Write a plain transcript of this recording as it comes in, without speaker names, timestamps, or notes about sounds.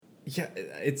Yeah,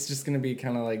 it's just going to be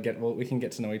kind of like we can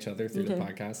get to know each other through the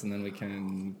podcast, and then we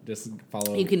can just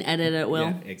follow. You can edit it, Will.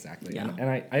 Yeah, exactly. Yeah.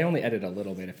 And I only edit a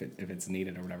little bit if it's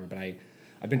needed or whatever, but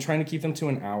I've been trying to keep them to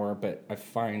an hour, but I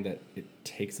find that it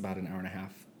takes about an hour and a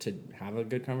half to have a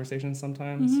good conversation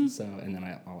sometimes. Mm-hmm. So, and then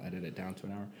I'll edit it down to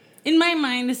an hour. In my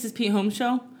mind, this is Pete Holmes'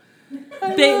 show.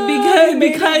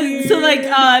 Because so like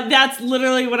that's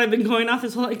literally what I've been going off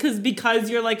this whole because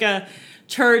you're like a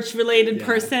church related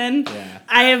person. Yeah.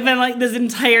 I have been like this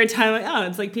entire time like, oh,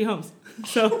 it's like Pete Holmes.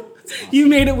 So awesome. You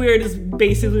made it weird is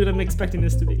basically what I'm expecting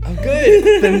this to be. Oh,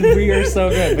 good. Then we are so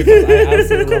good because I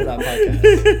absolutely love that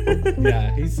podcast.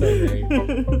 Yeah, he's so great.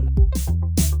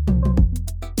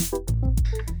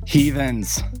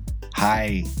 Heathens.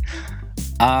 Hi.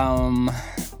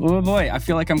 Oh boy, I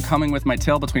feel like I'm coming with my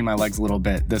tail between my legs a little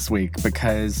bit this week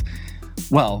because,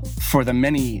 well, for the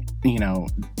many,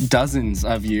 dozens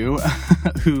of you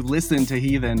who listen to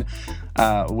Heathen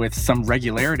with some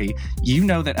regularity, you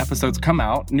know that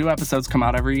new episodes come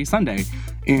out every Sunday.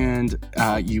 And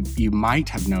you might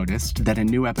have noticed that a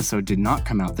new episode did not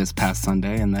come out this past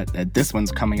Sunday and that this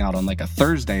one's coming out on like a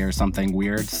Thursday or something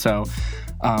weird. So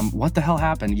what the hell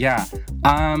happened? Yeah.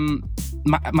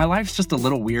 My life's just a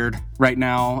little weird right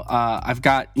now. I've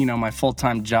got, my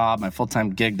full-time job, my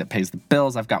full-time gig that pays the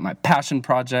bills. I've got my passion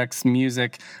projects,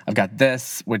 music. I've got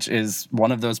this, which is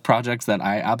one of those projects that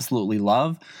I absolutely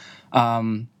love.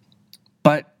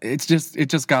 But it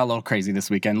just got a little crazy this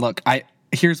weekend. Look,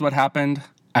 here's what happened.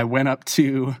 I went up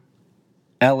to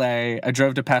LA. I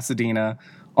drove to Pasadena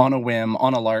on a whim,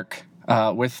 on a lark,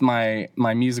 with my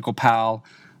musical pal,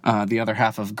 the other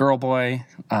half of Girl Boy,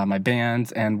 my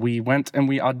band, and we went and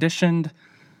we auditioned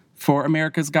for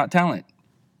America's Got Talent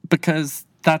because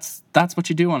that's what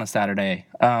you do on a Saturday.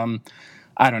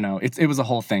 I don't know. It was a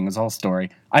whole thing. It was a whole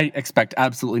story. I expect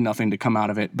absolutely nothing to come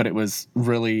out of it, but it was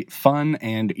really fun,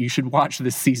 and you should watch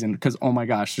this season because, oh my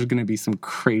gosh, there's going to be some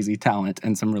crazy talent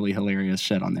and some really hilarious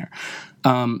shit on there.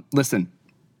 Listen.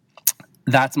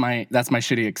 That's my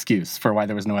shitty excuse for why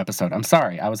there was no episode. I'm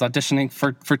sorry. I was auditioning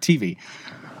for TV.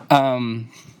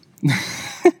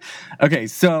 Okay,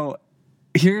 so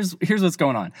here's what's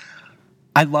going on.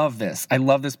 I love this. I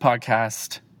love this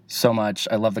podcast so much.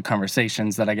 I love the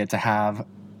conversations that I get to have.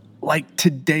 Like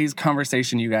today's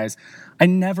conversation, you guys, I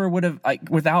never would have,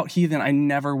 without Heathen, I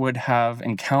never would have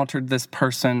encountered this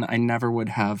person. I never would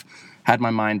have had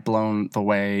my mind blown the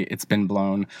way it's been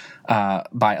blown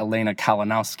by Elena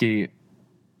Kalinowski.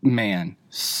 Man,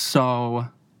 so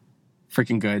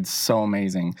freaking good, so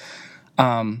amazing.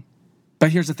 But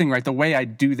here's the thing, right? The way I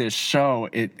do this show,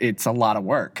 it's a lot of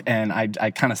work, and I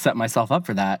kind of set myself up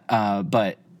for that.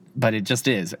 But it just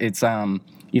is. It's I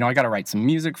got to write some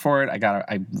music for it.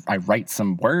 I write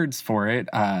some words for it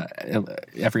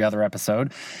every other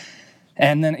episode.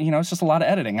 And then, it's just a lot of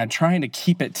editing. I'm trying to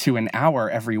keep it to an hour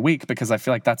every week because I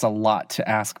feel like that's a lot to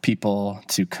ask people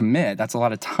to commit. That's a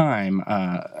lot of time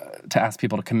to ask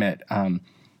people to commit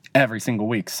every single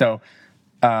week. So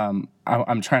I'm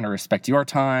trying to respect your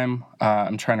time.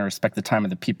 I'm trying to respect the time of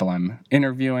the people I'm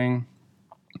interviewing.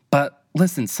 But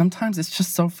listen, sometimes it's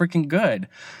just so freaking good.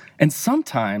 And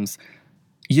sometimes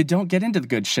you don't get into the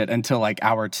good shit until like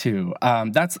hour 2.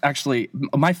 That's actually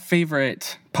my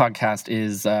favorite podcast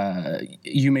is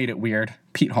You Made It Weird,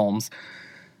 Pete Holmes.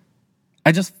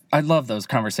 I love those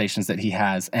conversations that he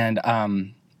has. And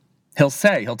he'll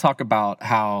talk about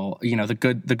how,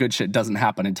 the good shit doesn't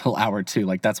happen until hour 2.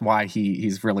 Like that's why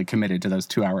he's really committed to those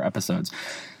 2-hour episodes.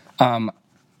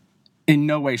 In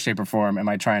no way, shape, or form am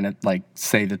I trying to like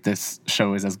say that this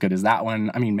show is as good as that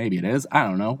one. I mean, maybe it is. I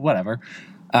don't know. Whatever.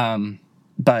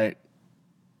 But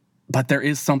there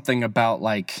is something about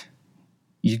like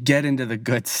you get into the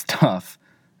good stuff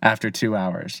after 2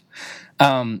 hours.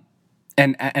 And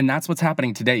that's what's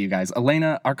happening today, you guys.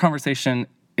 Elena, our conversation,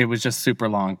 it was just super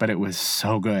long, but it was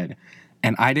so good.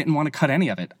 And I didn't want to cut any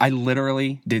of it. I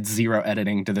literally did 0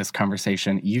 editing to this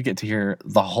conversation. You get to hear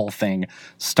the whole thing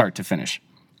start to finish.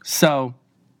 So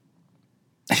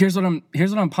here's what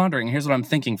I'm pondering. Here's what I'm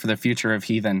thinking for the future of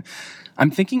Heathen.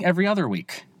 I'm thinking every other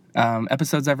week.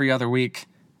 Episodes every other week,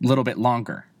 a little bit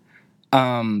longer.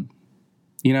 2-hour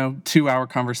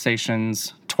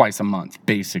conversations twice a month,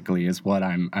 basically, is what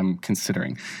I'm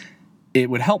considering. It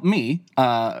would help me,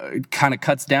 kind of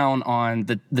cuts down on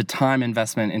the time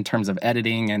investment in terms of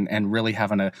editing and really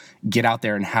having to get out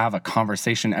there and have a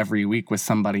conversation every week with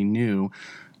somebody new.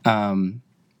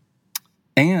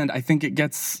 And I think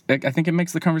it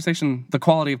makes the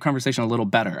quality of conversation a little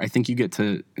better. I think you get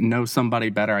to know somebody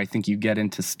better. I think you get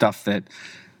into stuff that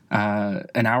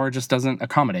an hour just doesn't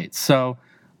accommodate. So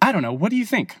I don't know. What do you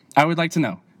think? I would like to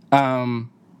know.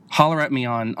 holler at me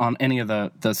on any of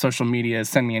the social media.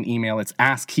 Send me an email. It's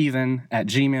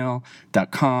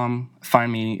askheathen@gmail.com.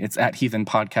 Find me. It's @Heathen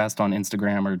Podcast on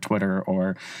Instagram or Twitter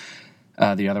or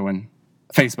the other one,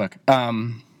 Facebook.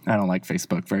 I don't like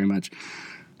Facebook very much.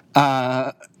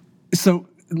 So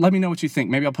let me know what you think.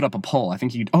 Maybe I'll put up a poll. I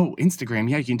think Instagram.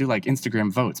 Yeah, you can do like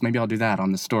Instagram votes. Maybe I'll do that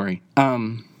on the story.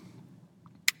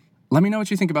 Let me know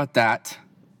what you think about that.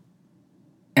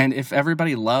 And if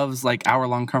everybody loves like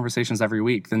hour-long conversations every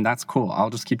week, then that's cool. I'll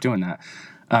just keep doing that.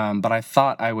 But I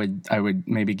thought I would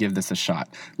maybe give this a shot.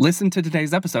 Listen to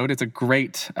today's episode. It's a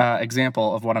great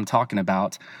example of what I'm talking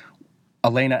about.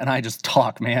 Elena and I just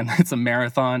talk, man. It's a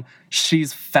marathon.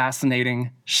 She's fascinating.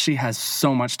 She has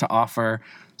so much to offer,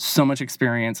 so much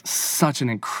experience, such an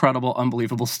incredible,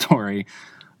 unbelievable story.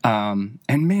 And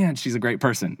man, she's a great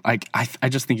person. Like I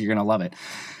just think you're going to love it.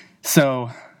 So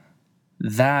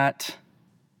that,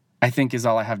 I think, is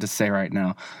all I have to say right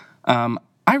now.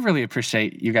 I really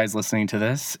appreciate you guys listening to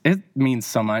this. It means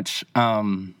so much.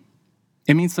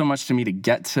 It means so much to me to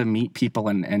get to meet people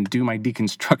and do my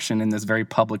deconstruction in this very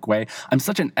public way. I'm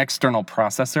such an external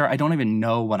processor. I don't even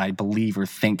know what I believe or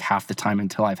think half the time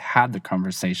until I've had the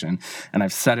conversation and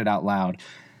I've said it out loud.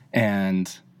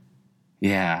 And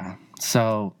yeah,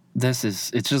 so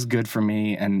it's just good for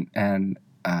me. And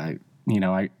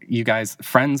you guys,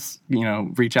 friends,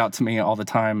 reach out to me all the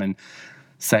time and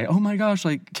say, oh my gosh,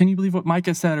 like, can you believe what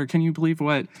Micah said? Or can you believe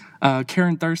what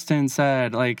Karen Thurston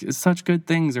said? Like, such good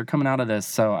things are coming out of this.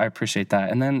 So I appreciate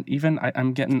that. And then even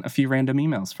I'm getting a few random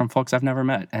emails from folks I've never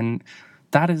met. And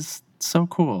that is so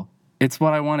cool. It's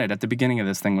what I wanted at the beginning of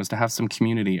this thing, was to have some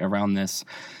community around this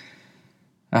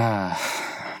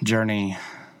journey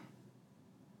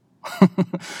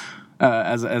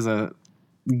as a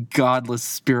godless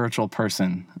spiritual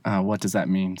person. What does that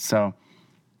mean? So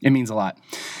it means a lot.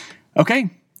 Okay,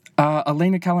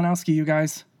 Elena Kalinowski, you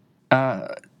guys,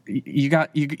 you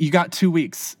got 2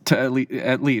 weeks to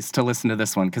at least to listen to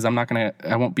this one, because I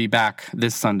won't be back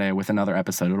this Sunday with another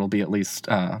episode. It'll be at least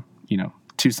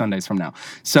 2 Sundays from now.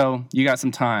 So you got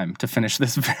some time to finish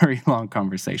this very long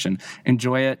conversation.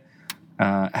 Enjoy it.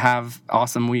 Have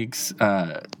awesome weeks.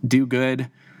 Do good.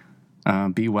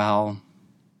 Be well.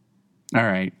 All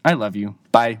right. I love you.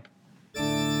 Bye.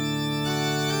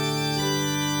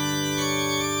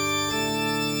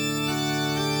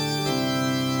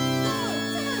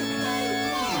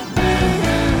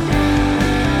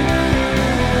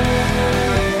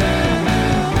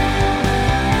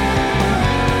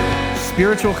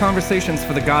 Spiritual Conversations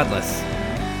for the Godless.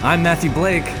 I'm Matthew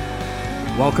Blake.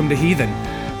 Welcome to Heathen.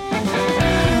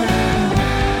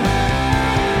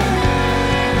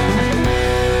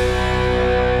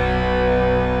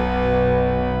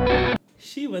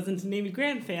 She wasn't an Amy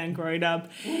Grant fan growing up.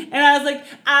 And I was like,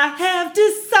 I have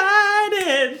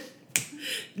decided,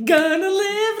 gonna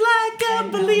live like I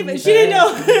believe it. She didn't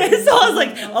know. So I was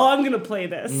like, oh, I'm gonna play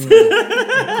this.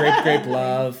 Grape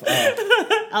Love. Oh.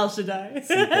 Al Shaddai.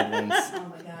 Some good ones. Oh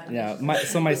my god. Yeah,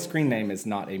 my screen name is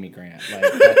not Amy Grant. Like,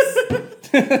 that's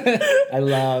I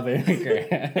love Amy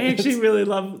Grant. I actually really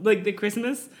love the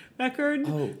Christmas record.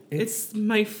 Oh, it's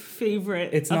my favorite.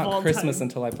 It's of not all Christmas time.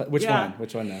 until I play. Which Yeah. one?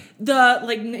 Which one now?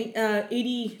 The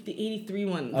 83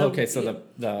 one. Okay, so the in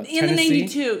the Tennessee?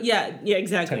 92. Yeah,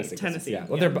 exactly. Tennessee. Yeah.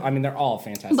 Well, they're all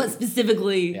fantastic. But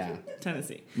specifically Yeah.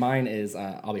 Tennessee. Mine is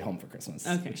I'll Be Home for Christmas.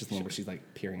 Okay, Which is the one where she's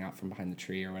like peering out from behind the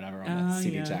tree or whatever on that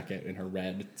CD jacket in her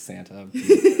red Santa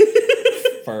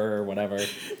fur or whatever.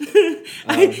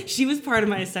 She was part of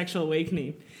my sexual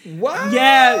awakening. What?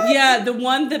 Yeah, the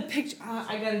one, the picture,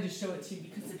 I gotta just show it to you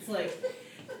because it's like,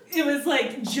 it was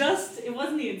like it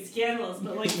wasn't even scandalous,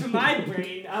 but like for my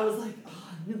brain, I was like, oh,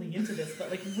 I'm really into this,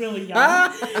 but like really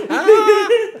young.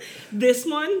 This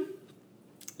one,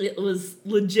 it was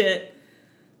legit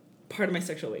part of my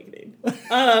sexual awakening.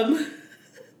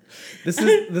 This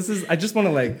is I just want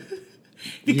to like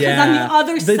because on the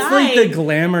other side, it's like the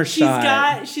glamour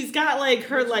shot. She's got like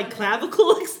her like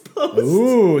clavicle exposed.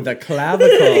 Ooh, the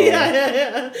clavicle.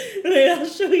 yeah. I'll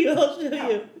show you.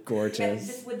 Gorgeous.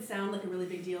 This would sound like a really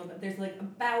big deal, but there's like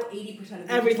about 80% of people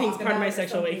Everything's talk part of my about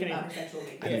sexual something awakening. about her sexual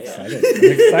awakening. I'm excited.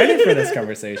 I'm excited for this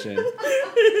conversation.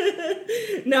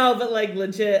 No, but like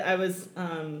legit, I was.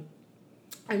 I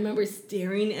remember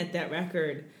staring at that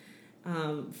record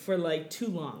for like too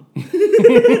long.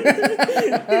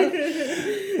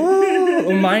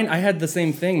 Well, mine, I had the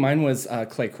same thing. Mine was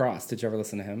Clay Cross. Did you ever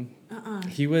listen to him?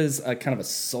 He was kind of a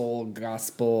soul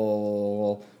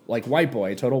gospel, like white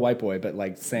boy, total white boy, but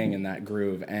like sang in that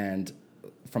groove. And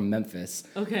from Memphis.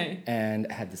 Okay. And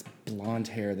had this blonde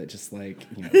hair that just sleeked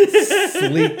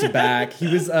back. He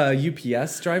was a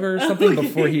UPS driver or something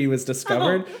before he was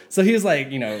discovered. So he was fit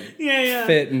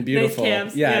and beautiful. Nice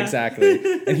calves. Yeah,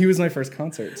 exactly. And he was my first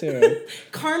concert too.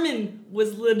 Carmen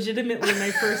was legitimately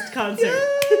my first concert.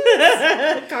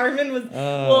 Carmen was,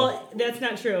 well, that's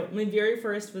not true. My very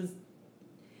first was,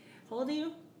 how old are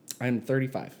you? I'm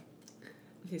 35.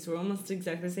 Okay, so we're almost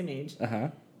exactly the same age. Uh-huh.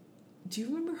 Do you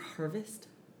remember Harvest?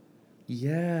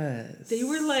 Yes. They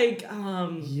were like,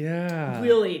 yeah,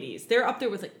 real 80s. They're up there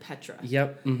with like Petra.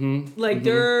 Yep. Mm-hmm. Like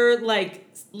they're like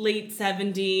late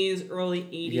 70s, early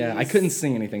 80s. Yeah, I couldn't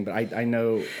sing anything, but I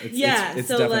know it's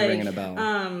so definitely like, ringing a bell.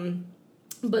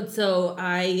 But so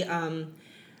I,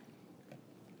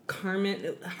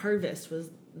 Carmen, Harvest was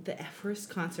the first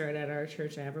concert at our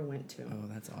church I ever went to. Oh,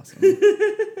 that's awesome.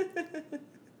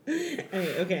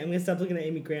 Okay, I'm gonna stop looking at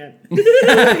Amy Grant.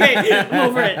 Okay, I'm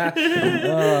over it.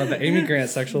 Oh, the Amy Grant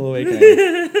sexual awakening.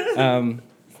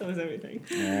 So is everything.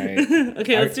 All right.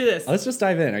 Okay, let's do this. Let's just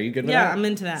dive in. Are you good with that? Yeah, I'm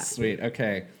into that. Sweet.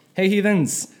 Okay. Hey,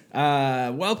 heathens.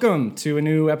 Welcome to a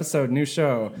new episode, new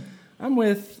show. I'm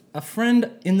with a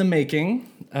friend in the making,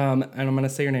 and I'm going to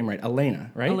say your name right.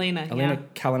 Elena, right? Elena, Elena yeah.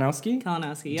 Kalinowski?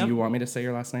 Kalinowski, yep. Do you want me to say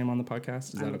your last name on the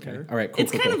podcast? Is that okay? Care. All right, cool,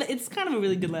 It's kind of a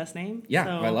really good last name. Yeah,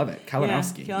 so, I love it.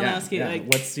 Kalinowski. Yeah, Kalinowski. Yeah. Like,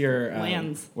 what's your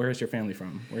lands. Where is your family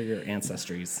from? Where are your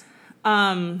ancestries?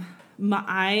 I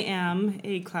am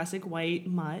a classic white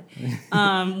mutt,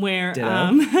 where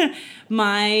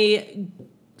my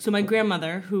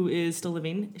grandmother, who is still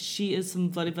living, she is from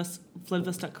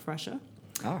Vladivostok, Russia.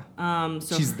 So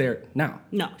she's there now.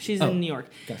 No, she's in New York.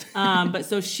 Gotcha. But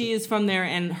so she is from there,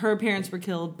 and her parents were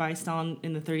killed by Stalin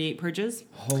in the 38 purges.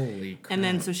 Holy crap. And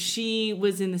then so she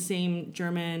was in the same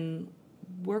German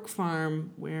work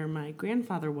farm where my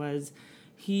grandfather was.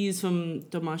 He's from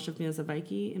Domaszów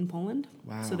Mazowiecki in Poland.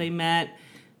 Wow. So they met,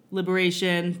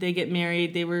 liberation, they get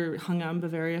married, they were hung out in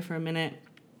Bavaria for a minute,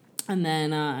 and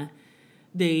then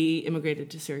they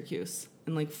immigrated to Syracuse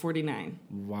in like 49.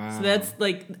 Wow. So that's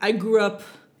like, I grew up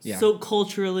so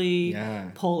culturally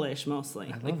Polish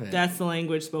mostly. I love it. That's the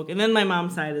language spoken. And then my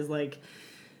mom's side is like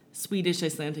Swedish,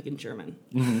 Icelandic, and German.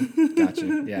 Mm-hmm.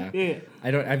 Gotcha. Yeah. Yeah.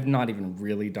 I've not even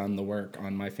really done the work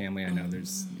on my family. I know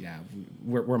there's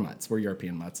we're mutts. We're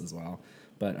European mutts as well.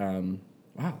 But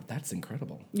wow, that's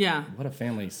incredible. Yeah. What a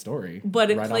family story.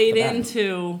 But it right played off the bat.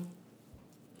 into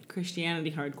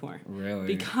Christianity hardcore. Really?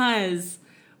 Because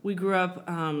we grew up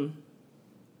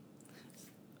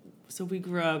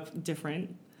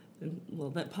different. Well,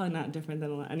 that's probably not different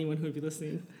than anyone who would be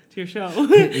listening to your show.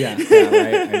 yeah,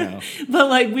 right. I know. But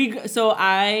like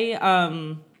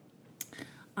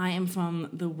I am from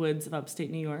the woods of upstate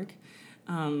New York,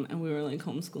 and we were like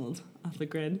homeschooled off the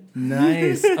grid.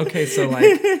 Nice. Okay, so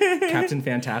like Captain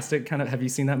Fantastic, kind of. Have you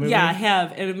seen that movie? Yeah, I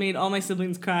have, and it made all my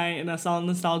siblings cry, and us all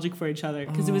nostalgic for each other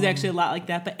because it was actually a lot like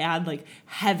that, but add like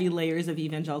heavy layers of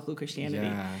evangelical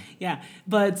Christianity. Yeah.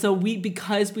 But so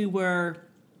because we were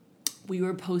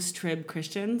post-trib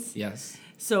Christians. Yes.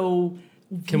 So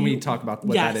can we talk about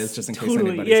what that is, just in case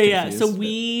anybody's confused? So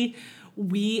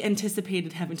we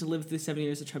anticipated having to live through 7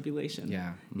 years of tribulation.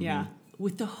 Yeah. Mm-hmm. Yeah.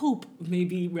 With the hope of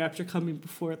maybe rapture coming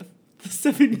before the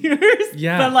 7 years.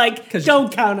 Yeah. But like, don't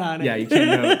count on it. Yeah, you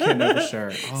can't know for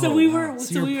sure. Oh, so we were. Wow.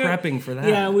 So you we were prepping for that.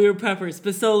 Yeah, we were preppers.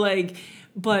 But so like,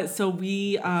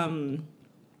 we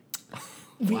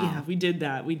we did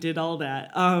that. We did all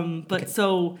that. But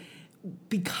so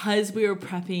because we were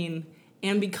prepping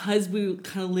and because we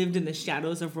kind of lived in the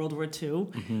shadows of World War II,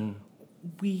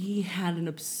 we had an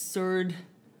absurd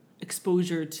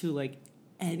exposure to like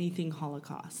anything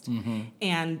Holocaust.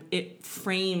 And it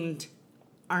framed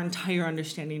our entire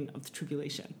understanding of the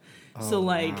tribulation. Oh, so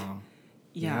like, wow.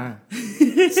 yeah.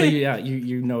 So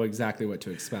you know exactly what to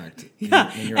expect.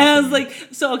 Yeah. When you're And I up was there. like,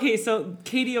 so okay, so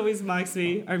Katie always mocks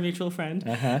me, our mutual friend.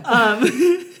 Uh-huh.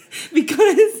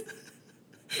 Because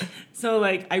so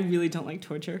like I really don't like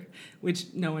torture,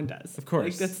 which no one does. Of course.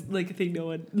 Like that's like a thing no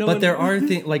one But there are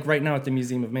things like right now at the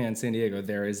Museum of Man in San Diego,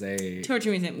 there is a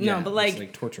torture museum. Yeah, No, but it's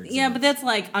like torture yeah, exhibits. but that's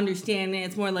like understanding.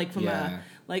 It's more like from Yeah. a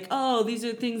like, oh, these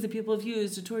are things that people have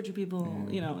used to torture people.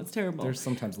 You know, it's terrible. There's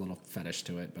sometimes a little fetish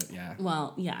to it, but yeah.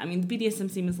 Well, yeah, I mean the BDSM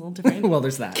scene is a little different. Well,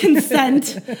 there's that.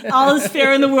 Consent. All is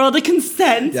fair in the world of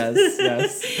consent.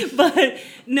 Yes. But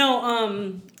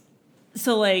no,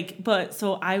 so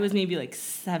I was maybe like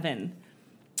 7,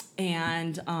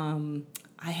 and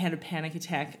I had a panic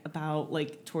attack about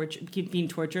like being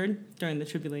tortured during the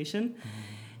tribulation,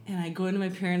 and I go into my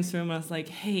parents' room and I was like,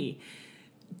 hey,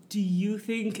 do you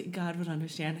think God would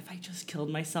understand if I just killed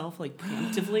myself like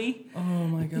preemptively? Oh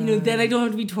my god. You know, then I don't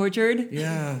have to be tortured.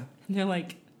 Yeah. And they're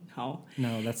like, no.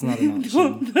 No, that's not an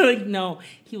option. They're like, no,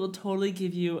 he will totally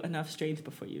give you enough strength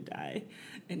before you die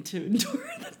and to endure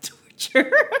the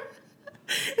torture.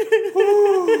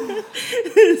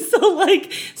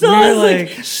 So I was like,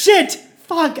 shit,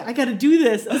 fuck, I gotta do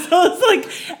this. So it's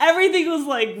like, everything was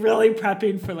like really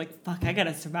prepping for like, fuck, I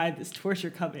gotta survive this torture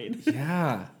coming.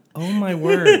 Yeah. Oh my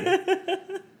word.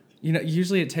 You know,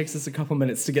 usually it takes us a couple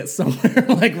minutes to get somewhere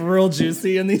like real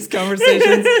juicy in these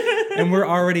conversations. And we're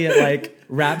already at like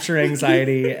rapture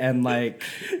anxiety and like,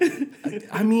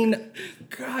 I mean,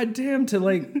 goddamn, to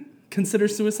like consider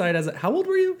suicide as how old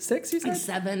were you? 6, you said? Like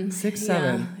 7. 6,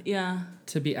 7. Yeah.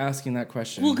 To be asking that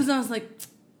question. Well, because I was like,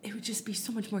 it would just be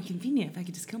so much more convenient if I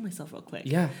could just kill myself real quick.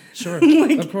 Yeah, sure.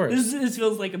 Like, of course. This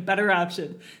feels like a better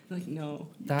option. Like, no,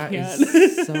 That you can't.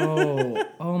 is so,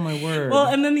 oh my word. Well,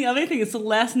 and then the other thing is, so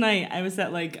last night I was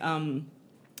at like a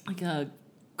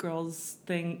girls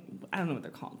thing. I don't know what they're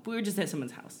called. We were just at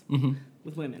someone's house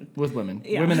with women. With women.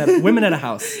 Yeah. Women at a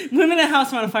house. Women at a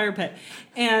house around a fire pit.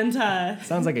 And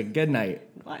Sounds like a good night.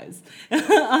 wise.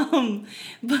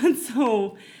 But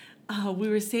so we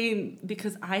were saying,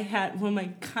 because I had one of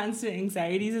my constant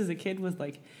anxieties as a kid was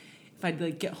like, if I'd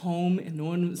like get home and no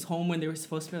one was home when they were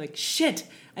supposed to be, like, shit,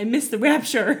 I missed the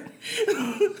rapture.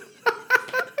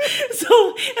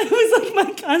 So it was like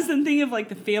my constant thing of like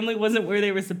the family wasn't where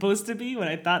they were supposed to be when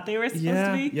I thought they were supposed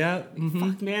to be. Yeah.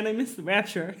 Fuck, man, I missed the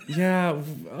rapture. Yeah,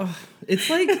 it's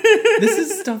like this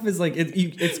is stuff is like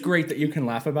it's great that you can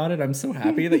laugh about it. I'm so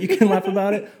happy that you can laugh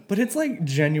about it, but it's like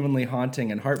genuinely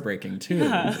haunting and heartbreaking too.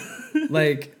 Yeah.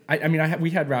 Like I mean,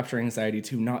 we had rapture anxiety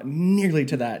too, not nearly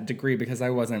to that degree because I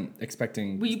wasn't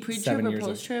expecting. Were you pre-trib or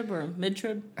post-trib or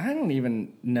mid-trib? I don't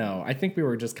even know. I think we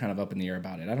were just kind of up in the air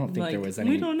about it. I don't think like, there was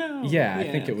any. We don't know. Yeah, I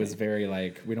think it was very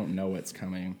like we don't know what's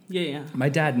coming. Yeah. My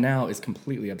dad now is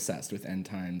completely obsessed with end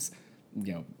times,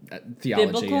 you know,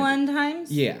 theology. Biblical end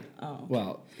times? Yeah. Oh. Okay.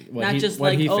 Well, not just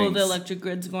like, he the thinks. electric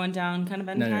grid's going down kind of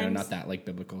end times? No, not that, like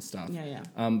biblical stuff. Yeah.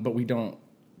 But we don't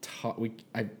talk.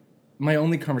 My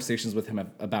only conversations with him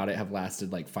about it have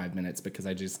lasted like 5 minutes because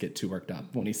I just get too worked up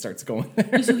when he starts going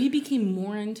there. So he became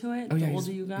more into it the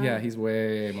older you got? Yeah, he's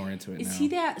way more into it now. Is he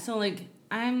that? So like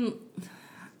I'm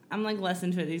like less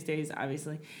into it these days,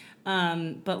 obviously.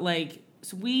 But like,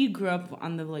 so we grew up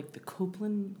on the like the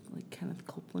Copeland, like Kenneth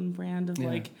Copeland brand of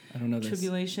like I don't know this.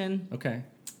 tribulation. Okay.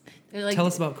 Like, tell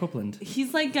us about Copeland.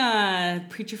 He's like a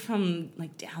preacher from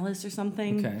like Dallas or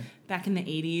something. Okay. Back in the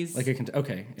 80s. Like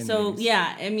okay. So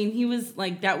yeah, I mean, he was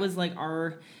like, that was like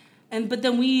but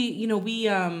then we.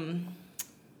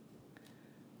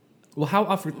 Well, how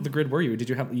off the grid were you? Did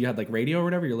you had like radio or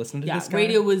whatever? You're listening to this guy? Yeah,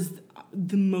 radio was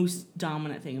the most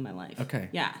dominant thing in my life. Okay.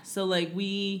 Yeah, so like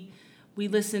we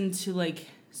listened to like,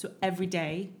 so every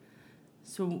day.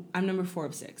 So I'm number 4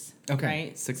 of 6. Okay.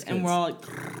 Right? 6 kids. And we're all like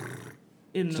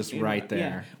just right there.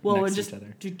 Yeah. Well, next we're to just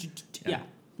each other. yeah,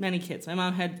 many kids. My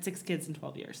mom had 6 kids in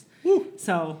 12 years. Woo.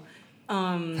 So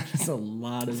that's a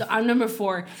lot of. So I'm number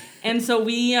 4, and so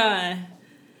we and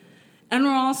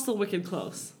we're all still wicked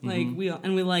close. Like we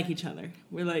like each other.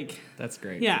 We're like, that's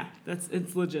great. Yeah, it's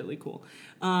legitly cool.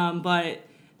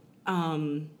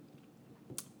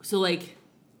 So like,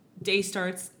 day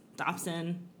starts,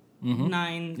 Dobson,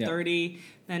 9:30,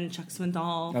 then Chuck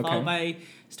Swindoll, followed by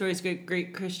Stories of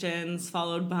Great Christians,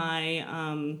 followed by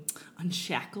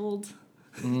Unshackled.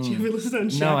 Did you ever listen to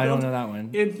Unshackled? No, I don't know that one.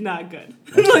 It's not good.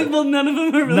 Like, well, none of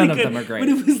them are really good. None of them are great. But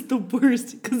it was the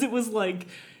worst because it was like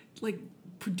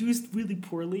produced really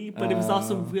poorly, but it was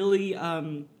also really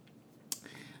like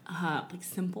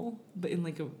simple, but in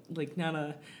like a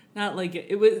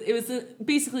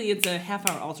basically it's a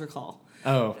half-hour altar call.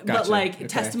 Oh, gotcha. But like okay.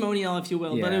 testimonial, if you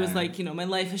will. But it was Yeah. like, my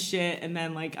life is shit, and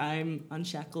then like I'm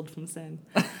unshackled from sin,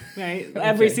 right?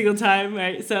 Every single time,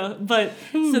 right? So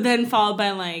then followed by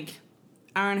like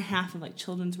hour and a half of like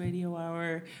children's radio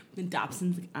hour. Then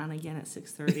Dobson's on again at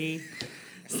 6:30.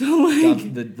 So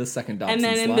like the second Dobson and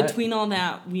then slot. in between all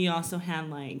that, we also had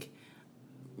like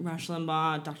Rush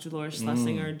Limbaugh, Dr. Laura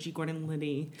Schlesinger, G. Gordon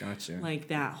Liddy. Gotcha. Like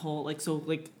that whole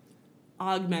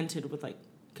augmented with like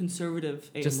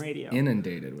conservative AM just radio.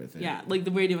 Inundated with it. Yeah, like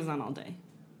the radio was on all day.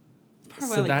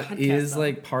 So that is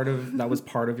like part of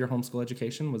your homeschool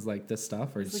education was like this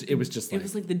stuff, or it was just like it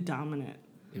was like the dominant.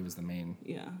 It was the main.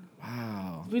 Yeah.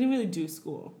 Wow. We didn't really do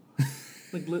school.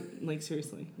 like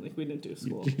seriously, like we didn't do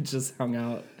school. You just hung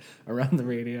out around the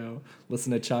radio,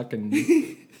 listened to Chuck and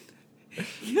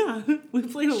Yeah, we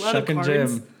played a lot Chuck of and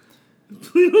cards. Jim.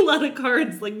 Played a lot of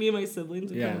cards. Like me and my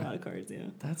siblings, we played a lot of cards. Yeah.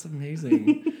 That's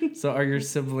amazing. So, are your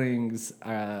siblings?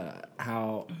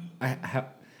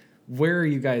 where are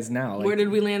you guys now? Like, Where did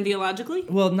we land theologically?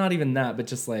 well, not even that, but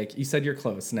just like you said, you're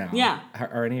close now. Yeah.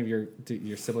 Are any of your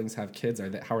siblings have kids?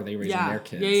 How are they raising their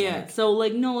kids? Yeah. Like, So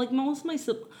like no, like most of my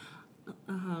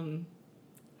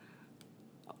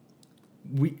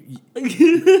you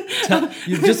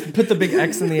just put the big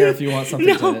X in the air if you want something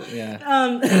No. to, yeah.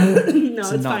 no, to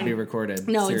it's not fine. be recorded.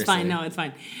 No, Seriously. it's fine. No, it's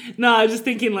fine. No, I was just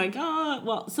thinking like,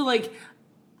 so like,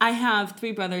 I have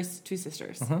 3 brothers, 2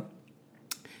 sisters. Uh-huh.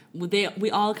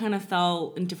 We all kind of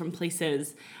fell in different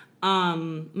places.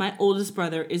 My oldest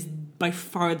brother is by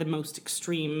far the most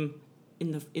extreme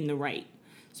in the right.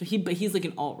 So he's like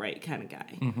an alt-right kind of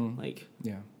guy. Mm-hmm. Like,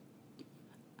 Yeah.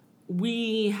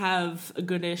 we have a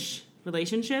goodish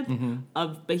relationship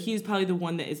but he's probably the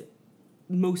one that is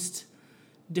most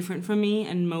different from me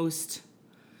and most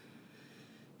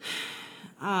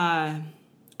I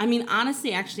mean,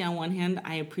 honestly, actually, on one hand,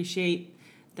 I appreciate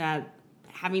that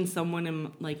having someone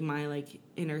in like my like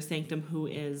inner sanctum who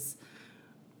is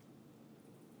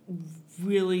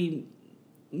really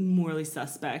morally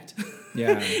suspect.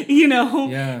 Yeah. You know,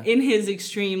 Yeah. in his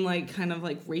extreme like kind of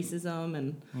like racism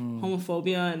and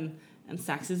homophobia and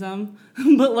sexism.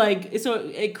 But like, so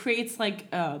it creates like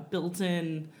a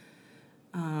built-in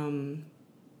kind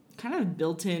of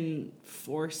built-in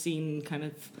forcing kind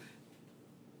of,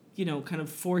 you know, kind of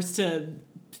forced to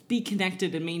be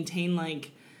connected and maintain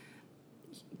like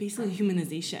basically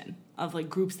humanization of like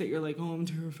groups that you're like, oh, I'm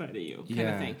terrified of you kind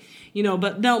of thing, you know.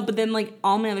 But then like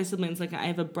all my other siblings, like I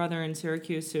have a brother in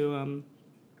Syracuse who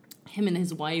him and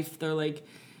his wife, they're like,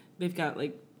 they've got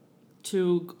like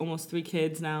 2 almost 3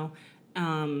 kids now.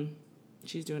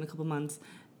 She's doing a couple months,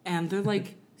 and they're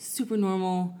like super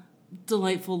normal,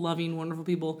 delightful, loving, wonderful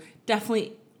people.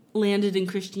 Definitely landed in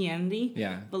Christianity.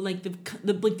 Yeah. But like the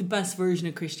best version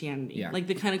of Christianity. Yeah. Like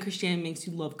the kind of Christianity that makes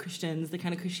you love Christians, the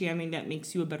kind of Christianity that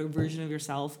makes you a better version of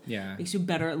yourself. Yeah. Makes you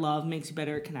better at love, makes you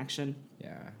better at connection.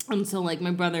 Yeah. And so like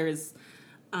my brother is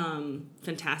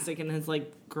fantastic, and his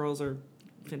like girls are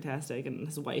fantastic, and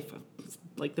his wife is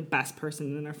like the best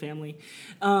person in our family.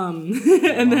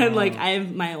 And then like I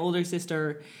have my older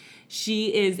sister.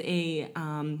 She is a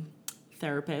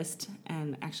therapist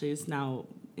and actually is now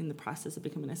in the process of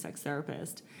becoming a sex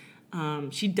therapist.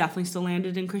 She definitely still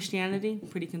landed in Christianity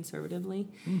pretty conservatively.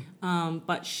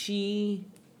 But she,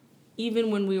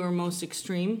 even when we were most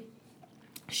extreme,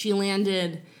 she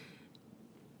landed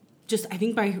just, I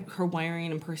think by her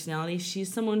wiring and personality,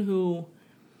 she's someone who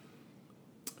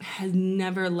has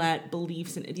never let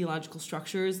beliefs and ideological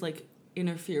structures like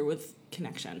interfere with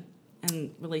connection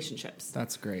and relationships.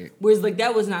 That's great. Whereas like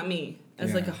that was not me.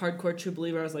 As like a Yeah. hardcore true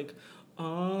believer, I was like,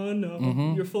 oh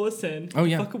no, you're full of sin. Oh,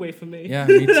 yeah. Fuck away from me. Yeah,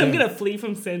 me too. I'm gonna flee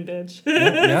from sin, bitch.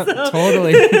 Yep,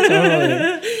 totally.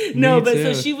 No, Me but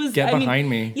too. so she was. Get I mean, behind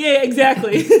me. Yeah,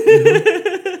 exactly.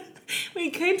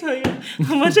 Wait, can I tell you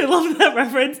how much I love that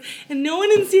reference? And no one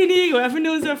in San Diego ever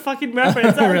knows that fucking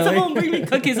reference. Really? Someone bring me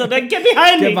cookies. I'll be like, get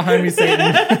behind me. Get behind me,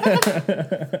 Satan.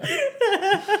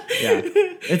 Yeah,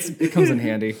 it comes in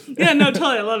handy. Yeah, no,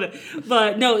 totally, I love it.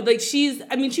 But no, like she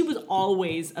was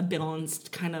always a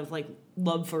balanced kind of like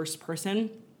love first person,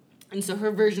 and so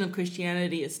her version of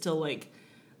Christianity is still like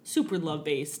super love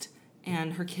based,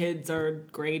 and her kids are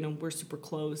great, and we're super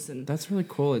close. And That's really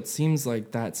cool. It seems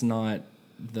like that's not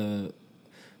the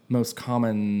most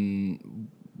common,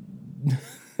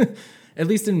 at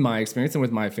least in my experience and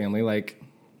with my family. Like,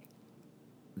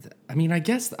 I mean, I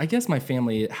guess my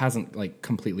family hasn't like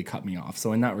completely cut me off.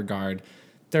 So in that regard,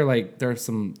 there are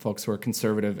some folks who are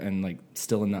conservative and like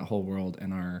still in that whole world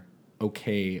and are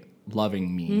okay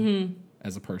loving me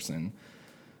as a person,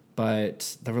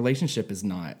 but the relationship is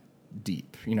not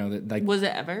deep. You know, that like was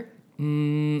it ever? I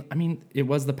mean, it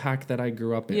was the pack that I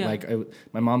grew up in. Yeah. Like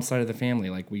my mom's side of the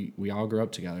family, like we all grew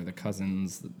up together. The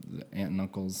cousins, the aunt and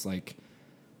uncles. Like,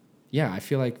 yeah, I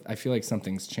feel like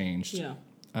something's changed. Yeah.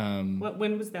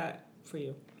 When was that for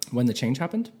you? When the change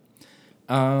happened?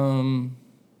 Well,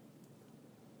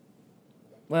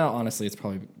 honestly, it's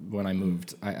probably when I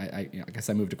moved. I guess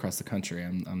I moved across the country.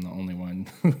 I'm the only one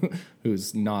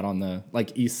who's not on the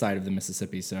like east side of the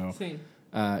Mississippi. So. Same.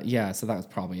 Yeah, so that was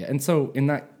probably it. And so in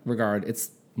that regard,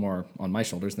 it's more on my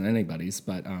shoulders than anybody's.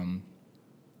 But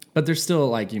there's still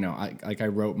like, you know, I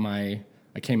wrote my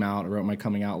coming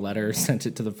out letter, sent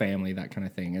it to the family, that kind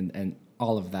of thing, and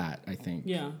all of that I think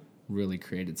really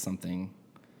created something.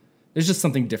 There's just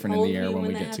something different in the air when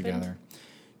we get together.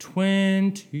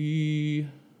 23.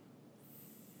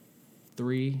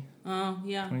 Oh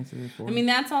yeah. 23 or 4. I mean,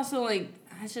 that's also like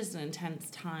that's just an intense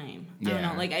time. I don't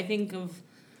Yeah. know. Like I think of.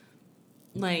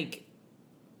 Like,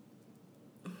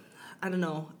 I don't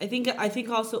know. I think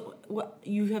also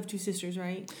you have 2 sisters,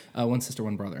 right? One sister,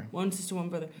 one brother. One sister, one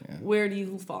brother. Yeah. Where do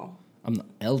you fall? I'm the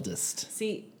eldest.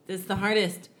 See, that's the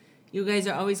hardest. You guys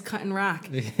are always cutting rock.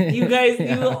 You guys,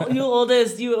 you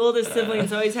oldest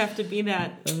siblings always have to be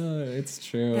that. It's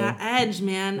true. That edge,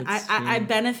 man. It's I true.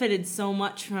 benefited so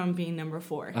much from being number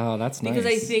 4. Oh, that's nice. Because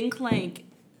I think like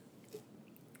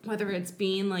whether it's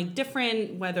being like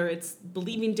different, whether it's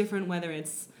believing different, whether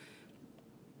it's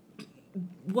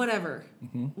whatever,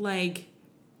 like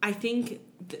I think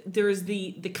there's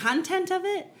the content of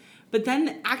it, but then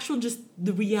the actual just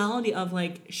the reality of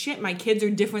like shit, my kids are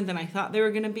different than I thought they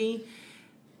were gonna be.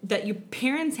 That your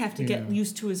parents have to get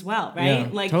used to as well, right? Yeah,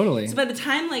 like totally. So by the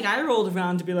time like I rolled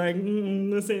around to be like,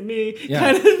 this ain't me, Yeah.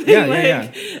 kind of thing,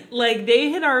 Yeah, like they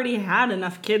had already had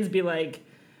enough kids be like,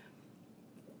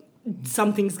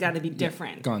 something's got to be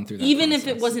different. Gone through that even if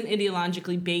process. it wasn't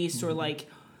ideologically based or like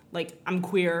I'm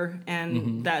queer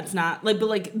and that's not like, but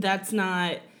like that's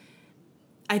not.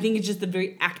 I think it's just the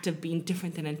very act of being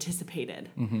different than anticipated.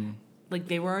 Like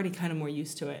they were already kind of more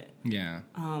used to it. Yeah.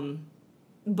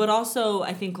 But also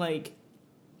I think like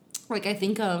I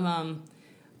think of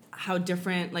how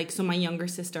different, like, so my younger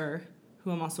sister,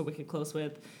 who I'm also wicked close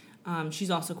with, she's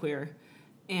also queer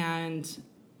and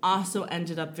also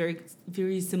ended up very,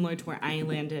 very similar to where I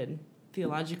landed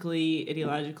theologically,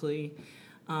 ideologically.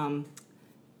 And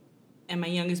my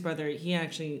youngest brother, he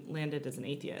actually landed as an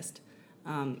atheist.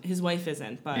 His wife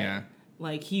isn't, but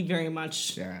like he very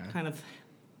much kind of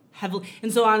heavily.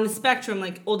 And so on the spectrum,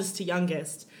 like oldest to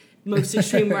youngest, most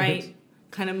extreme right,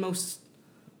 kind of most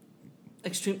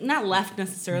extreme, not left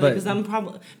necessarily, because I'm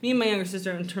probably, me and my younger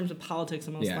sister in terms of politics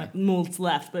are most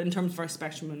left, but in terms of our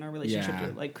spectrum and our relationship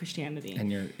to like Christianity.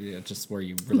 And you're just where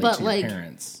you relate to your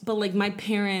parents. But like my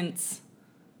parents,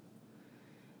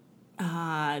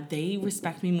 they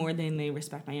respect me more than they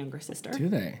respect my younger sister. Do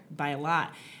they? By a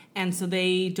lot. And so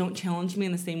they don't challenge me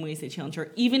in the same ways they challenge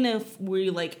her. Even if we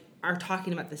like are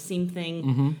talking about the same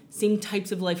thing, same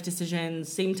types of life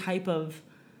decisions, same type of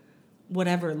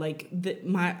whatever, like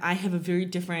I have a very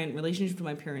different relationship with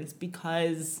my parents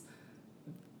because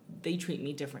they treat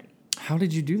me different. How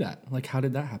did you do that? Like, how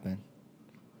did that happen?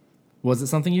 Was it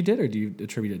something you did, or do you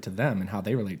attribute it to them and how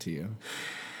they relate to you?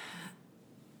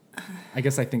 I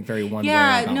guess I think very one way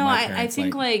about my parents.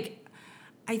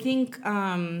 I think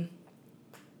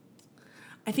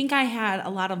I think I had a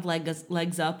lot of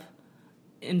legs up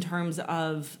in terms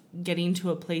of getting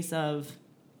to a place of,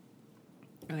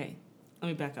 okay, let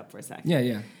me back up for a sec.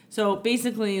 Yeah. So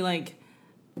basically, like,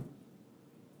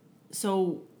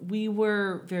 so we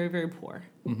were very, very poor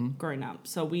growing up.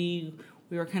 So we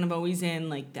were kind of always in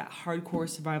like that hardcore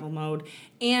survival mode.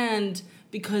 And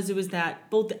because it was that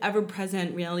both the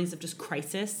ever-present realities of just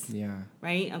crisis,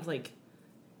 right? Of like,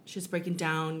 shit's breaking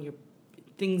down,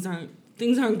 things aren't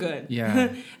good.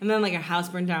 Yeah. And then like a house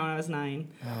burned down when I was 9.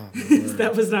 Oh, so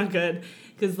that was not good.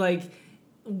 Because like,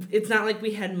 it's not like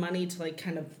we had money to like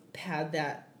kind of pad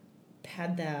that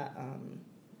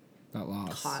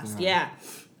loss. Cost. Yeah.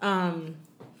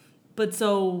 But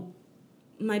so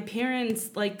my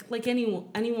parents, like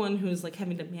anyone who's like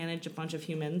having to manage a bunch of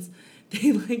humans,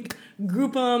 they like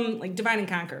group them, like divide and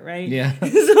conquer, right? Yeah.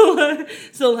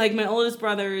 So like my oldest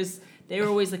brothers, they were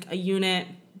always like a unit.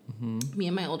 Me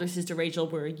and my older sister Rachel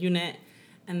were a unit,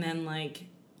 and then like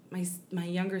my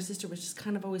younger sister was just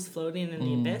kind of always floating in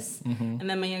the abyss, and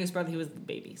then my youngest brother, he was the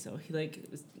baby, so he like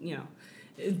was, you know,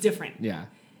 different. Yeah.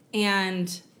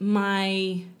 And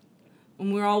we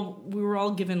were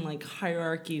all given like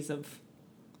hierarchies of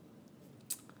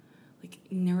like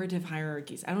narrative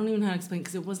hierarchies. I don't even know how to explain,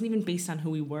 because it wasn't even based on who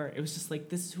we were. It was just like,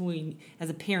 this is who we, as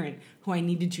a parent, who I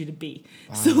needed you to be.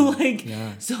 Wow.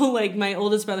 So like my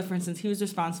oldest brother, for instance, he was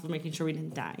responsible for making sure we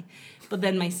didn't die. But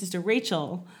then my sister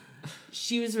Rachel,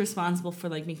 she was responsible for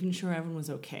like making sure everyone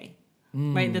was okay.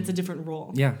 Right? That's a different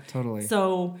role. Yeah, totally.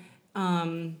 So,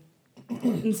 and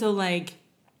so like,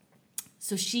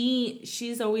 so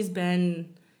she's always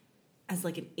been, as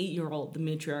like an 8-year-old, the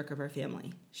matriarch of our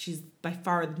family. She's by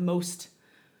far the most,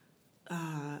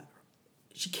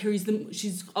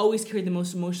 she's always carried the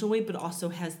most emotional weight, but also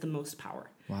has the most power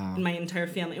in my entire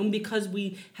family. And because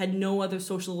we had no other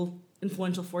social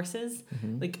influential forces,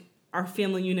 like our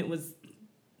family unit was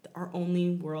our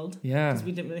only world. Yeah. Because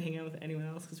we didn't really hang out with anyone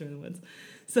else because we were in the woods.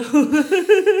 So,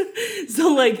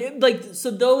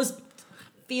 so those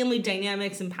family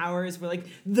dynamics and powers were like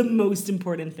the most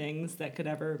important things that could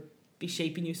ever be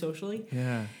shaping you socially.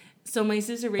 Yeah. So my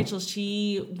sister Rachel,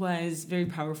 she was very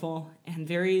powerful and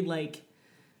very like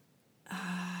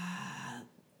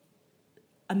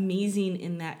amazing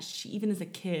in that she, even as a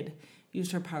kid,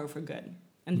 used her power for good.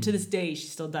 And to this day, she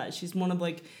still does. She's one of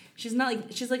like, she's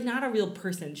like not a real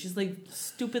person. She's like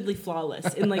stupidly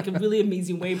flawless in like a really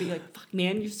amazing way. But you're like, fuck,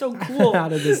 man, you're so cool. How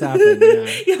did this happen?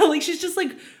 Yeah. Yeah, like she's just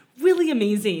like really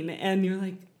amazing. And you're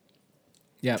like,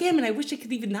 Yeah. damn it, I wish I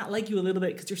could even not like you a little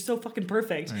bit because you're so fucking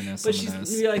perfect. I know But some of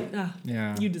those. you're like, ah,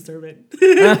 Yeah. you deserve it.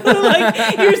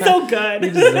 Like, you're so good.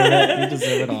 You deserve it. You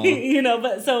deserve it all. You know,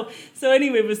 but so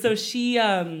anyway, but so she,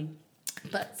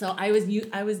 but so I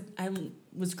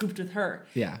was grouped with her.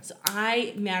 Yeah. So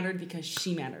I mattered because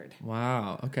she mattered.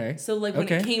 Wow. Okay. So like when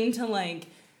it came to like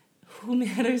who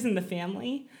matters in the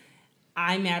family,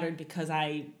 I mattered because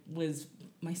I was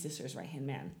my sister's right-hand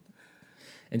man.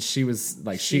 And she was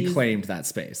like, she claimed that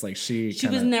space. Like she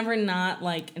was never not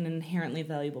like an inherently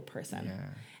valuable person. Yeah.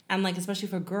 And like, especially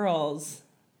for girls,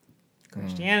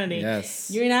 Christianity, yes.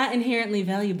 you're not inherently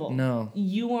valuable. No.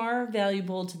 You are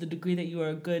valuable to the degree that you are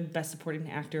a good, best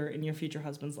supporting actor in your future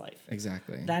husband's life.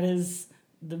 Exactly. That is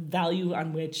the value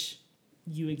on which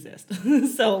you exist.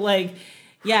 So like,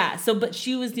 yeah. So, but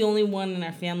she was the only one in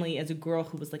our family as a girl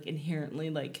who was like inherently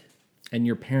like. And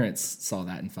your parents saw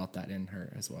that and felt that in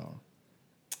her as well.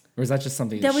 Or is that just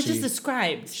something that was just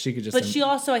described? She could just. But she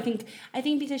also, I think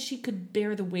because she could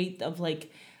bear the weight of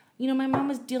like, you know, my mom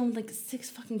was dealing with like 6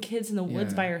 fucking kids in the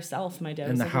woods by herself. My dad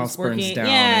and was the like, house working. burns down.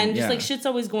 Yeah, and just like shit's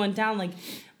always going down. Like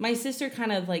my sister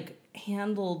kind of like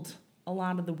handled a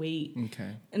lot of the weight.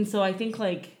 Okay. And so I think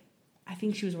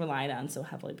she was relied on so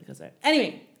heavily because of it.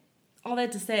 Anyway, all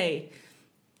that to say,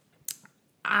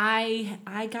 I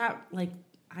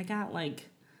got like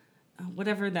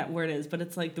whatever that word is, but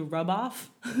it's like the rub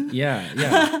off. Yeah,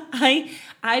 yeah.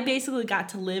 I basically got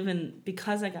to live, and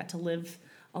because I got to live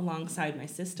alongside my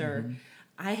sister,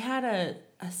 I had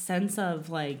a sense of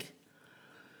like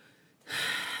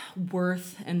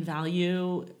worth and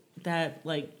value that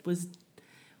like was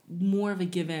more of a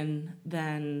given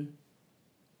than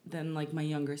like my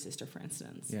younger sister, for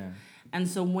instance. Yeah. And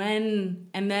so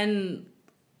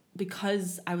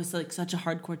because I was like such a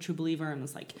hardcore true believer and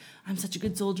was like, I'm such a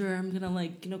good soldier, I'm gonna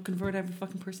like, you know, convert every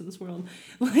fucking person in this world.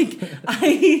 Like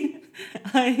I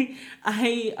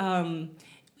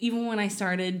even when I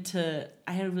had a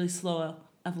really slow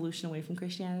evolution away from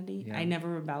Christianity. Yeah. I never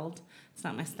rebelled. It's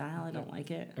not my style. I don't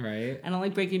like it. Right. I don't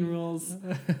like breaking rules.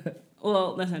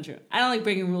 Well, that's not true. I don't like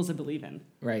breaking rules I believe in.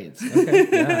 Right. Okay.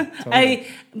 Yeah. Totally.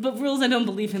 But rules I don't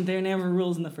believe in, they're never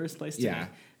rules in the first place to me.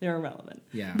 They're irrelevant.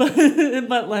 Yeah.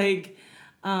 But like,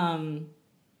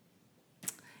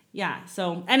 yeah.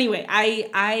 So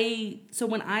anyway, so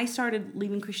when I started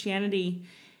leaving Christianity,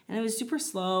 and it was super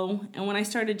slow, and when I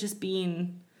started just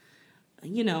being,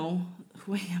 you know,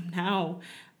 who I am now,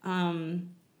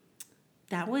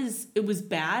 it was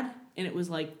bad, and it was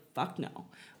like, fuck no.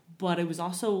 But it was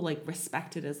also like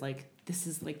respected as like, this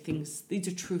is like things, these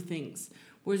are true things.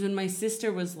 Whereas when my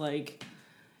sister was like,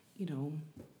 you know,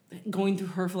 going through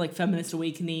her for like feminist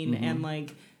awakening and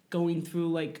like going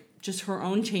through like just her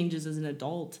own changes as an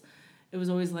adult, it was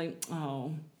always like,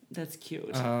 oh, that's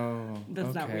cute. Oh,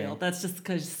 that's not real. That's just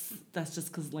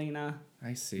because Lena.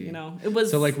 I see. You know, it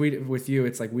was. So like with you,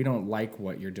 it's like we don't like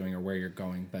what you're doing or where you're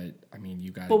going, but I mean,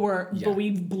 you got. But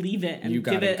we believe it and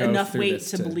give it enough weight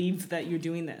to believe that you're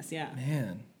doing this. Yeah.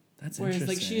 Man, that's interesting.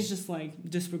 Whereas like she's just like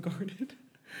disregarded.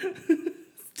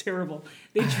 It's terrible.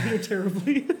 They treat her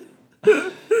terribly.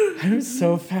 I'm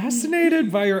so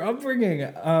fascinated by your upbringing.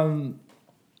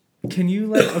 Can you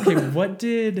what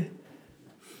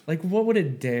would a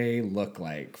day look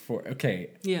like for?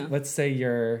 Okay. Yeah. Let's say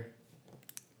you're,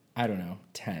 I don't know,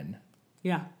 10.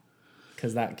 Yeah.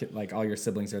 Because like all your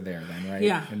siblings are there then, right?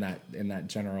 Yeah. In that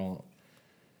general.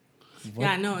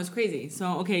 Yeah, no, it's crazy.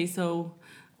 So okay, so,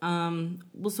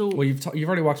 well, you've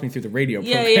already walked me through the radio.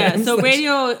 Yeah. So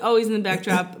radio always in the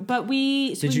backdrop, but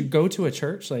did you go to a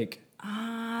church like?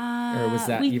 Or was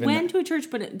that we went to a church,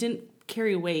 but it didn't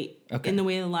carry weight in the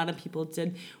way a lot of people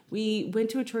did. We went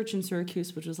to a church in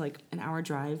Syracuse, which was like an hour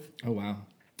drive. Oh wow!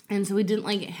 And so we didn't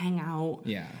like hang out.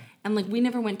 Yeah. And like we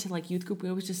never went to like youth group. We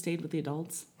always just stayed with the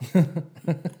adults.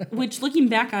 Which looking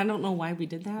back, I don't know why we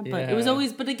did that, but it was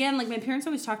always. But again, like my parents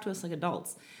always talked to us like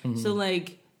adults. Mm-hmm. So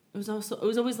like it was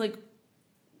always like,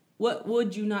 what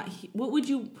would you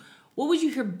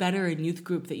hear better in youth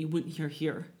group that you wouldn't hear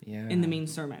here in the main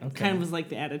sermon? Okay. Kind of was like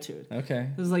the attitude. Okay.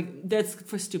 It was like, that's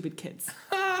for stupid kids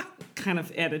kind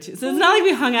of attitude. So it's not like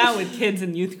we hung out with kids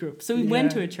in youth group. So we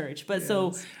went to a church. But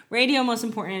so radio, most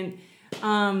important.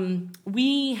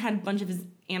 We had a bunch of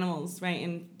animals, right?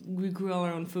 And we grew all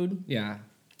our own food. Yeah.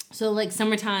 So like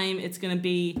summertime, it's going to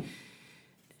be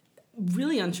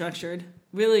really unstructured.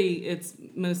 Really,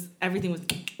 everything was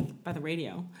by the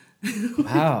radio.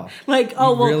 Wow. Like,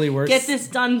 oh, well, really works. get this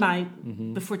done by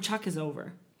before Chuck is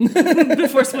over.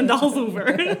 Before Swindoll's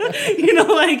over.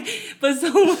 Like, but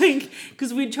so, like,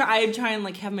 because I'd try and,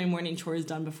 like, have my morning chores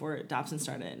done before Dobson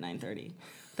started at 9:30.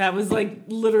 That was, like,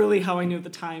 literally how I knew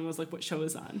the time. Was, like, what show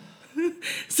was on.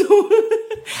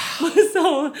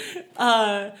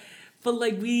 But,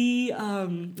 like, we,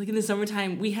 like, in the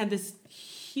summertime, we had this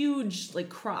huge, like,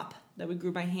 crop that we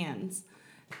grew by hands.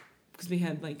 Because we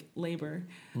had, like, labor.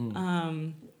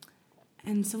 And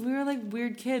so we were, like,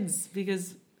 weird kids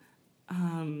because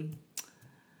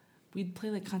we'd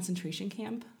play, like, concentration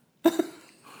camp.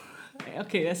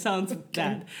 Okay, that sounds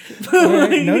bad.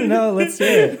 Right. No, let's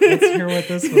hear it. Let's hear what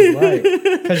this was like.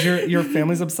 Because your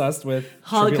family's obsessed with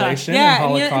Holocaust. tribulation Yeah,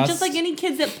 and and Holocaust. just like any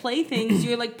kids that play things,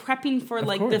 you're, like, prepping for,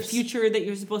 like, the course. future that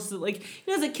you're supposed to, like,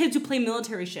 it's like kids who play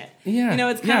military shit. Yeah.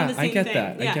 It's kind of the same I get thing.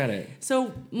 that. Yeah. I get it.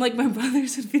 So, like, my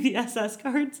brothers would be the SS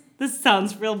cards. This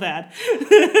sounds real bad.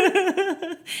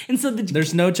 And so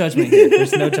There's no judgment here.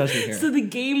 There's no judgment here. So the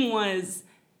game was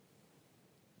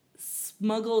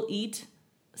eat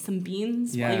some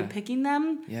beans while you're picking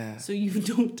them. Yeah. So you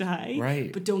don't die.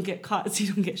 Right. But don't get caught so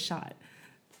you don't get shot.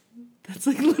 That's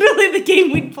like literally the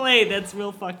game we'd play. That's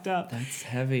real fucked up. That's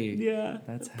heavy. Yeah.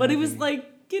 That's heavy. But it was like,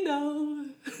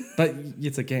 But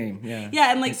it's a game, yeah.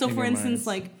 Yeah, and like, so In for your instance, minds.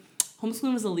 like,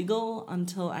 homeschooling was illegal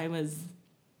until I was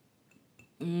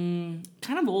kind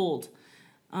of old.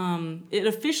 It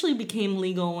officially became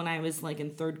legal when I was like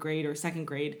in 3rd grade or 2nd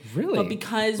grade. Really? But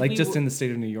because like just in the state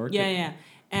of New York? Yeah.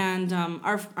 And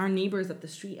our neighbors up the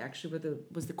street actually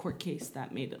was the court case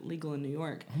that made it legal in New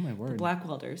York. Oh my word. The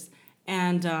Blackwelders.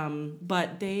 And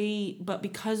but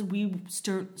because we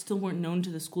still weren't known to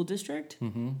the school district,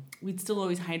 we'd still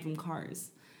always hide from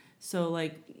cars. So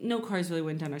like no cars really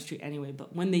went down our street anyway,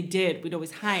 but when they did, we'd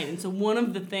always hide. And so one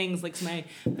of the things, like my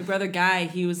brother Guy,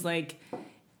 he was like,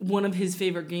 one of his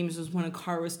favorite games was when a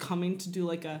car was coming to do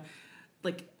like a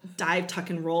dive, tuck,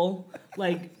 and roll,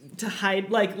 like to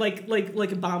hide, like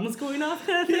a bomb was going off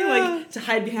kind of thing, like to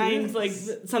hide behind like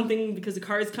something because the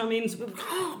car is coming, so,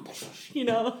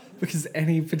 Because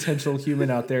any potential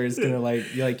human out there is gonna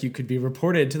like you could be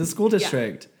reported to the school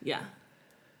district. Yeah.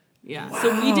 Wow.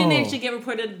 So we didn't actually get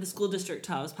reported to the school district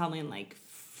till I was probably in like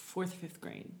 4th or 5th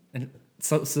grade. And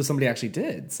so somebody actually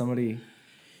did.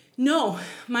 No,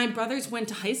 my brothers went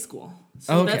to high school.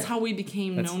 So that's how we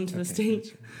became known to the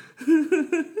state.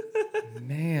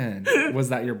 Man, was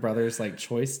that your brother's like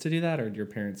choice to do that, or your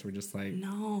parents were just like?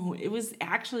 No, it was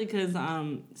actually because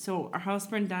so our house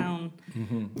burned down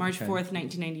March 4th,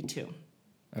 1992.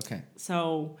 Okay.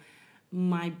 So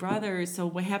my brother, so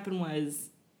what happened was,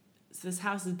 so this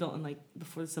house is built in like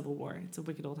before the Civil War. It's a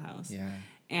wicked old house. Yeah.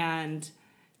 And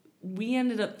we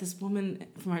ended up, this woman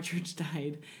from our church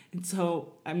died. And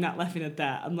so I'm not laughing at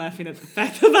that. I'm laughing at the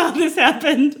fact of how this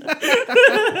happened.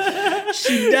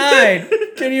 She died.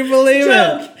 Can you believe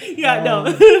it? Yeah, no.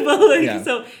 But like,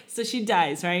 so she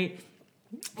dies, right?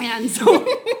 And so,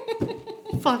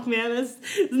 fuck, man, this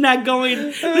is not going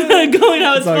how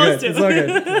it's supposed to. It's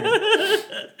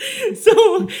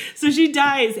all good. So she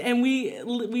dies, and we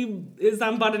is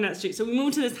on Butternut Street. So we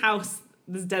moved to this house.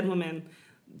 This dead woman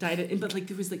died, but like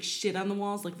there was like shit on the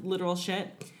walls, like literal shit,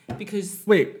 because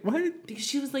wait, what? Because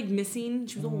she was like missing.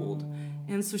 She was old,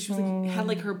 and so she was like had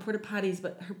like her porta potties,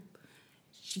 but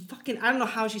she fucking, I don't know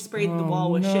how she sprayed the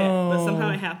wall with shit, but somehow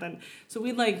it happened. So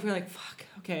we're like fuck,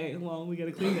 okay, well we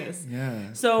gotta clean this.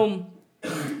 Yeah. So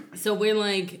we're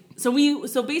like,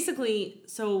 so basically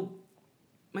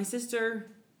my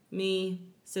sister, me,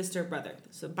 sister, brother,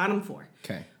 so bottom 4.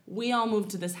 Okay. We all moved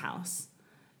to this house.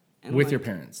 And with like, your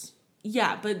parents.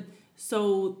 Yeah, but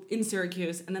so in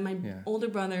Syracuse, and then my older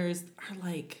brothers are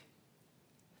like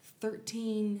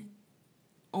 13,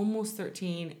 almost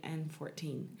 13 and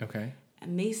 14. Okay.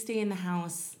 And they stay in the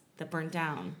house that burned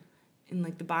down. In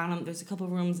like the bottom, there's a couple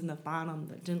rooms in the bottom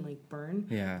that didn't like burn.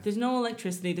 Yeah. There's no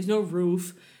electricity, there's no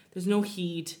roof, there's no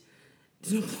heat,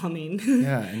 there's no plumbing.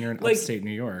 Yeah, and you're in like, upstate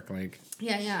New York, like.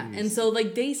 Yeah. Geez. And so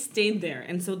like they stayed there,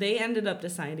 and so they ended up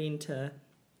deciding to.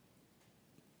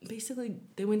 Basically,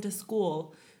 they went to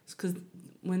school because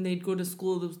when they'd go to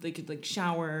school, they could like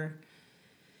shower,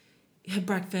 have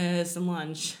breakfast and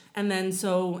lunch, and then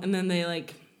they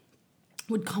like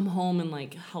would come home and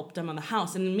like help them on the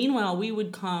house. And meanwhile, we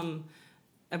would come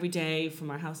every day from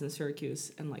our house in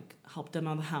Syracuse and like help them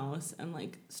on the house and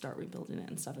like start rebuilding it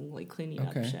and stuff and like cleaning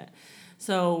up shit.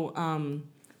 So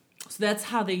so that's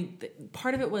how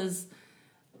part of it was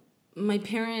my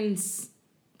parents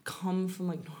come from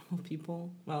like normal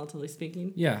people, relatively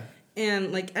speaking. Yeah.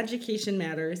 And like education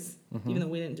matters, even though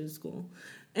we didn't do school.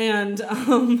 And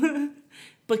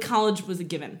but college was a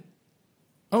given.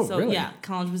 Oh, so, really? yeah,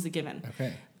 college was a given.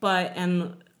 Okay. But,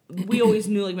 and we always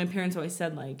knew, like, my parents always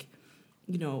said, like,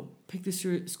 you know, pick the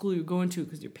school you're going to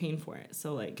because you're paying for it.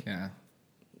 So, like, Yeah.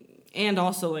 and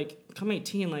also, like, come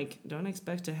 18, like, don't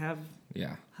expect to have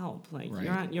Yeah. help. Like,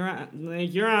 Right. you're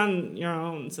on your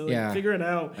own. So, like, Yeah. figure it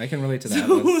out. I can relate to that.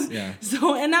 So, Yeah.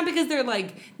 so, and not because they're,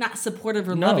 like, not supportive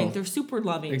or No. loving. They're super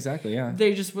loving. Exactly. Yeah.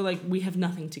 They just were like, we have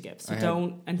nothing to give. So I had-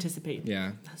 don't anticipate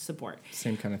Yeah. support.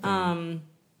 Same kind of thing.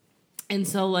 And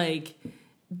so, like,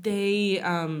 they,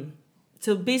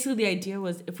 so basically the idea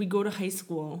was if we go to high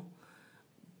school,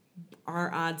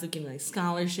 our odds of getting, like,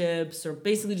 scholarships or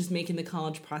basically just making the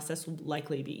college process will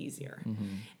likely be easier. Mm-hmm.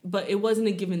 But it wasn't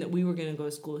a given that we were going to go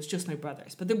to school. It's just my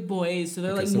brothers. But they're boys, so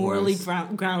they're, Okay, like, so morally boys.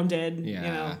 grounded, you Yeah.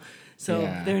 know. So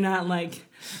Yeah. they're not, like,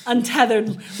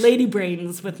 untethered lady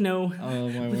brains with no Oh,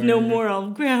 my with word. no moral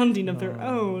grounding of their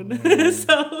own.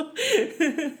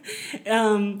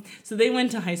 So they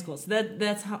went to high school. So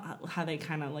that's how they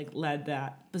kind of, like, led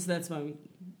that. But so that's why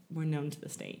we're known to the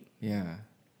state. Yeah.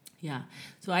 Yeah.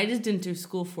 So I just didn't do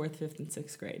school 4th, 5th, and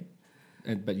 6th grade.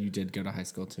 But you did go to high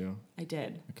school too. I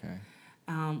did, Okay.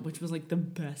 which was, like, the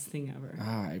best thing ever.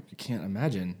 I can't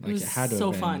imagine. Like, It was had to so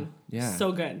have been. fun. Yeah.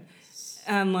 So good.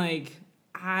 And, like,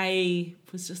 I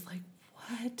was just like,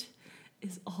 what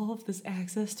is all of this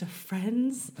access to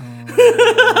friends?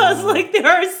 I was like, there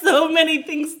are so many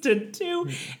things to do.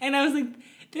 And I was like,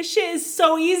 this shit is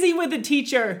so easy with a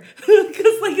teacher.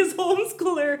 Because, like, as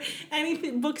homeschooler,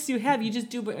 anything books you have, you just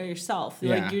do by yourself.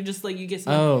 Yeah. Like, you're just, like, you get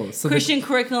some So Christian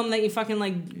curriculum that you fucking,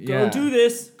 like, go Yeah. do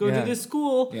this, go Yeah. do this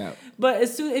school. Yeah. But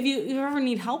as soon if you ever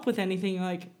need help with anything, you're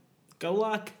like, go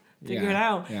luck. Figure Yeah, it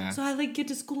out. yeah. So I, like, get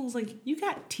to school and I was like, you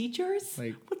got teachers?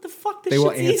 Like, what the fuck? This they will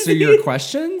shit's answer easy. your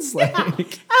questions. Like, I was like,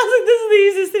 this is the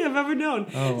easiest thing I've ever known.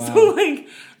 Oh, wow. So, like,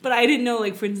 but I didn't know,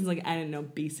 like, for instance, like, I didn't know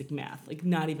basic math, like,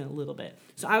 not even a little bit.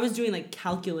 So I was doing, like,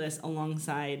 calculus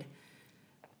alongside,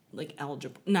 like,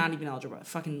 algebra, not even algebra,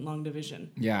 fucking long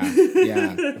division. yeah.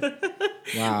 Yeah.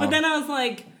 Wow. But then I was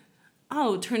like,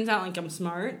 oh, turns out, like, I'm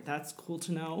smart. That's cool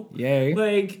to know. Yay.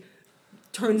 Like,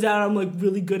 turns out I'm, like,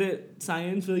 really good at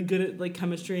science, really good at, like,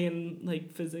 chemistry and,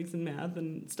 like, physics and math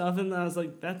and stuff. And I was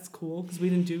like, that's cool because we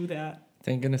didn't do that.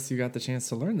 Thank goodness you got the chance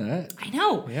to learn that. I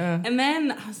know. Yeah. And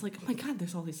then I was like, oh my God,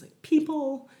 there's all these, like,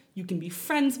 people you can be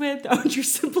friends with that aren't your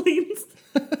siblings.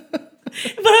 But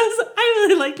I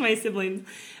really liked my siblings.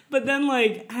 But then,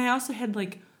 like, I also had,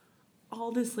 like,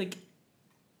 all this, like,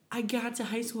 I got to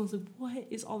high school and I was like, what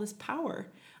is all this power?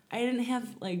 I didn't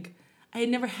have, like, I had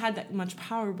never had that much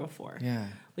power before. Yeah.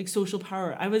 Like, social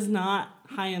power. I was not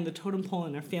high on the totem pole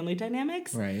in our family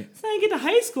dynamics. Right. So I get to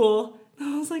high school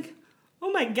and I was like,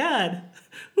 oh my God,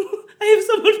 I have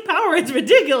so much power. It's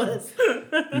ridiculous.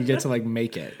 You get to, like,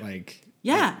 make it. Like,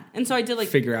 Yeah. And so I did, like,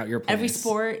 figure out your place. every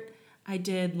sport. I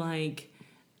did, like,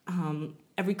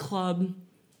 every club,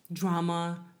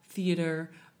 drama,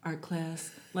 theater, art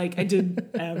class. Like, I did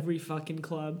every fucking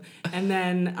club. And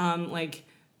then, like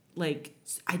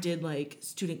I did, like,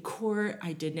 student court.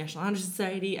 I did National Honor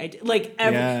Society. I did, like,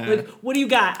 like, what do you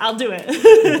got? I'll do it.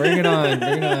 Bring it on.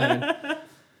 Bring it on.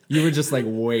 You were just, like,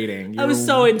 waiting. You I was were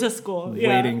so into school.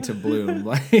 waiting to bloom.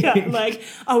 Like, Yeah, like,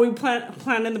 are we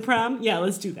planning the prom? Yeah,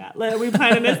 let's do that. Are we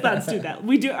planning this? Let's do that.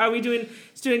 Are we doing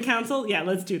student council? Yeah,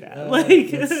 let's do that.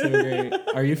 that's so great.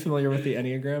 Are you familiar with the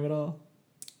Enneagram at all?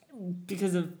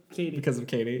 Because of Katie. Because of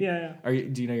Katie? Yeah.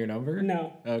 Do you know your number?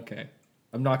 No. Okay.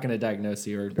 I'm not going to diagnose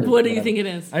you. Or What do you whatever. think it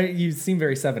is? You seem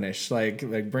very 7-ish.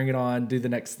 Like bring it on, do the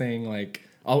next thing. Like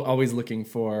always looking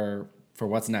for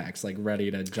what's next. Like ready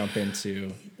to jump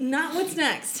into. Not what's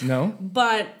next. No.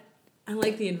 But I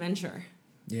like the adventure.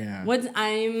 Yeah.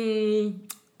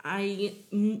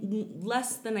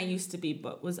 Less than I used to be,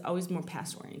 but was always more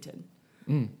past oriented.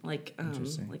 Like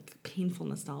Interesting. like painful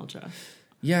nostalgia.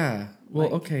 Yeah. Well,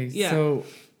 Like, okay. yeah.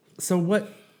 So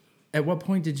what? At what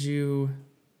point did you?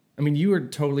 I mean, you were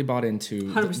totally bought into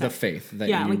 100%. the faith that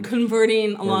Yeah, you like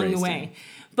converting along the raised way. in.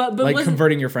 But like wasn't-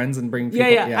 converting your friends and bring people.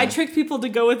 Yeah. I tricked people to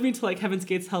go with me to like Heaven's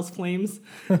Gates Hell's Flames.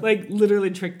 Like literally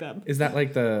tricked them. Is that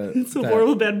like the It's a the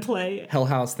horrible bad play. Hell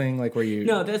House thing? Like where you?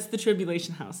 No, that's the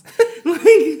Tribulation House.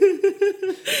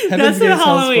 Heaven's That's Gates, a Hell's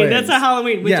Halloween. Flames. That's a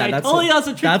Halloween, which Yeah, I that's totally what-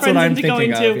 also tricked that's what friends I'm into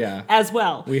going thinking of, to yeah. as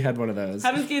well. We had one of those.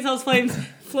 Heaven's Gates Hell's Flames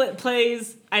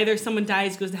plays either someone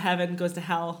dies, goes to heaven, goes to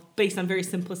hell, based on very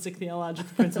simplistic theological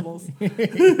principles. Oh,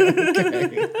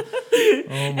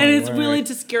 And it's really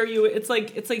to scare you. It's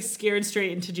like scared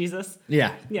straight into Jesus.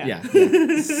 Yeah. Yeah.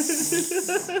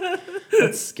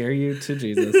 Let's scare you to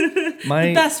Jesus.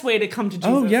 The best way to come to Jesus.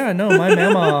 Oh yeah, no, my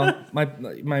mama,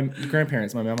 my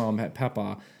grandparents, my mama and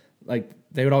papa, like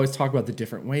they would always talk about the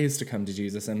different ways to come to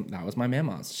Jesus, and that was my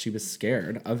mama's. She was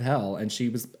scared of hell, and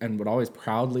would always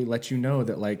proudly let you know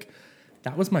that like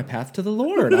that was my path to the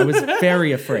Lord. I was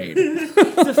very afraid.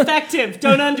 It's effective.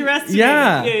 Don't underestimate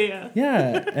it.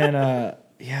 Yeah. And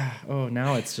oh,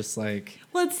 now it's just like,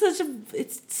 well,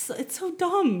 it's so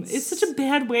dumb. It's such a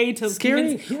bad way to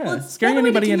scaring convince, scaring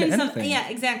anybody into anything. Yeah,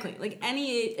 exactly. Like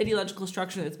any ideological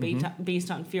structure that's based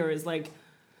on fear is like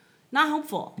not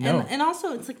helpful. No. And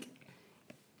also it's like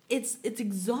it's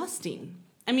exhausting.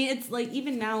 I mean, it's like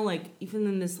even now, like even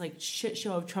in this like shit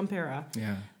show of Trump era.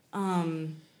 Yeah.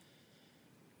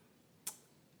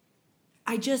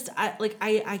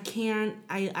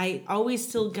 I always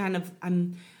still kind of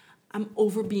I'm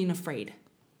over being afraid.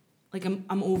 Like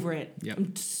I'm over it. Yep.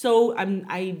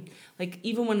 I like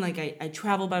even when like I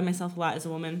travel by myself a lot as a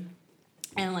woman,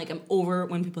 and like I'm over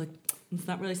when people are like it's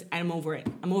not really. I'm over it.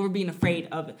 I'm over being afraid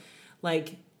of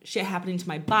like shit happening to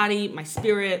my body, my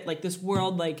spirit, like this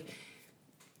world, like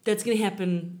that's gonna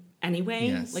happen anyway.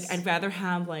 Yes. Like I'd rather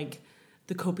have like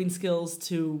the coping skills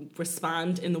to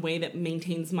respond in the way that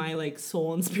maintains my like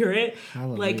soul and spirit.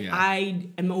 Hallelujah. Like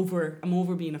I'm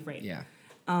over being afraid. Yeah.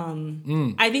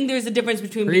 I think there's a difference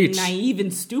between Preach. being naive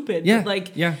and stupid. Yeah. But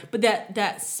like, yeah. But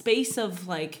that space of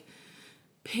like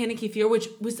panicky fear, which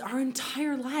was our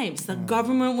entire lives. The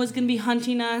government was going to be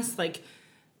hunting us. Like,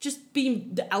 just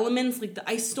being the elements, like the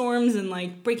ice storms and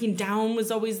like breaking down was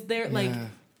always there. Yeah. Like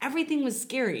everything was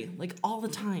scary, like all the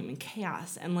time, and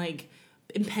chaos and like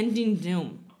impending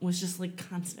doom was just like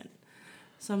constant.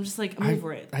 So I'm just like I'm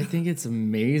over it. I think it's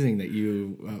amazing that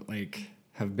you like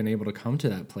have been able to come to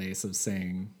that place of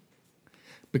saying,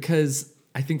 because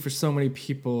I think for so many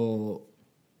people,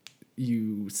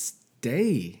 you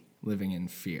stay living in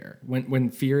fear when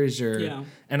fear is your,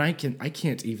 and I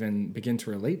can't even begin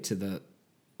to relate to the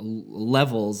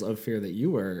levels of fear that you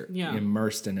were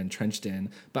immersed and entrenched in.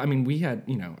 But I mean, we had,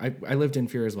 I lived in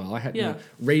fear as well. I had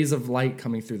rays of light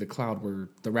coming through the cloud were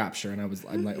the rapture. And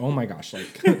I'm like, oh my gosh,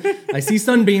 like I see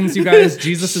sunbeams, you guys,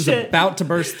 Jesus is about to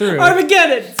burst through.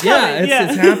 Armageddon.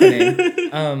 It's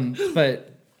happening.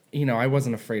 But I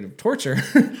wasn't afraid of torture.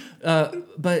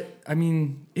 But I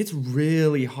mean, it's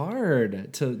really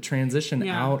hard to transition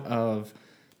out of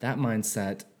that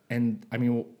mindset. And I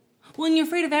mean, well, and you're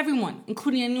afraid of everyone,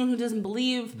 including anyone who doesn't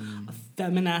believe.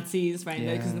 Feminazis, right?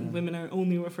 Because women are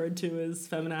only referred to as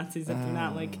feminazis if they're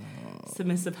not like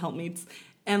submissive helpmates,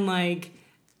 and like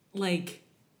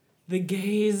the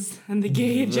gays and the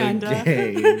gay agenda.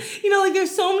 Like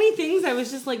there's so many things I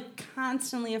was just like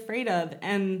constantly afraid of,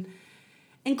 and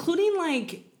including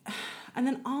like, and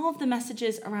then all of the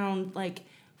messages around like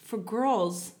for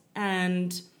girls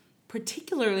and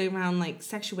particularly around like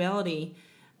sexuality.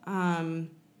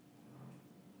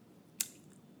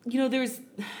 There's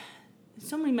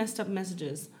so many messed up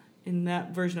messages in that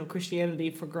version of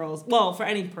Christianity for girls. Well, for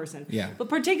any person. Yeah. But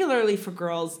particularly for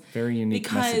girls. Very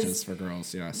unique messages for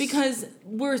girls, yes. Because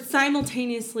we're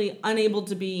simultaneously unable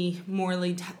to be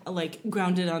morally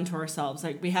grounded onto ourselves.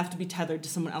 Like we have to be tethered to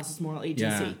someone else's moral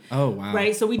agency. Yeah. Oh, wow.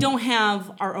 Right? So we don't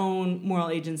have our own moral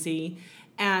agency.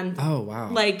 And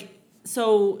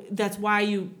so that's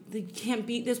why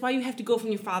that's why you have to go from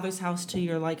your father's house to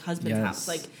your like husband's house.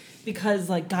 Like because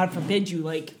like God forbid you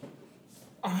like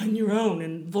are on your own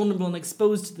and vulnerable and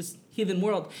exposed to this heathen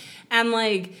world. And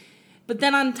like but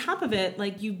then on top of it,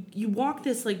 like you walk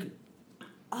this like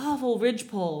awful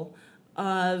ridgepole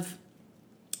of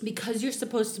because you're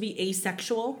supposed to be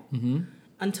asexual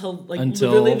until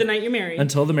literally the night you're married.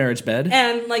 Until the marriage bed.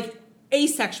 And like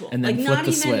asexual. And then like flip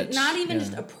the switch. Not even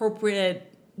just appropriate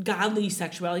godly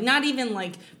sexuality, not even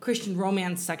like Christian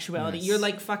romance sexuality. You're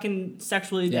like fucking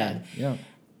sexually dead. Yeah.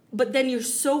 But then you're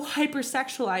so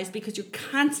hypersexualized because you're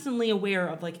constantly aware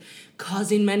of like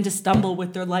causing men to stumble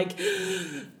with their like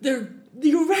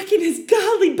you're wrecking his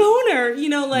godly boner,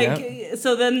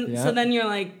 so then you're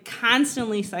like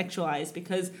constantly sexualized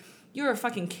because you're a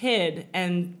fucking kid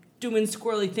and doing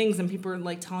squirrely things and people are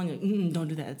like telling you, don't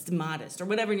do that, it's immodest or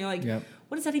whatever, and you're like,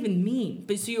 what does that even mean?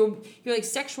 But so you're like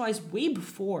sexualized way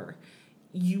before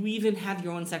you even have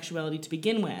your own sexuality to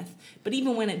begin with. But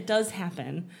even when it does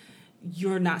happen,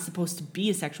 you're not supposed to be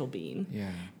a sexual being.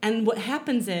 Yeah. And what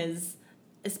happens is,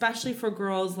 especially for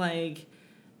girls, like,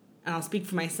 and I'll speak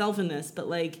for myself in this, but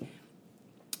like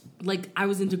I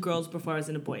was into girls before I was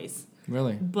into boys.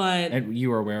 Really? But and you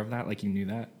were aware of that? Like you knew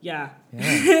that? Yeah.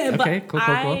 Okay, cool.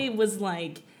 I was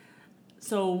like,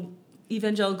 so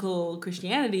evangelical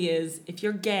Christianity is if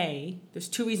you're gay, there's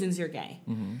two reasons you're gay.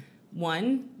 Mm-hmm.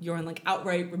 One, you're in like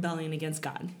outright rebellion against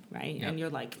God, right? Yep. And you're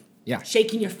like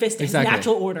shaking your fist at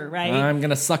natural order, right? I'm going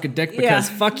to suck a dick because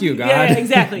fuck you, God. Yeah,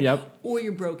 exactly. Yep. Or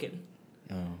you're broken.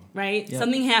 Oh. right? Yep.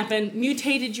 Something happened,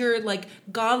 mutated your like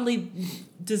godly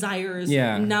desires.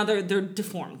 Yeah. Now they're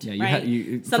deformed. Yeah, you right?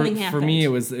 had Something for happened. me, it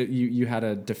was you had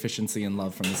a deficiency in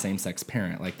love from the same sex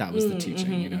parent. Like that was the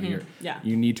teaching. Yeah.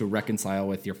 You need to reconcile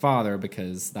with your father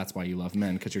because that's why you love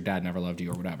men because your dad never loved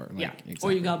you or whatever. Like, Yeah. exactly.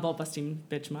 Or you got ball busting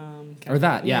bitch mom. Or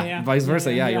that, vice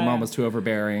versa. Yeah, your mom was too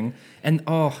overbearing, and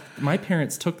my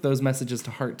parents took those messages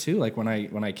to heart too. Like when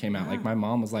I came out, like my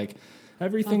mom was like,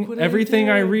 everything what did I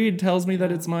I do? read tells me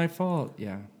that it's my fault.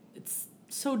 Yeah, It's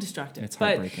so destructive. It's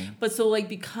heartbreaking. But so like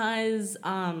because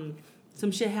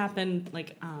some shit happened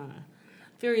like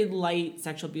very light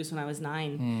sexual abuse when I was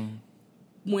 9.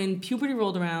 When puberty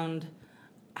rolled around,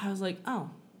 I was like, oh,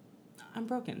 I'm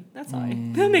broken. That's why.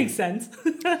 That makes sense.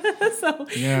 So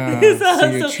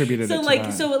you attributed it to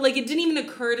that. So like it didn't even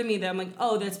occur to me that I'm like,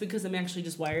 oh, that's because I'm actually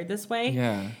just wired this way.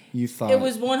 Yeah, you thought It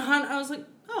was 100. I was like,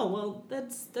 oh well,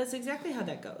 that's exactly how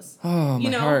that goes. Oh,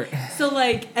 my heart. So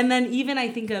like, and then even I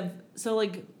think of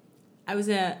I was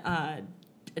at a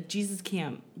Jesus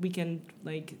camp weekend.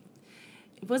 Like,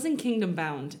 it wasn't Kingdom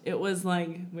Bound. It was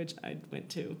like, which I went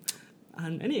to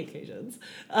on many occasions.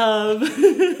 Got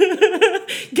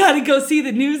to go see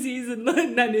the Newsies and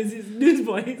not Newsies,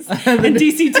 Newsboys and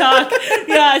DC Talk.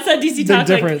 Yeah, I saw DC Talk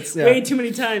difference, way too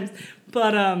many times.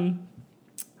 But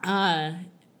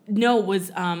no,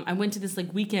 I went to this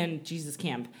like weekend Jesus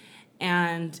camp,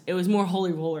 and it was more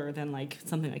Holy Roller than like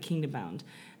something like Kingdom Bound.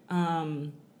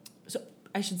 So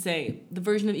I should say the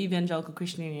version of evangelical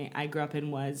Christianity I grew up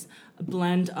in was a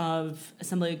blend of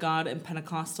Assembly of God and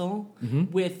Pentecostal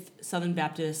with Southern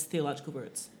Baptist theological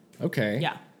roots. Okay.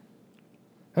 Yeah.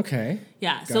 Okay.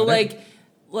 Yeah. Got So it.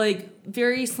 like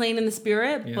very slain in the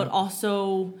spirit, but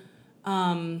also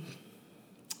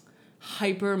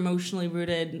hyper emotionally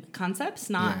rooted concepts,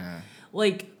 not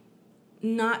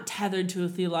not tethered to a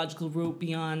theological root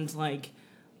beyond like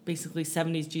basically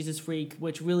 70s Jesus freak,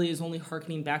 which really is only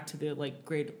hearkening back to the like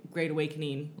Great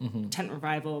Awakening tent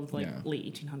revival of like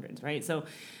late 1800s, right? So,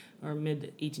 or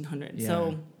mid 1800s. Yeah.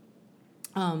 So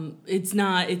it's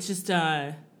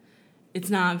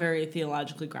not very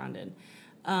theologically grounded.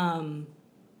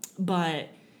 But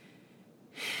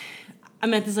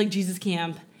I'm at this like Jesus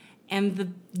camp, and the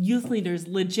youth leaders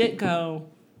legit go,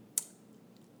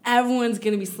 everyone's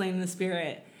going to be slain in the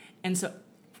spirit. And so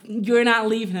you're not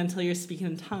leaving until you're speaking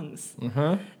in tongues.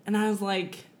 And I was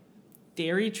like,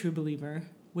 very true believer,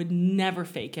 would never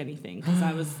fake anything. Because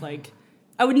I was like,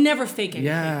 I would never fake anything.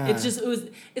 Yeah.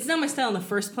 It's not my style in the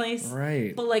first place.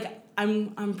 Right. But like,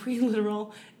 I'm pretty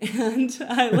literal, and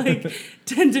I like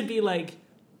tend to be like,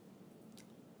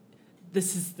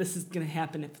 this is gonna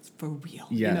happen if it's for real.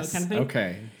 Yes. You know, kind of thing.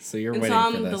 Okay. So you're And waiting so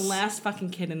I'm for this. the last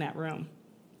fucking kid in that room.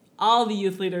 All the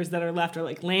youth leaders that are left are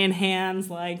like laying hands,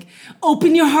 like,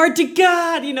 open your heart to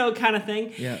God, you know, kind of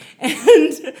thing. Yeah.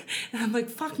 And I'm like,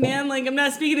 fuck, man, like, I'm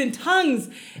not speaking in tongues.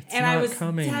 And I not was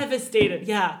coming. devastated.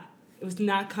 Yeah, it was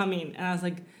not coming. And I was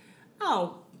like,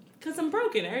 oh, because I'm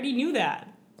broken. I already knew that.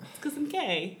 It's because I'm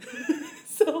gay.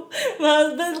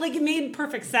 But like, it made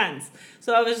perfect sense.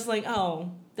 So I was just like,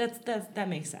 oh, that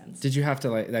makes sense. Did you have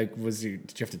to did you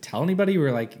have to tell anybody? You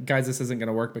were like, guys, this isn't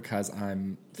gonna work because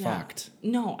I'm fucked.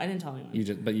 No, I didn't tell anyone.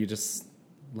 You just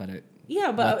let it. Yeah,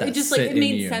 let but that it just like sit it in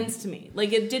made you. sense to me.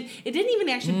 Like it didn't even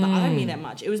actually bother me that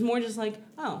much. It was more just like,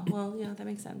 oh, well, yeah, that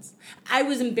makes sense. I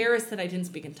was embarrassed that I didn't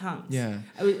speak in tongues. Yeah.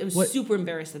 I was super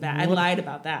embarrassed of that. I what- lied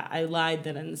about that. I lied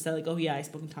that and said like, oh yeah, I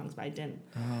spoke in tongues, but I didn't.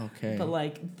 Oh, okay. But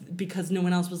like because no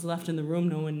one else was left in the room,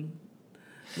 no one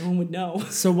would know.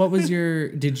 So what was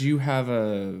did you have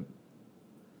were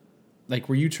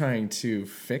you trying to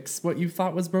fix what you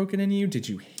thought was broken in you? Did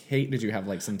you have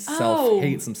like some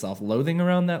self-hate, some self-loathing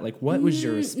around that? Like what was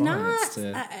your response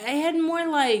to? I had more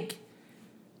like,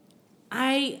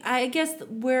 I guess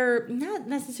we're not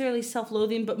necessarily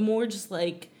self-loathing, but more just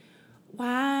like,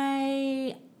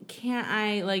 why can't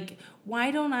I, like,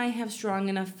 why don't I have strong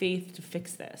enough faith to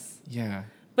fix this? Yeah.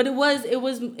 But it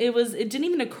didn't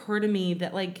even occur to me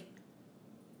that like,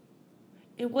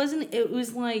 it was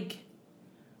like,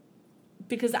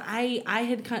 because I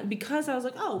had because I was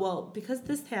like, oh, well, because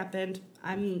this happened,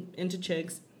 I'm into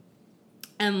chicks.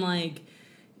 And, like,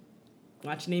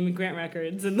 watching Amy Grant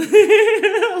records and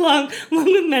along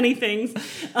with many things.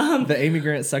 The Amy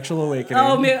Grant Sexual Awakening.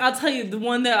 Oh, man, I'll tell you, the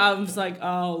one that I was like,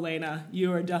 oh, Lena,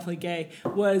 you are definitely gay,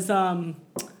 was Karate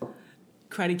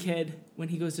Kid, when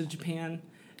he goes to Japan,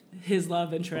 his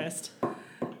love interest.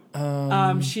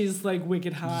 She's like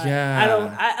wicked hot.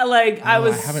 Yeah. I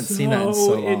haven't seen that in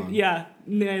so long. Yeah,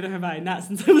 neither have I. Not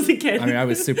since I was a kid. I mean, I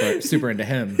was super into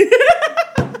him.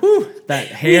 Whew, that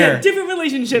hair. We had different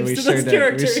relationships We to sure those did.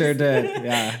 characters. We sure did.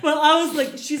 Yeah. Well, I was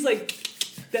like, she's like,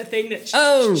 that thing that.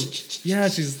 Oh, yeah,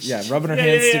 she's rubbing her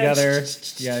hands together.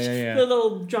 Yeah. The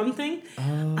little drum thing.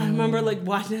 Oh. I remember like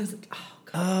watching it. I was like, oh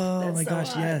god. Oh that's my so gosh,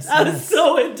 hot. yes. I was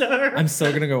so into her. I'm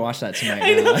so gonna go watch that tonight.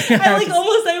 I know. now.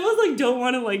 I almost like don't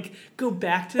want to like go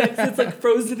back to it because it's like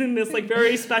frozen in this like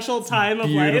very special time of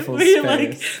Beautiful life where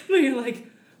you're space. like,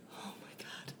 oh my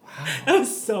god. Wow. I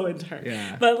was so into her.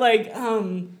 Yeah. But like,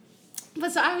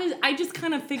 but so I just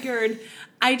kind of figured,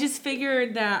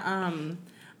 that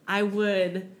I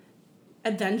would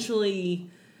eventually,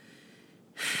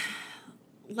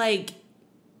 like,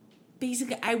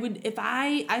 basically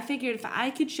I figured if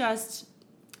I could just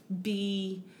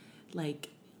be like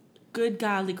good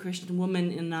godly Christian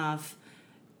woman enough,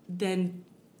 then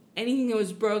anything that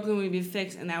was broken would be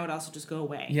fixed, and that would also just go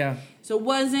away. Yeah. So it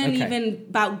wasn't Okay. even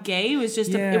about gay. It was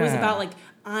just it was Yeah. about like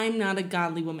I'm not a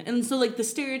godly woman, and so like the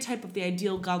stereotype of the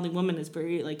ideal godly woman is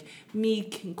very like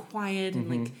meek and quiet and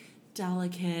like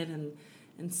delicate and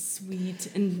sweet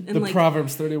and The like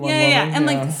Proverbs 31 yeah, woman. and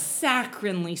like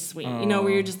saccharinely sweet, you know,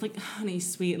 where you're just like honey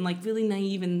sweet and like really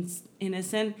naive and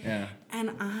innocent. Yeah.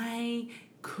 And I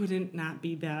couldn't not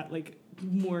be that, like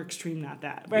more extreme, not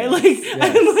that, right? Yes,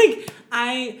 Like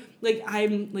yes.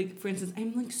 I'm like for instance,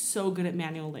 I'm like so good at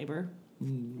manual labor.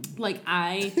 Like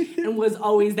I and was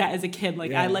always that as a kid.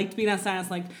 Like Yeah. I liked being outside. I was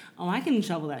like, oh, I can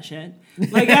shovel that shit.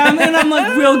 Like and I'm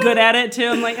like real good at it too.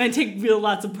 I'm like I take real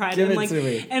lots of pride. Give in it like to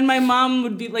me. and my mom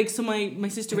would be like, so my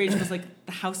sister Rachel was like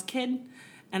the house kid,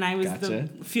 and I was Gotcha.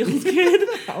 the field kid.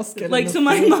 House kid in Like the so,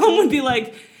 my field. mom would be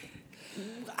like.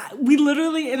 We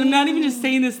literally, and I'm not even just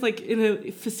saying this like in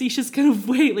a facetious kind of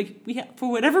way. Like we had, for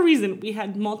whatever reason, we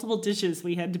had multiple ditches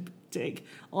we had to dig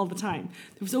all the time.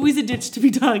 There was always a ditch to be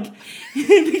dug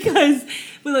because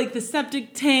with like the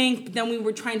septic tank. But then we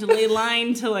were trying to lay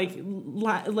line to like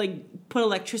put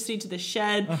electricity to the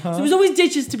shed. So there was always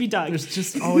ditches to be dug. There's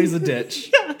just always a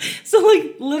ditch. Yeah. So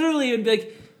like literally, it'd be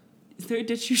like. Is there a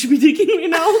ditch you should be digging right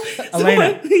now?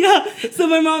 Elena. So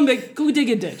my mom would be like, go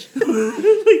dig a ditch.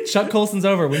 Chuck Colson's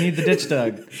over. We need the ditch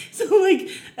dug. So like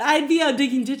I'd be out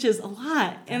digging ditches a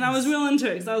lot, and I was real into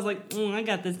it because I was like, I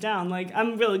got this down. Like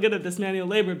I'm really good at this manual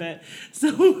labor bit. So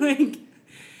like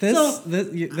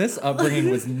This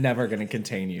upbringing was never going to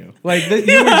contain you. Like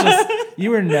you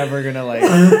were never going to like.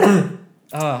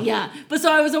 yeah. But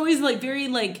so I was always like very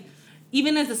like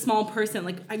even as a small person,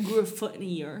 like I grew a foot in a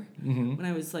year when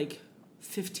I was like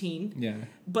 15. Yeah.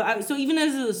 But so even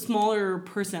as a smaller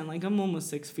person, like I'm almost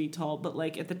 6 feet tall, but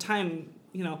like at the time,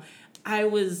 you know, I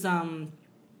was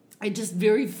I just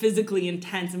very physically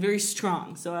intense and very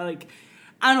strong. So I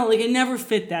don't know, like I never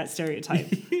fit that stereotype,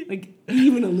 like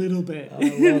even a little bit. I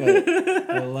love it.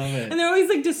 I love it. And they're always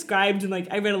like described, and like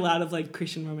I read a lot of like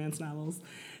Christian romance novels,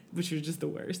 which are just the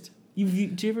worst.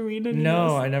 Did you ever read any of No,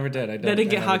 those? I never did. I don't. That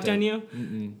didn't get I hocked never on did.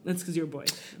 you? That's because you're a boy.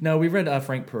 No, we read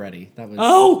Frank Peretti. That was.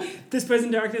 Oh, This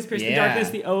Present Darkness, Pierce the Yeah. Darkness,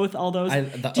 The Oath, all those.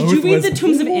 The Did you Oath read was- The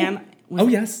Tombs of Anne? Oh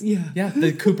yes. Yeah. Yeah.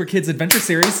 The Cooper Kids Adventure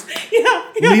Series.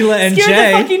 Yeah. Leela and Scared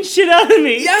Jay. the fucking shit out of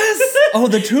me. Yes. Oh,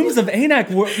 the Tombs of Anak.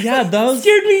 Those.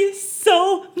 Scared me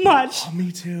so much. Oh,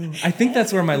 me too. I think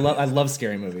that's where I love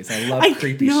scary movies. I love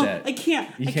creepy no, shit. I can't.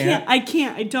 You I can't?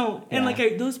 can't. I don't. And Yeah.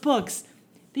 like those books,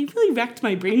 they really wrecked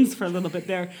my brains for a little bit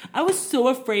there. I was so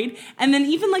afraid. And then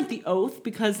even like The Oath,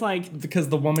 because like Because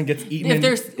the woman gets eaten if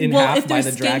there's in half if by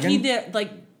there's the skanky, dragon. that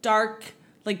like dark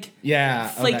like Yeah. Oh,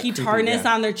 that flaky creepy, tartness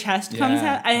yeah. on their chest comes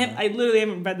Yeah. out. I literally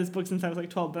haven't read this book since I was like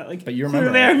 12, but But you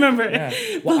remember clearly it. I remember it.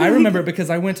 Yeah. Well, I remember it because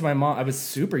I went to my mom. I was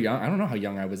super young. I don't know how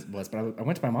young I was, but I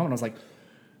went to my mom and I was like,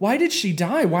 "Why did she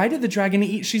die? Why did the dragon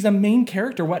eat? She's a main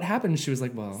character. What happened?" She was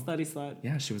like, "Well, Slutty slut.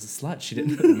 yeah, she was a slut. She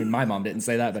didn't. I mean, my mom didn't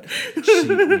say that, but she,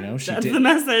 That's the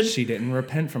message. She didn't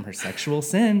repent from her sexual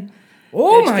sin.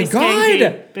 Oh Bitch my be god!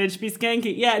 skanky. Bitch be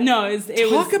skanky. Yeah, no, it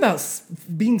Talk was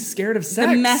about being scared of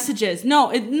sex. the messages. No,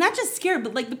 not just scared,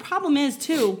 but like the problem is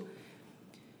too.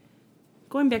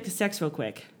 Going back to sex real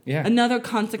quick. Yeah. Another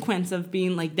consequence of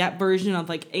being like that version of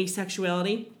like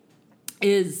asexuality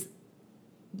is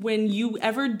when you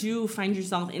ever do find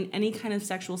yourself in any kind of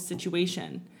sexual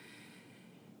situation,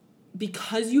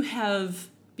 because you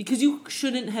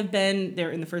shouldn't have been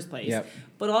there in the first place, Yep.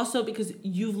 but also because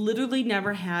you've literally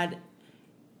never had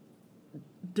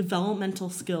developmental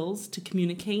skills to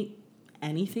communicate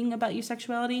anything about your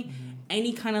sexuality,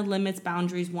 any kind of limits,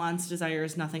 boundaries, wants,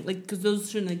 desires, nothing, like, because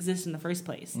those shouldn't exist in the first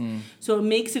place. So it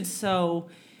makes it so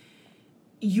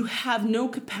you have no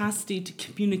capacity to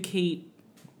communicate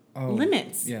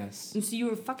limits. Yes. And so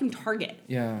you're a fucking target.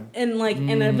 Yeah. And like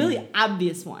and a really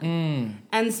obvious one.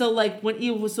 And so like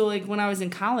when I was in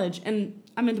college, and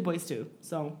I'm into boys too,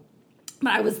 so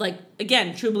but I was like,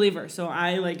 again, true believer. So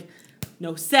I like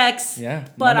no sex. Yeah,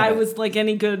 But none of I it. was like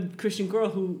any good Christian girl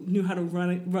who knew how to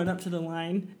run up to the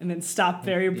line and then stop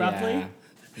very abruptly. Yeah.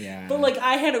 Yeah. But like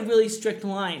I had a really strict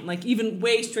line, like even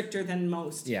way stricter than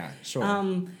most. Yeah,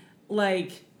 sure.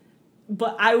 Like,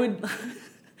 but I would,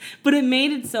 but it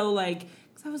made it so like,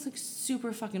 cause I was like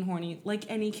super fucking horny, like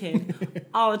any kid,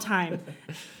 all the time.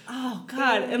 Oh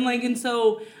God, and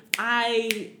so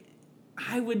I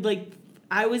would like,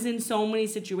 I was in so many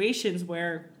situations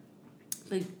where,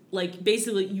 like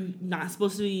basically you're not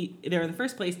supposed to be there in the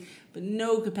first place, but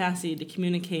no capacity to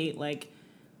communicate like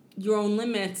your own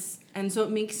limits, and so it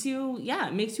makes you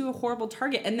a horrible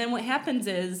target. And then what happens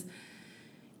is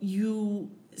you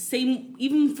say,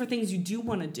 even for things you do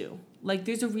want to do, like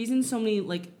there's a reason so many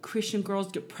like Christian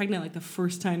girls get pregnant like the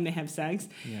first time they have sex,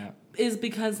 is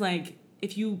because like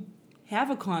if you have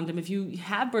a condom, if you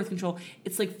have birth control,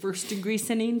 it's like first degree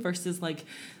sinning versus like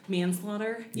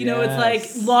manslaughter. You know, it's like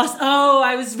lost. Oh,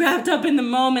 I was wrapped up in the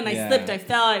moment. I slipped. I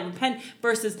fell. I repent.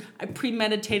 Versus I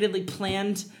premeditatedly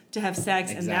planned to have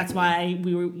sex, and that's why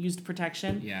we were used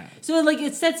protection. Yeah. So like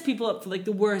it sets people up for like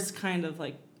the worst kind of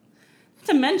like. Not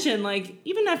to mention like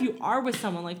even if you are with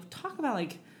someone, like talk about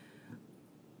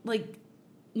like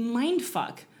mind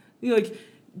fuck. You're like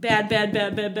bad.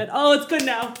 Oh, it's good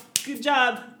now. Good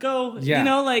job. Go. Yeah. You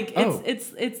know, like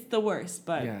it's the worst,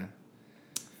 but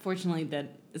fortunately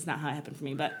that is not how it happened for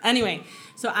me. But anyway,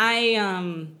 so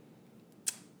I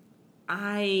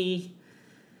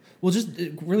well, just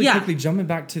really quickly jumping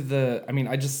back to the, I mean,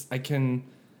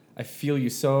 I feel you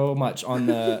so much on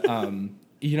the,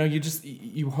 you know,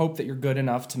 you hope that you're good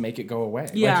enough to make it go away.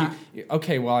 Yeah. Like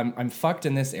okay, well, I'm fucked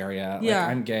in this area. Like,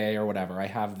 I'm gay or whatever. I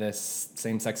have this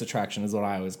same-sex attraction is what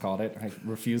I always called it. I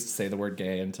refused to say the word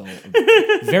gay until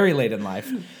very late in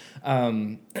life.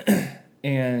 And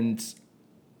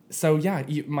so,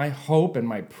 my hope and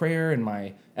my prayer and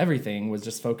my everything was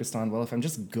just focused on, well, if I'm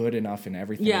just good enough in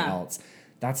everything else,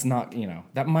 that's not, you know,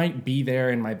 that might be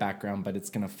there in my background, but it's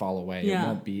going to fall away. Yeah. It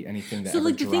won't be anything that ever drives me. So,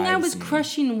 like, the thing I was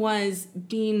crushing was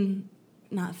being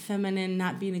not feminine,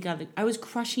 not being a godly. I was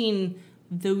crushing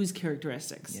those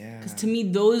characteristics. Yeah. Because to me,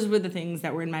 those were the things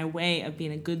that were in my way of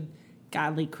being a good,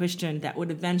 godly Christian that would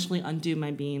eventually undo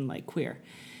my being, like, queer.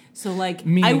 So, like,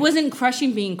 I wasn't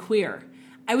crushing being queer.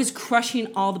 I was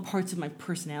crushing all the parts of my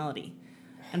personality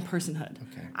and personhood.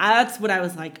 Okay. That's what I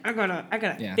was like, I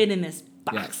gotta fit in this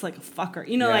box like a fucker.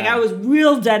 You know, like I was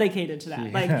real dedicated to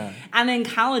that. Like, and in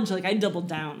college, like I doubled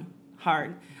down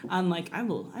hard on like, I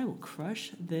will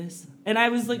crush this. And I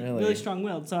was like really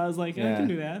strong-willed. So I was like, I can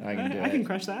do that. I can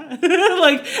crush that.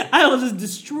 Like, I will just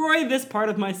destroy this part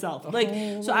of myself. Like,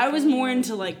 so I was more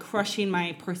into like crushing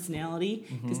my personality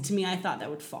because to me, I thought that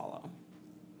would follow.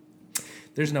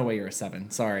 There's no way you're a 7.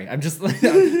 Sorry, I'm just like,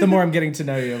 the more I'm getting to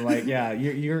know you, I'm like, yeah,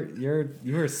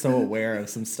 you are so aware of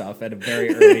some stuff at a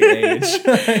very early age.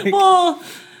 Like, well,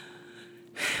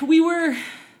 we were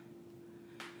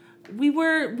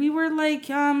like,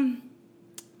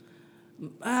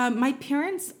 my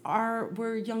parents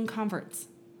were young converts,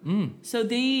 so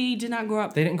they did not grow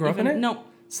up. They didn't grow up in it? No.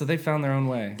 So they found their own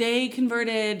way. They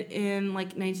converted in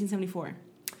like 1974,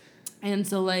 and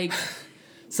so like,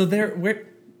 so they're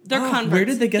converts. Where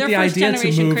did they get the idea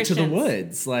to move Christians. to the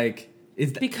woods? Like,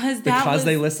 is because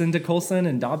they listened to Colson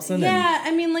and Dobson? Yeah,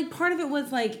 I mean, like part of it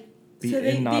was like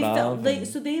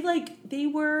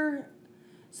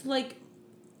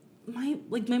my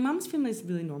mom's family is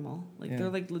really normal. Like they're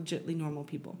like legitly normal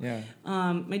people. Yeah.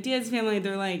 My dad's family,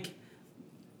 they're like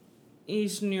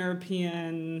Eastern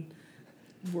European.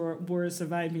 War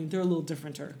surviving. They're a little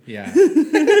differenter. Yeah.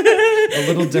 A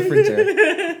little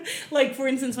differenter. Like, for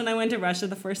instance, when I went to Russia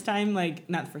the first time, like,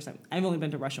 not the first time, I've only been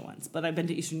to Russia once, but I've been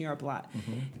to Eastern Europe a lot.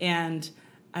 Mm-hmm. And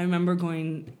I remember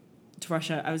going to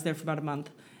Russia. I was there for about a month.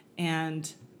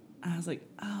 And I was like,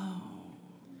 oh,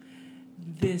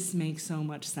 this makes so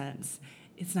much sense.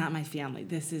 It's not my family.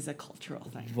 This is a cultural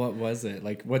thing. What was it?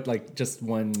 Like just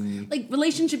one... Like,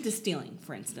 relationship to stealing,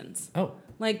 for instance. Oh.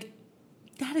 Like...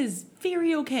 That is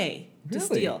very okay to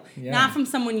steal. Yeah. Not from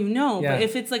someone you know, but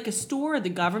if it's like a store or the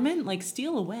government, like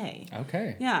steal away.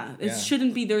 Okay. Yeah, it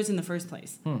shouldn't be theirs in the first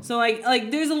place. So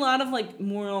like there's a lot of like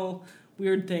moral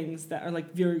weird things that are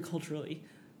like very culturally,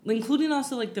 including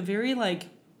also like the very like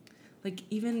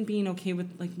even being okay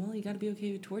with like, well, you got to be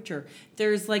okay with torture.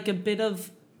 There's like a bit of,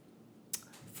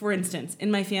 for instance, in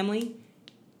my family,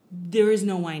 there is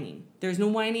no whining. There's no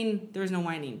whining. There's no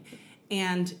whining.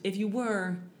 And if you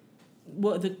were...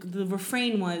 Well, the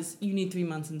refrain was, you need 3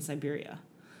 months in Siberia.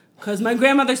 Because my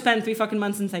grandmother spent 3 fucking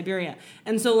months in Siberia.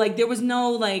 And so, like, there was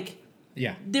no, like,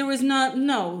 Yeah. there was not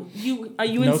are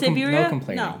you No in Siberia? no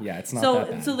complaining. Yeah, it's not so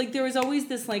that bad. so like there was always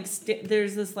this like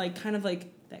there's this like kind of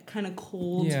like that kind of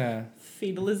cold Yeah.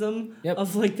 fatalism Yep.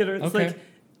 of like that it's Okay. like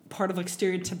part of like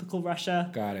stereotypical Russia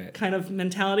Got it. kind of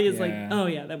mentality is like, Yeah. oh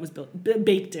yeah, that was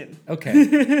baked in. Okay,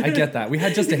 I get that. We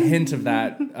had just a hint of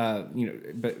that,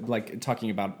 but like talking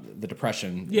about the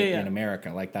Depression in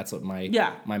America, like that's what my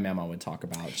mama would talk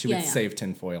about. She would save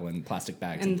tinfoil and plastic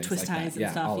bags and things twist like ties that.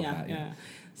 and stuff. All Yeah, of that, yeah.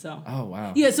 So. Oh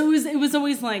wow. Yeah, so it was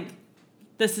always like,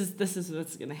 this is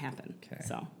what's gonna happen. Okay.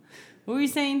 So, what were you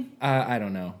saying? I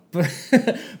don't know,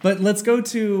 but let's go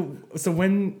to. So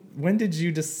when did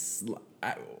you just?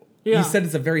 You said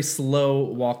it's a very slow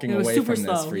walking away from this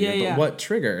slow. for you. Yeah, but what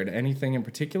triggered? Anything in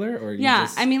particular, or you Yeah,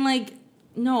 just... I mean, like,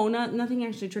 no, nothing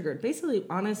actually triggered. Basically,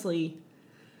 honestly.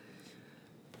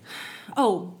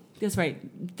 Oh, that's right.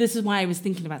 This is why I was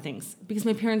thinking about things, because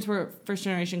my parents were first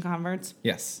generation converts.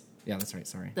 Yes. Yeah, that's right.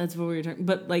 Sorry. That's what we were talking.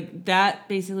 But like that,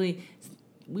 basically,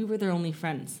 we were their only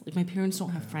friends. Like my parents don't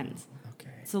have friends.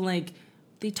 Okay. So like,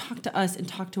 they talk to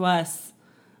us,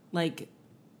 like,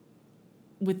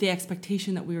 with the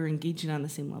expectation that we were engaging on the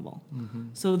same level. Mm-hmm.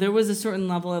 So there was a certain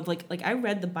level of like I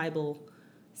read the Bible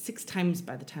 6 times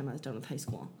by the time I was done with high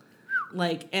school.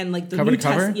 Like, and like the cover New to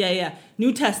cover? Testament. Yeah.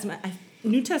 New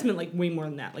Testament, like way more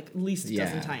than that, like at least a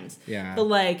dozen times. Yeah. But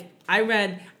like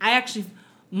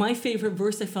my favorite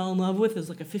verse I fell in love with as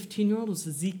like a 15-year-old was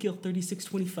Ezekiel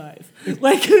 36:25.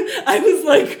 Like I was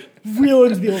like real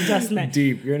into the Old Testament.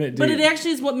 Deep. You're in it deep. But it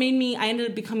actually is what made me, I ended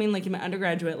up becoming like in my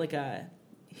undergraduate, like a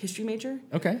history major.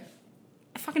 Okay.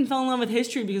 I fucking fell in love with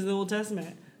history because of the Old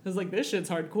Testament. I was like, this shit's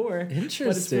hardcore. Interesting.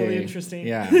 But it's really interesting.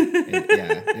 Yeah.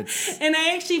 It's... And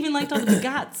I actually even liked all the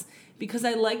begots because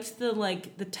I liked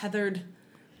the tethered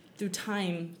through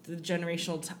time, the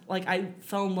generational, like I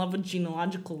fell in love with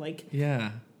genealogical, like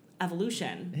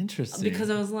evolution. Interesting. Because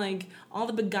I was like, all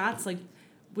the begots, like,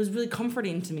 was really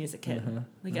comforting to me as a kid.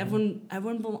 Like everyone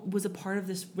was a part of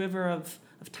this river of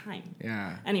time.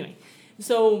 Yeah. Anyway,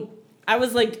 so I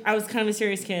was kind of a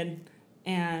serious kid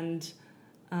and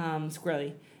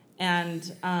squirrely.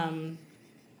 And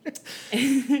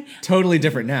totally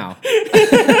different now.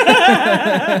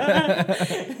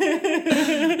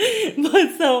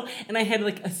 And I had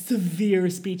like a severe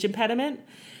speech impediment.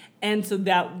 And so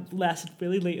that lasted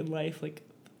really late in life, like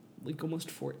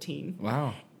almost 14.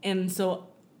 Wow. And so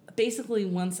basically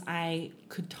once I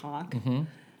could talk,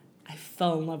 I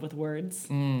fell in love with words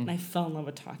and I fell in love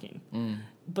with talking.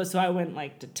 But so I went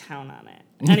like to town on it.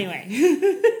 Anyway,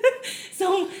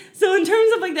 so in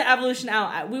terms of like the evolution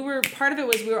out, we were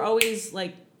always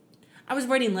like, I was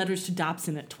writing letters to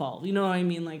Dobson at 12. You know what I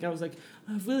mean? Like I was like,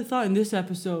 I've really thought in this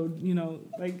episode,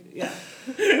 like, yeah.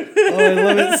 Oh, I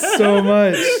love it so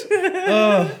much.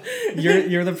 Oh,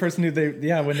 you're the person who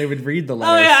when they would read the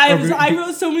letters. Oh yeah, I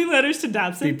wrote so many letters to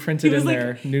Dobson. Be printed in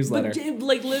their newsletter.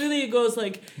 Like literally, it goes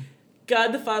like,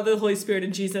 God the Father, the Holy Spirit,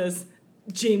 and Jesus,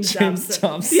 James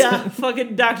Dobson. Yeah,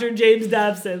 fucking Dr. James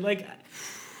Dobson. Like,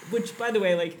 which by the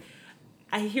way, like,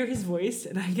 I hear his voice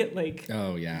and I get like,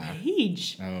 oh yeah,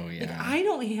 rage. Oh yeah.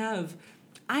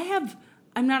 Like,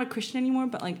 I'm not a Christian anymore,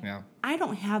 but like, I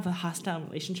don't have a hostile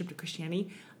relationship to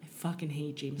Christianity. I fucking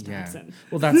hate James Dobson.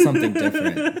 Well, that's something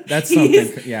different. That's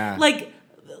something,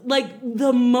 Like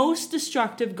the most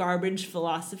destructive garbage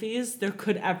philosophies there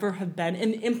could ever have been,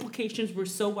 and the implications were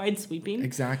so wide sweeping.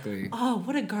 Exactly. Oh,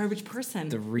 what a garbage person!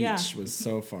 The reach was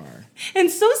so far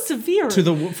and so severe.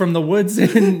 From the woods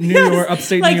in New York,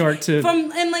 upstate New York, to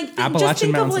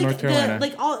Appalachian Mountains in North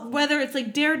Carolina. Whether it's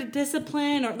like Dare to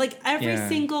Discipline or like every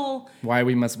single Why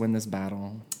We Must Win This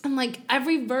Battle. And like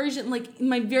every version, like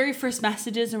my very first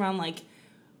messages around like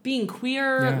being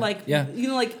queer,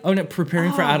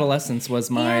 preparing for adolescence was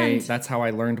that's how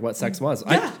I learned what sex was.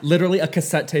 Yeah. I literally a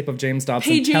cassette tape of James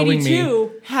Dobson Page telling 82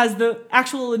 me has the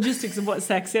actual logistics of what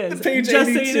sex is. Page Just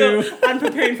 82. So you know, I'm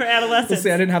preparing for adolescence.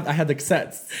 Well, see, I had the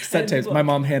cassette tapes. My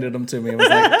mom handed them to me and was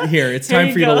like, here, it's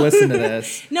time for you to listen to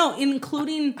this. No,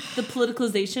 including the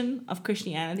politicalization of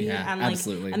Christianity and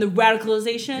absolutely. And the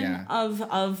radicalization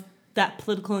of that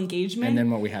political engagement. And then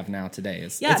what we have now today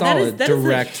is that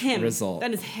direct is result.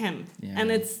 That is him. Yeah.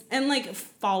 And like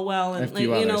Falwell and like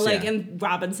others, and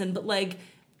Robinson, but like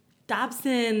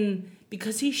Dobson,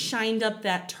 because he shined up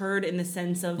that turd in the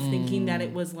sense of thinking that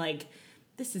it was like,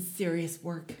 this is serious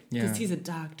work because he's a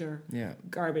doctor. Yeah.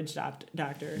 Garbage doctor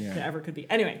that ever could be.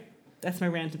 Anyway, that's my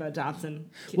rant about Dobson.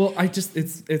 Well,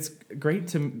 it's great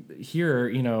to hear,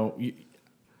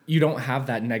 you don't have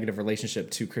that negative relationship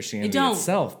to Christianity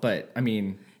itself, but I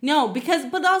mean... No, because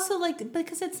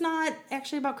it's not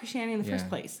actually about Christianity in the first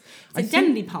place. It's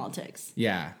identity politics.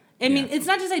 Yeah. I mean, it's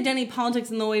not just identity politics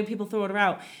and the way people throw it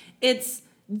out. It's,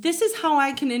 this is how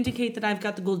I can indicate that I've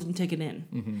got the golden ticket in.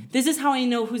 Mm-hmm. This is how I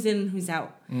know who's in and who's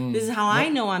out. This is how I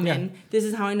know I'm in. This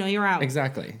is how I know you're out.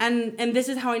 Exactly. And this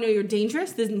is how I know you're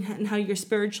dangerous. This is how you're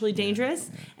spiritually dangerous,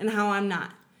 and how I'm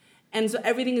not. And so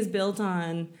everything is built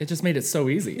on. It just made it so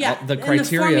easy. Yeah, The and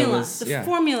criteria the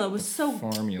formula was so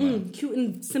Formula. cute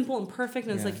and simple and perfect,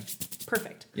 and it's like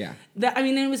perfect. Yeah. That, I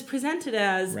mean, it was presented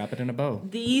as Wrap it in a bow.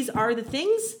 these are the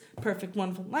things, perfect,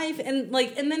 wonderful life, and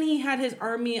then he had his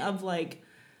army of like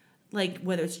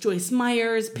whether it's Joyce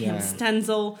Myers, Pam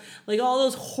Stenzel, like all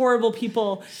those horrible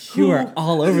people. You are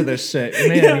all over this shit,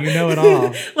 man. You know it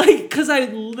all. Like, because I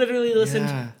literally listened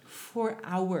Yeah. for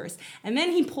hours, and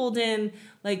then he pulled in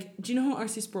like, do you know who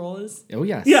R.C. Sproul is? Oh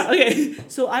yes. Yeah, okay.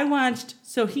 So I watched,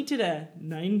 so he did a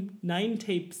nine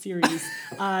tape series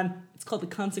on, it's called The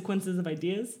Consequences of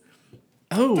Ideas.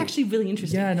 Oh. It's actually really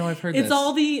interesting. Yeah, no, I've heard it's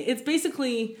this. It's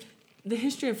basically the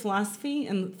history of philosophy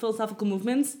and philosophical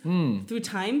movements through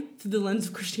time, through the lens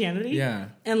of Christianity. Yeah.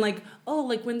 And like,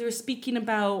 when they're speaking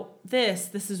about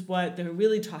this is what they're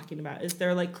really talking about, is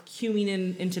they're like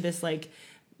cueing into this like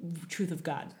truth of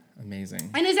God. Amazing.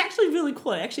 And it's actually really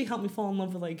cool. It actually helped me fall in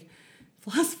love with like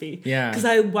philosophy. Yeah. Because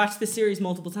I watched the series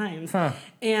multiple times. Huh.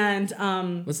 And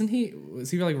was he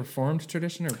like Reformed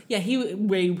tradition or? yeah, he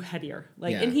way headier.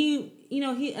 Like, Yeah. and he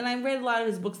and I read a lot of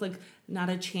his books, like Not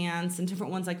a Chance and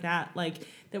different ones like that, like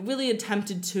that really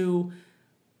attempted to,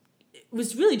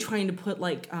 was really trying to put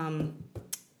like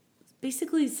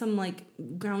basically some like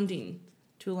grounding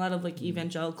to a lot of like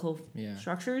evangelical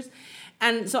structures.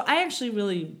 And so I actually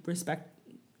really respect.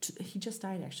 He just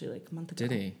died actually like a month ago.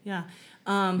 Did he? Yeah.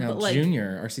 Now but like,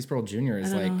 Junior, R.C. Sproul Jr.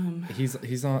 is I like don't know him.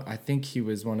 he's on. I think he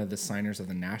was one of the signers of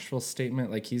the Nashville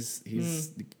Statement. Like he's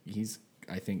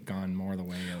I think gone more the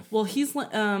way of. well, he's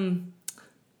in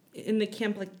the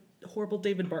camp like horrible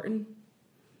David Barton.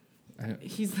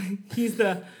 He's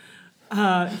the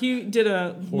he did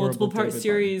a multiple part David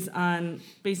series on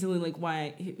basically like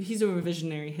why he's a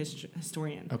revisionary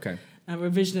historian. Okay. A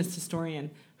revisionist historian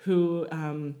who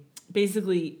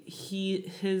basically he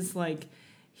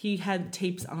had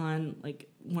tapes on, like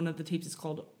one of the tapes is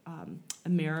called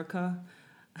America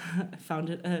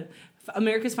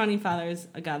America's Founding Fathers,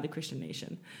 A Godly Christian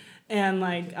Nation, and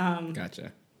like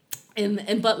Gotcha.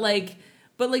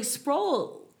 but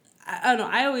Sproul, I don't know,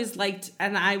 I always liked,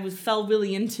 and fell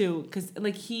really into, because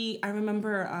like I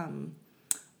remember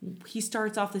he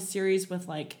starts off the series with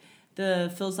like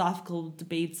the philosophical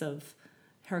debates of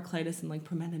Heraclitus and like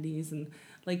Parmenides and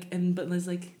like, but it's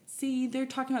like, see, they're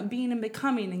talking about being and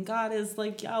becoming, and God is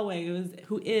like Yahweh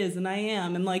who is and I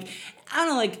am, and like, I don't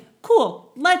know, like,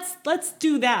 cool, let's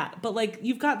do that. But like,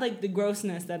 you've got like the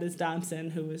grossness that is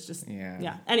Dobson, who is just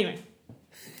anyway.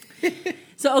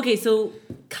 So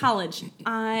college,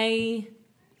 my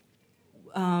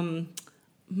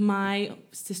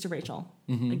sister Rachel,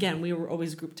 again, we were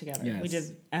always grouped together. Yes. We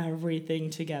did everything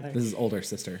together. This is older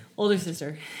sister.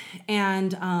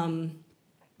 And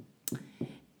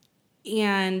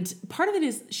part of it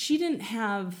is she didn't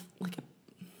have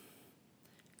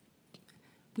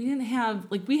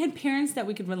we had parents that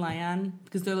we could rely on,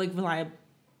 because they're like reliable,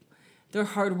 they're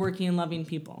hardworking and loving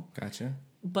people. Gotcha.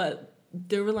 But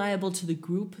they're reliable to the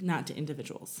group, not to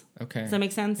individuals. Okay. Does that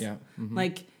make sense? Yeah. Mm-hmm.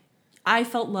 Like, I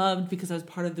felt loved because I was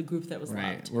part of the group that was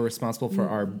loved. We're responsible for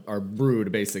our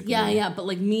brood, basically. Yeah. But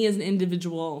like me as an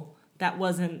individual, that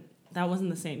wasn't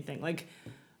the same thing. Like,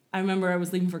 I remember I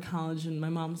was leaving for college and my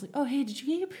mom was like, "Oh, hey, did you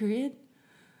get your period?"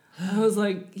 I was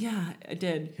like, "Yeah, I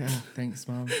did." Yeah, thanks,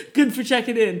 Mom. Good for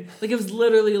checking in. Like, it was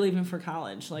literally leaving for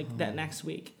college, like that next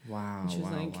week. Wow, And she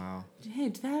was like, wow. "Hey,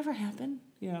 did that ever happen?"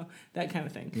 You know, that kind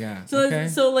of thing. Yeah, So, okay.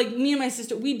 so like me and my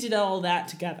sister, we did all that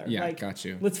together. Yeah, like, got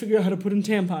you. Let's figure out how to put in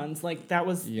tampons. Like, that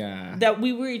was that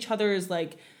we were each other's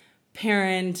like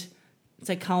parent,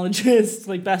 psychologist,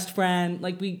 like best friend.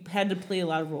 Like, we had to play a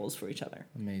lot of roles for each other.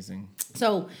 Amazing.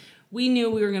 So we knew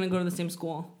we were going to go to the same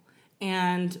school,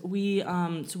 and we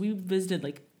visited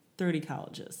like 30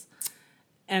 colleges,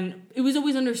 and it was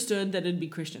always understood that it'd be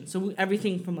Christian. So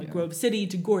everything from like Grove City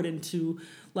to Gordon to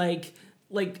like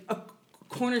a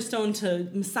Cornerstone to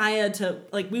Messiah to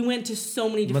like, we went to so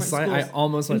many different schools. I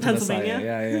almost went to Pennsylvania.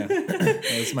 Messiah. Yeah.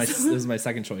 That was my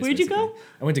second choice. Where'd you go?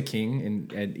 I went to King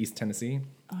at East Tennessee.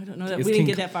 Oh, I don't know that. We didn't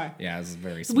get that far. Yeah, it was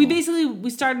very So small. we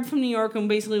started from New York and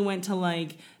basically went to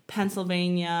like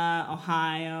Pennsylvania,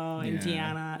 Ohio,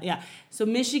 Indiana. Yeah. So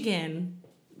Michigan,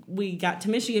 we got to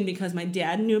Michigan because my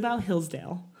dad knew about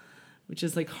Hillsdale, which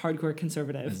is like hardcore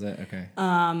conservative. Is it? Okay.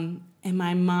 And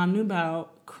my mom knew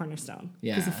about Cornerstone.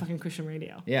 Yeah. Because of fucking Christian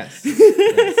radio. Yes.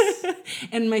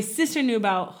 And my sister knew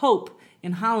about Hope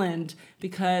in Holland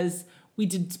because we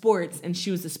did sports and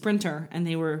she was a sprinter and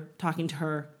they were talking to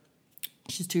her.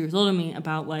 She's 2 years older than me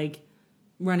about like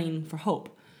running for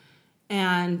Hope.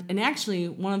 And actually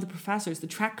one of the professors, the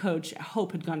track coach at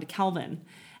Hope, had gone to Calvin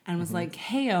and was like,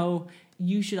 "Hey,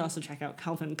 you should also check out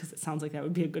Calvin because it sounds like that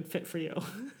would be a good fit for you."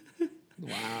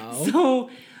 Wow.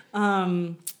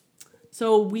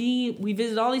 So we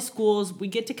visit all these schools. We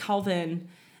get to Calvin,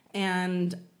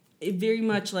 and it very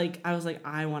much like I was like,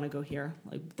 I want to go here.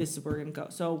 Like this is where we're gonna go.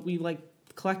 So we like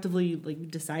collectively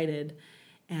like decided,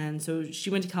 and so she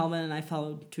went to Calvin, and I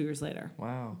followed 2 years later.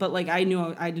 Wow. But like I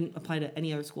knew I didn't apply to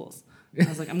any other schools. I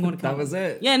was like, I'm going to Calvin. That was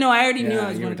it. Yeah, no, I already knew Yeah, I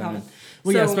was you going were to Calvin. done.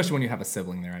 Well, yeah, especially when you have a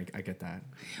sibling there, I get that.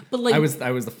 But like I was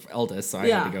the eldest, so I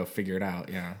Yeah. had to go figure it out.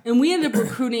 Yeah. and we ended up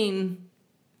recruiting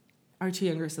our 2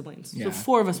 younger siblings. Yeah. So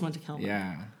 4 of us went to Calvin.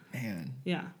 Yeah. Man.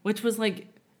 Yeah, which was like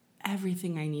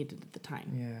everything I needed at the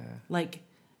time. Yeah. Like,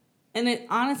 and it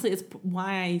honestly, it's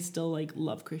why I still like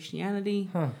love Christianity.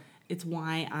 Huh. It's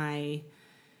why I,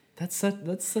 That's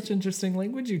such interesting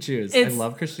language you choose. I It's-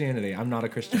 love Christianity. I'm not a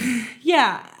Christian.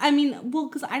 yeah, I mean, well,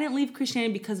 because I didn't leave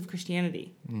Christianity because of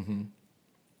Christianity. Mm-hmm.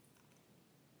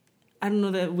 I don't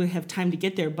know that we have time to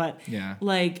get there, but Yeah.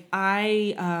 like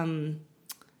I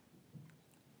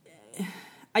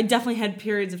definitely had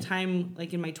periods of time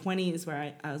like in my 20s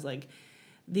where I was like,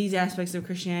 these aspects of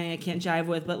Christianity I can't jive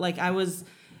with, but like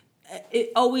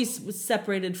it always was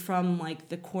separated from like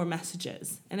the core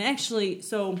messages. And actually,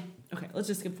 so, okay, let's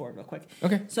just skip forward real quick.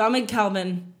 Okay. So I'm in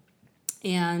Calvin,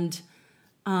 and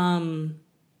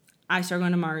I started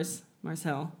going to Mars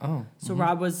Hill. Oh. So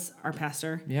Rob was our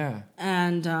pastor. Yeah.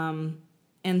 And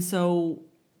so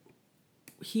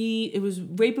it was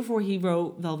right before he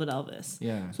wrote Velvet Elvis.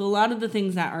 Yeah. So a lot of the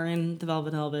things that are in the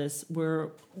Velvet Elvis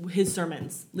were his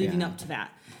sermons leading Yeah. up to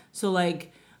that. So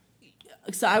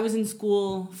so I was in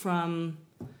school from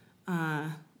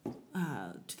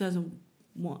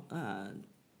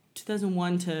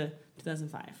 2001 to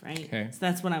 2005, right? Okay. So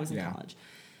that's when I was in Yeah. college.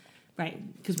 Right,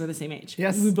 because we're the same age.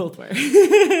 Yes. We both were.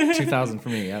 2000 for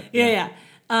me. Yep. Yeah.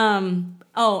 And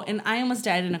I almost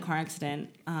died in a car accident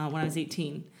when I was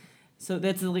 18. So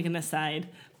that's like an aside.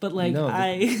 But like No,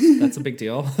 I That's a big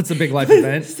deal. That's a big life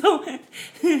event. so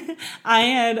I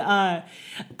had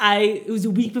it was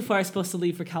a week before I was supposed to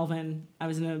leave for Calvin. I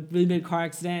was in a really big car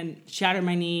accident, shattered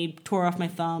my knee, tore off my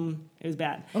thumb. It was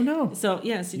bad. Oh no. So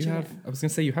yeah, I was gonna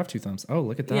say you have 2 thumbs. Oh,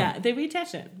 look at that. yeah, they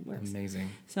reattached it. Works. Amazing.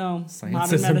 So Science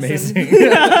modern is medicine.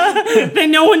 amazing.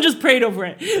 Then no one just prayed over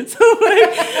it. So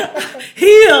like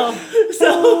heal.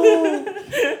 So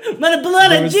by the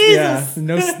blood of Jesus. Yeah,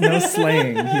 no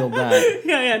slaying healed that.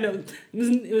 Yeah, no.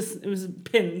 It was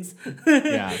pins.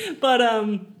 Yeah. But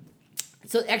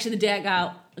so actually the day I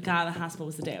got out of the hospital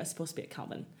was the day I was supposed to be at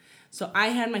Calvin. So I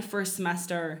had my first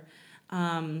semester.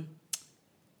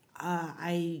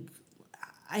 I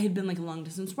had been like a long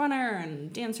distance runner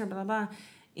and dancer, blah blah blah,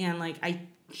 and like I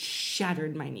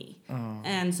shattered my knee. Oh.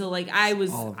 And so like I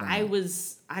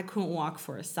couldn't walk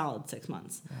for a solid 6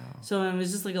 months. Wow. So it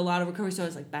was just like a lot of recovery. So I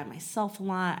was like by myself a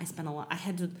lot. I spent a lot. I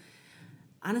had to.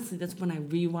 Honestly, that's when I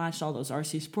rewatched all those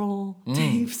R.C. Sproul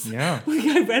tapes. Yeah. Like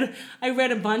I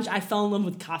read a bunch. I fell in love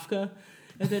with Kafka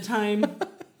at the time.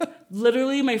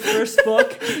 Literally, my first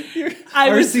book.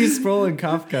 R.C. Sproul and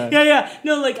Kafka. Yeah.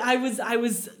 No, like I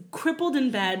was crippled in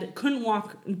bed, couldn't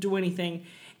walk, do anything,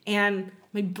 and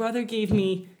my brother gave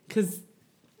me, because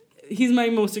he's my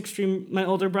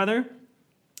older brother.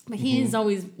 But he's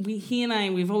always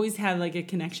we've always had like a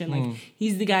connection. Like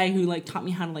he's the guy who like taught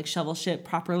me how to like shovel shit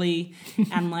properly,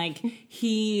 and like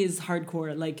he is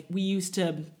hardcore. Like we used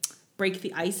to break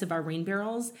the ice of our rain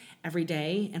barrels every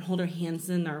day and hold our hands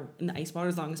in the ice water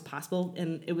as long as possible.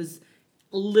 And it was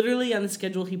literally on the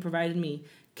schedule he provided me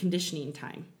conditioning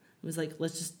time. It was like, we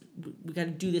got to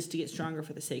do this to get stronger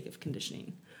for the sake of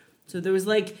conditioning. So there was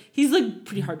like, he's like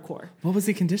pretty hardcore. What was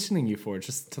he conditioning you for?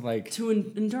 Just to like... To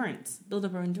endurance, build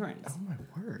up our endurance. Oh my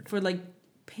word. For like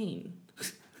pain.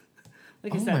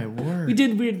 Like I Oh said, my word. we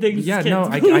did weird things. Yeah, as kids. no,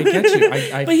 I get you.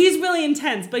 But he's really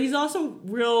intense. But he's also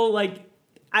real, like,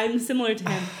 I'm similar to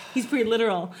him. He's pretty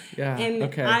literal. Yeah, And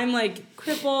okay. I'm like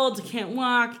crippled, can't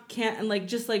walk, and like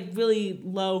just like really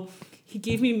low. He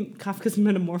gave me Kafka's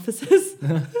Metamorphosis.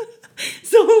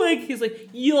 So like he's like,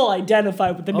 you'll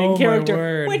identify with the main Oh, my character,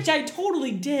 word. which I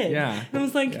totally did. Yeah. And I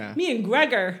was like, Yeah. me and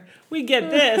Gregor, we get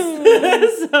this.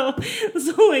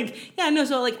 so like, yeah, no.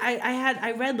 So like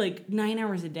I read like 9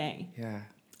 hours a day Yeah.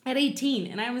 at 18,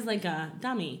 and I was like a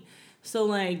dummy. So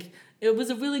like it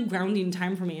was a really grounding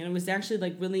time for me, and it was actually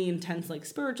like really intense, like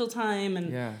spiritual time,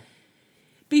 and Yeah.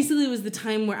 basically it was the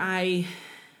time where I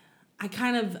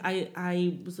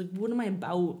was like, what am I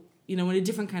about? You know, in a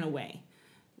different kind of way.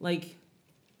 like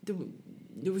there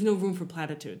was no room for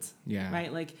platitudes. Yeah.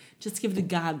 Right? Like, just give it to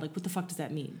God. Like, what the fuck does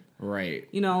that mean? Right.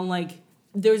 You know, like,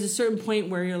 there's a certain point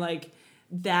where you're like,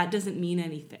 that doesn't mean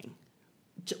anything.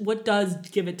 What does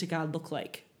give it to God look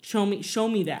like? Show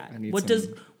me that. What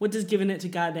does giving it to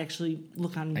God actually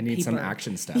look on paper? I need some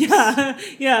action steps.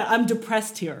 Yeah, I'm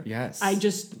depressed here. Yes.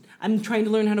 I'm trying to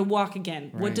learn how to walk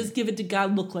again. Right. What does give it to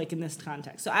God look like in this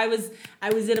context? So I was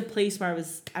at a place where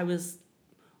I was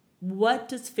what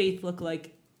does faith look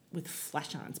like with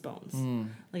flesh on its bones?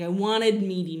 Like, I wanted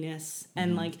meatiness,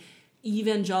 and like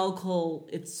evangelical,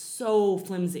 it's so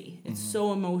flimsy. It's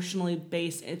so emotionally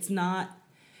based. It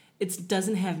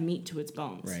doesn't have meat to its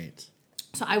bones. Right.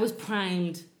 So I was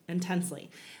primed intensely.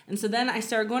 And so then I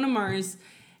started going to Mars,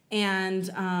 and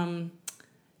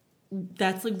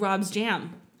that's like Rob's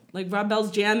jam. Like, Rob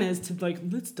Bell's jam is to, like,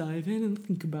 let's dive in and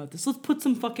think about this. Let's put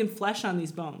some fucking flesh on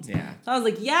these bones. Yeah. So I was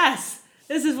like, yes,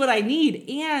 this is what I need.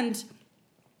 And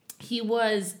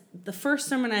the first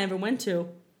sermon I ever went to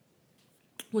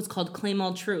was called Claim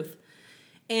All Truth.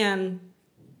 And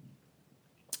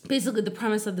basically the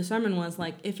premise of the sermon was,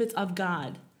 like, if it's of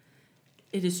God,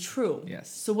 it is true. Yes.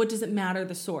 So what does it matter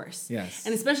the source? Yes.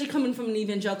 And especially coming from an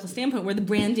evangelical standpoint where the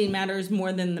branding matters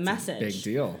more than the message. Big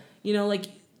deal. You know, like,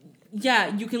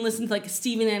 yeah, you can listen to, like,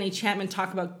 Stephen Annie Chapman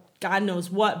talk about God knows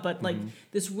what, but, like,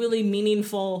 this really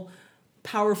meaningful,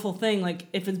 powerful thing, like,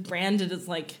 if it's branded as,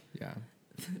 like, Yeah.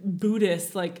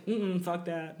 Buddhist, like, fuck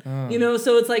that. You know,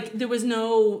 so it's like there was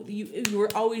no, you were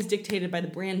always dictated by the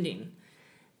branding.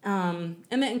 And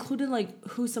that included, like,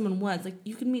 who someone was. Like,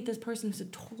 you can meet this person who's a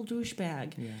total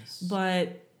douchebag, Yes.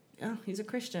 but he's a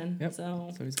Christian. Yep.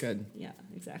 So he's good. yeah,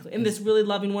 exactly. And this really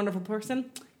loving, wonderful person,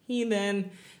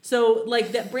 so,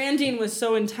 like, that branding was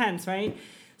so intense, right?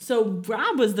 So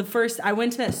Rob was the first. I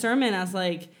went to that sermon. I was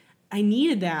like, I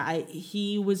needed that.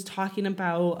 He was talking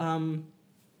about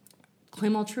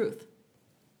claim all truth.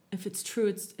 If it's true,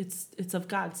 it's of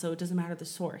God, so it doesn't matter the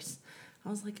source. I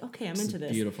was like, okay, I'm into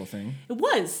this. Beautiful thing. It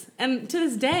was. And to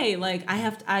this day, like,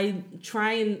 I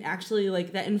try and actually,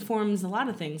 like, that informs a lot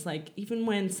of things. Like, even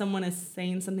when someone is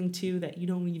saying something to you that you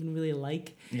don't even really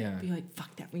like, Yeah. be like,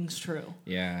 fuck, that rings true.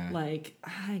 Yeah. Like,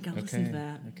 I gotta listen to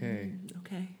that. Okay.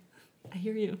 Okay. I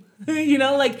hear you. You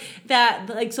know, like, that,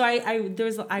 like, so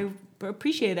I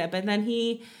appreciate that. But then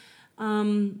he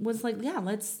was like, yeah,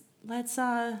 let's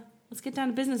get down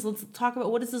to business. Let's talk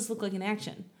about what does this look like in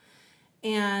action.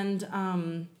 And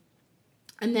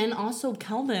then also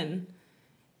Calvin,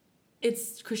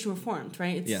 it's Christian Reformed,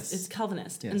 right? It's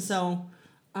Calvinist. Yes. And so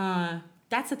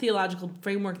that's a theological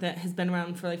framework that has been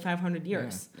around for like 500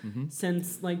 years. Yeah. Mm-hmm.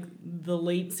 Since like the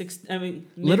late 60s.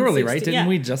 Literally, right? Didn't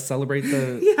we just celebrate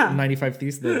the 95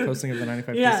 Theses, the posting of the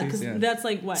 95 Theses? Theses? Yeah, because that's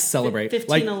like what? Celebrate.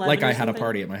 1511 like I had a something?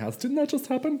 party at my house. Didn't that just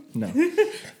happen? No.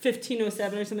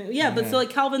 1507 or something. Yeah, but so like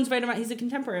Calvin's right around, he's a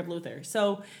contemporary of Luther.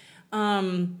 So,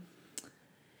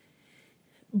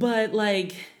 but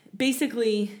like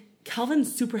basically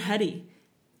Calvin's super heady.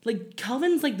 Like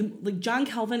Calvin's like John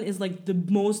Calvin is like the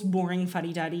most boring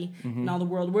fuddy-duddy in all the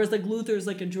world. Whereas like Luther's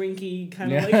like a drinky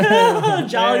kind of like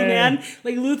jolly man.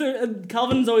 Like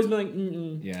Calvin's always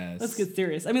been like, Yes. let's get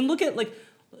serious. I mean, look at like,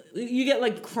 you get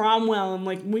like Cromwell and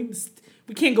like we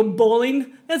can't go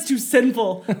bowling. That's too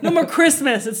sinful. No more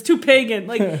Christmas. It's too pagan.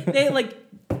 Like they like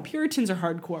Puritans are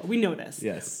hardcore. We know this.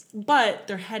 Yes. But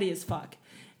they're heady as fuck.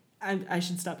 I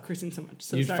should stop cursing so much.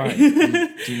 So You're sorry. fine.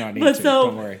 You do not need to.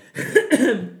 Don't worry.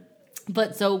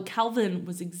 But so Calvin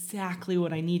was exactly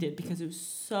what I needed because it was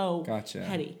so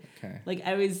heady. Okay. Like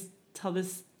I always tell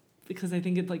this because I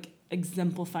think it like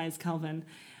exemplifies Calvin.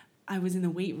 I was in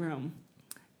the weight room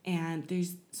and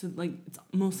it's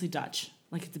mostly Dutch.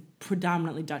 Like it's a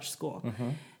predominantly Dutch school.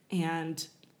 And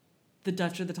the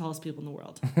Dutch are the tallest people in the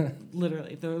world.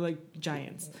 Literally. They're like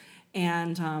giants.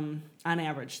 And on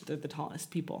average, they're the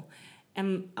tallest people.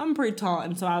 And I'm pretty tall,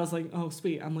 and so I was like, oh,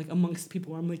 sweet. I'm like amongst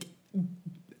people where I'm like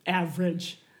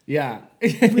average. Yeah.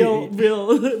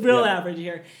 real average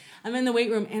here. I'm in the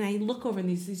weight room, and I look over, and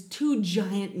these two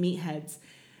giant meatheads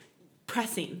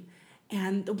pressing.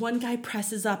 And the one guy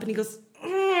presses up, and he goes,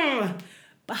 ugh,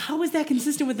 but how is that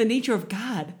consistent with the nature of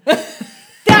God?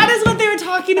 That is what they were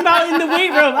talking about in the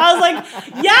weight room. I was like,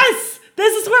 yes!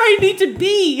 This is where I need to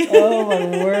be. Oh,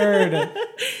 my word.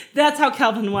 That's how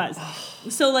Calvin was.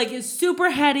 So, like, it's super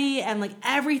heady, and, like,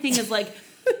 everything is, like,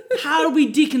 how do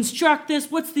we deconstruct this?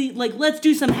 Let's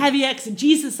do some heavy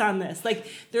exegesis on this. Like,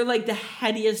 they're, like, the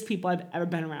headiest people I've ever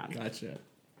been around. Gotcha.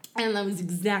 And that was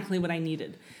exactly what I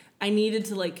needed. I needed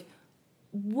to, like,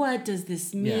 what does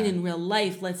this mean in real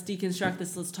life? Let's deconstruct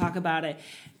this. Let's talk about it.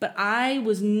 But I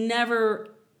never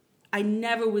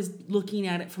was looking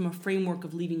at it from a framework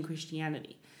of leaving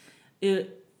Christianity.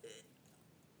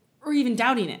 or even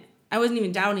doubting it. I wasn't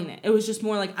even doubting it. It was just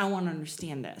more like, I want to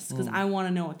understand this because I want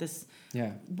to know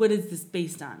what is this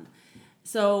based on?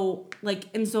 So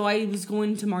I was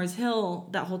going to Mars Hill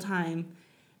that whole time.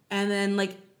 And then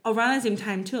like around the same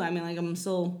time too, I mean, like I'm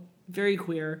still very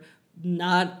queer,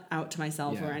 not out to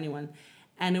myself or anyone.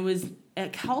 And it was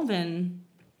at Calvin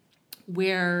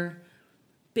where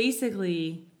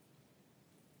basically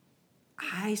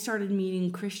I started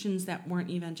meeting Christians that weren't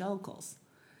evangelicals.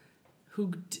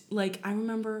 Who, like, I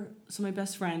remember, so my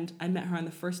best friend, I met her on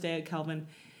the first day at Calvin.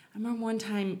 I remember one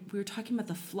time we were talking about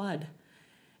the flood.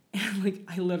 And, like,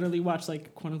 I literally watched,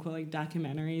 like, quote unquote, like,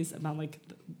 documentaries about, like,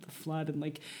 the flood and,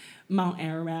 like, Mount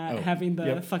Ararat having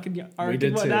the fucking ark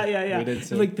and whatnot. Too. Yeah. We did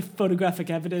too. Like, the photographic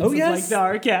evidence of, like, the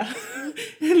ark,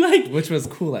 and, like, which was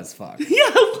cool as fuck. Yeah,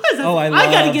 it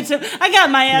was. I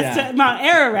got my ass to Mount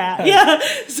Ararat. Yeah.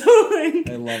 So, like,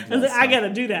 I love that. I was like, I got to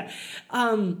do that.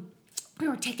 We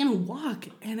were taking a walk,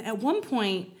 and at one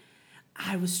point,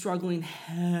 I was struggling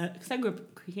because I grew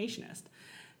up creationist.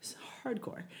 It's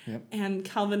hardcore. Yep. And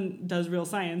Calvin does real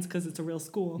science because it's a real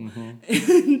school.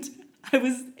 And I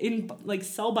was in like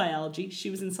cell biology. She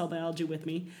was in cell biology with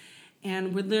me,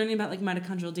 and we're learning about like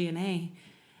mitochondrial DNA.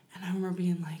 And I remember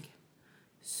being like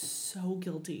so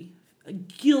guilty,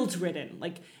 guilt-ridden,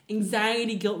 like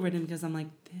anxiety guilt-ridden because I'm like,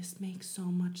 this makes so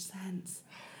much sense.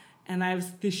 And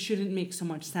this shouldn't make so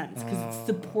much sense because it's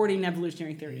supporting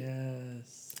evolutionary theory.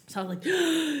 Yes. So I was like,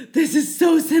 this is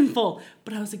so sinful.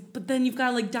 But I was like, but then you've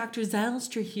got like Dr.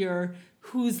 Zylstra here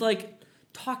who's like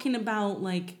talking about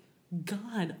like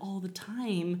God all the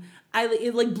time.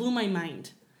 It like blew my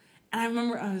mind. And I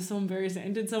remember I was so embarrassed. I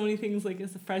did so many things like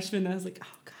as a freshman. I was like,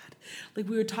 oh God. Like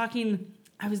we were talking,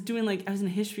 I was in a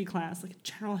history class, like a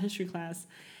general history class.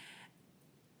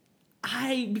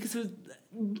 Because it was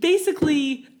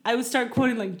basically, I would start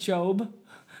quoting like Job,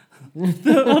 of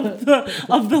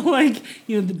the like,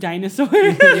 you know, the dinosaur,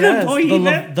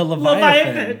 yes, the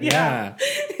Leviathan. Yeah.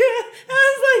 I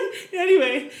was like,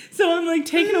 anyway, so I'm like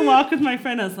taking a walk with my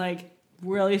friend. I was like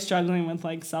really struggling with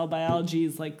like cell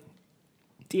biology's like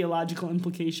theological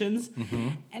implications.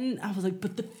 And I was like,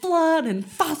 but the flood and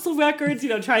fossil records, you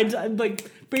know, trying to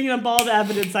like bringing up all the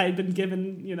evidence I had been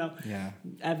given, you know,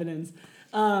 evidence.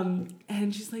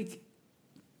 And she's like,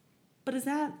 but does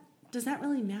that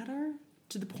really matter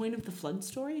to the point of the flood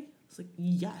story? I was like,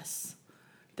 yes,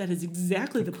 that is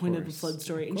exactly the point of the flood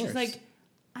story. And she's like,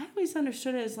 I always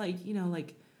understood it as like, you know,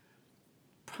 like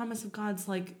promise of God's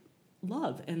like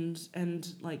love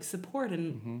and like support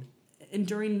and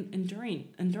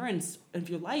endurance of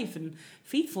your life and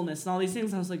faithfulness and all these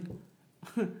things. And I was like,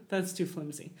 that's too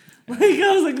flimsy. Like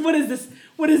I was like, what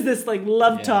is this like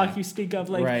love talk you speak of?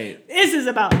 Like this is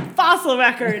about fossil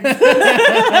records.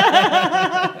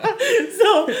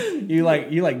 So you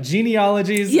like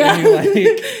genealogies, and you like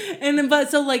and then but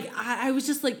so like I was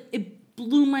just like it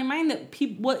blew my mind that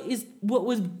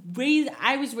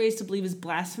I was raised to believe is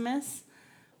blasphemous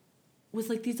was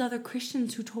like these other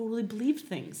Christians who totally believed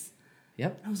things.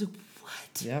 Yep. I was like,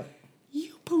 what? Yep.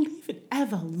 You believe in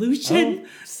evolution? Oh,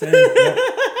 same. Yep.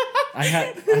 I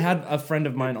had a friend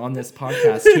of mine on this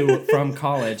podcast from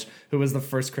college who was the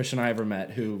first Christian I ever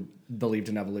met who believed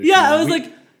in evolution. Yeah, I was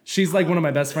like, she's like one of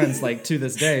my best friends like to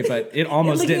this day, but it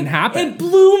almost didn't happen. It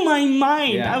blew my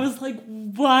mind. Yeah. I was like,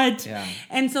 what? Yeah.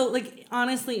 And so like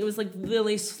honestly, it was like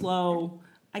really slow.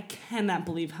 I cannot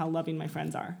believe how loving my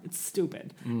friends are. It's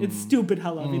stupid. It's stupid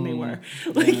how loving they were.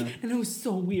 Like, and it was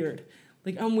so weird.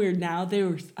 Like I'm weird now.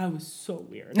 I was so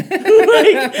weird. like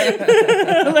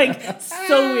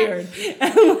so weird.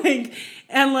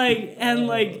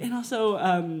 And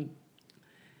also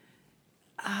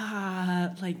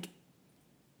like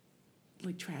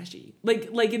trashy.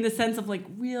 Like in the sense of like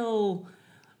real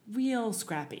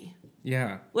scrappy.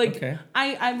 Yeah. Like okay.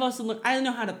 I've also learned, I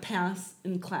know how to pass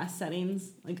in class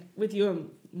settings. Like with you, I'm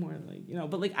more like, you know,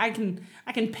 but like I can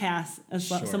pass as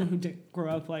someone who didn't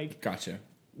grow up like gotcha.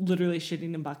 Literally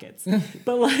shitting in buckets.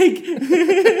 But like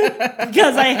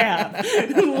because I have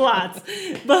lots.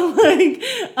 But like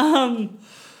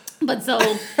but so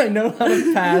I know how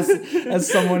to pass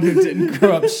as someone who didn't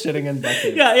grow up shitting in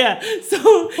buckets. Yeah.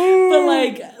 So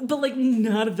but like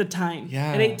not at the time.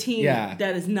 Yeah. At 18,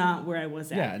 that is not where I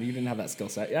was at. Yeah, you didn't have that skill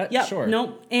set. Yeah, yep, sure.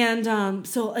 Nope. And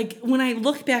so like when I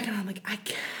look back and I'm like, I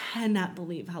cannot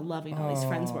believe how loving all these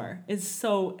friends were. It's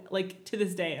so like to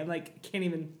this day I'm like can't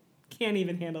even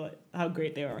handle it how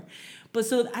great they were. But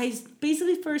so I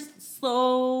basically first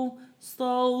slowly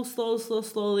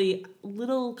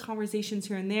little conversations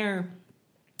here and there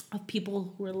of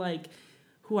people who were like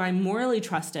who I morally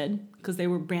trusted because they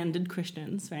were branded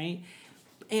Christians, right?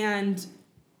 And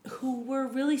who were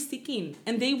really seeking,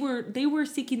 and they were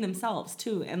seeking themselves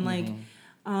too, and like,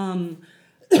 and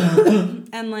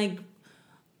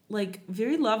like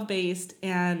very love based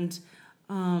and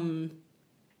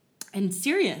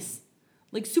serious,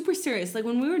 like super serious. Like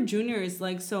when we were juniors,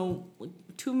 like so, like,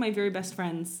 two of my very best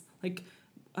friends, like,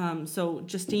 so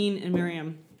Justine and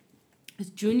Miriam, as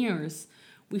juniors,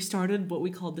 we started what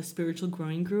we called the spiritual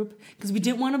growing group because we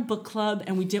didn't want a book club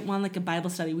and we didn't want like a Bible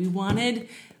study. We wanted,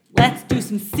 let's do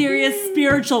some serious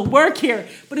spiritual work here.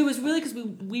 But it was really because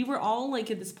we were all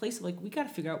like at this place of like, we got to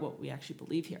figure out what we actually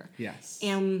believe here. Yes.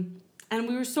 And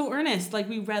we were so earnest. Like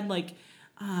we read like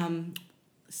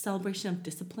Celebration of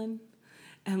Discipline.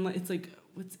 And like, it's like,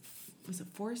 was it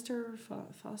Forrester or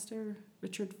Foster?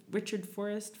 Richard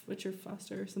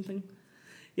Foster or something?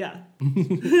 Yeah.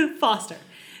 Foster.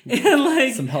 And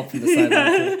like some help from the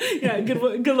sideline. Yeah,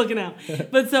 good looking out.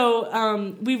 But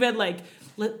so we read like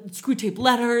screw tape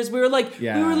letters. We were like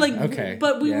okay.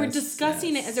 But we were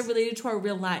discussing it as it related to our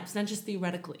real lives, not just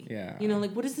theoretically. Yeah. You know,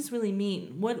 like what does this really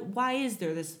mean? Why is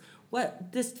there this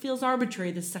this feels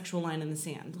arbitrary, this sexual line in the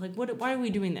sand? Like why are we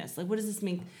doing this? Like what does this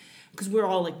mean? Because we're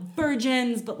all like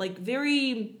virgins, but like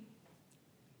very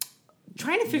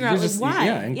trying to figure out like why.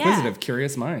 Yeah, inquisitive,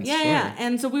 curious minds. Yeah, sure. yeah.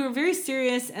 And so we were very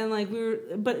serious and like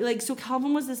but like so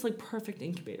Calvin was this like perfect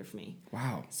incubator for me.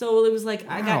 Wow. So it was like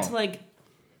I got to like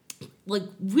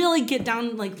really get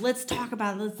down, like let's talk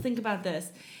about it, let's think about this.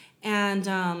 And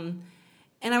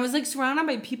I was like surrounded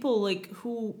by people like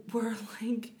who were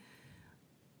like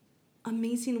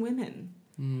amazing women.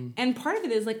 And part of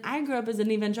it is like I grew up as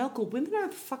an evangelical. Women are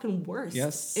the fucking worst.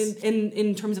 Yes.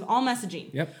 In terms of all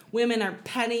messaging. Yep. Women are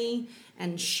petty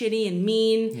and shitty and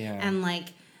mean and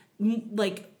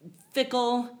like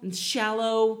fickle and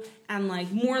shallow and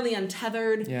like morally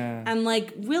untethered. Yeah. And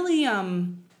like really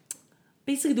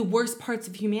basically the worst parts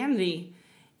of humanity.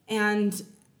 And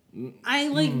I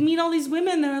like meet all these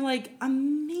women that are like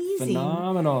amazing,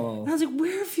 phenomenal. And I was like,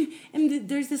 where have you? And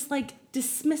there's this like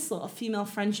dismissal of female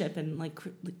friendship in like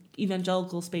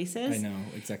evangelical spaces. I know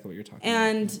exactly what you're talking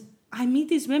and about. I meet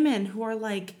these women who are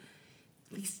like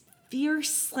these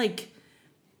fierce, like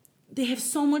they have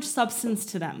so much substance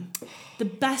to them, the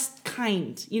best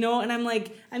kind, you know. And I'm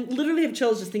like, I literally have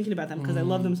chills just thinking about them because I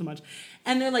love them so much,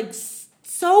 and they're like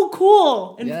so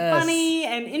cool and funny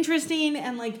and interesting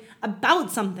and like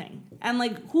about something. And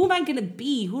like, who am I going to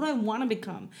be? Who do I want to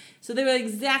become? So they were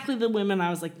exactly the women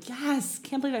I was like, yes,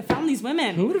 can't believe I found these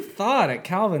women. Who would have thought at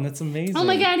Calvin? That's amazing. Oh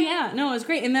my God, yeah. No, it was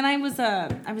great. And then I was a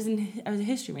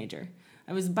history major.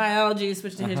 I was biology,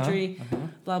 switched to history,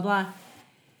 blah, blah.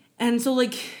 And so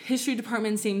like history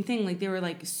department, same thing. Like they were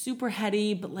like super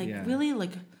heady, but like really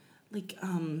like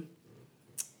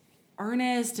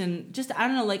earnest and just, I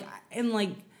don't know, like, and like,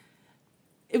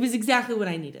 it was exactly what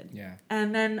I needed. Yeah.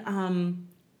 And then,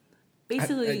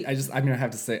 basically, I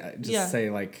have to say,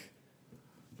 like,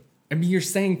 I mean, you're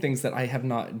saying things that I have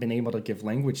not been able to give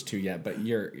language to yet, but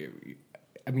you're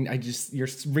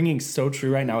ringing so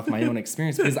true right now with my own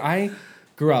experience because I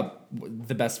grew up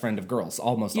the best friend of girls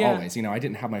almost always. You know, I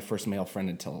didn't have my first male friend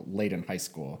until late in high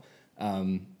school.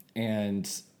 And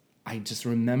I just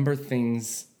remember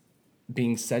things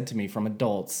being said to me from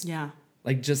adults. Yeah.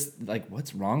 Like, just like,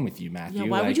 what's wrong with you, Matthew? Yeah,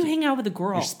 why would you hang out with a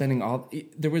girl? You're spending all...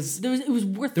 It was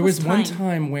worthless. There was one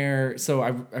time where... So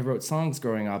I wrote songs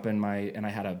growing up, and I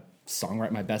had a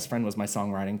songwriter. My best friend was my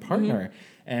songwriting partner.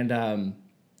 And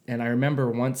I remember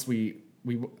once it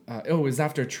was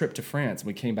after a trip to France, and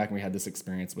we came back and we had this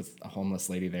experience with a homeless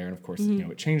lady there, and of course, you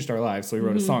know, it changed our lives. So we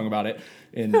wrote a song about it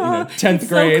in 10th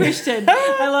grade. So Christian,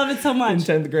 I love it so much.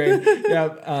 In 10th grade, yeah.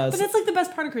 But that's like the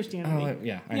best part of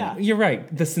Christianity. I know. You're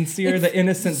right. The sincere, the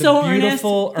innocent, so the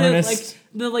beautiful, earnest.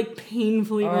 The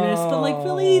painfully earnest, but like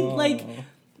really like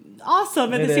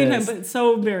awesome at the same time, but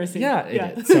so embarrassing. Yeah,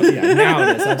 it is. So now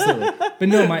it is absolutely. But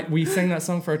no, we sang that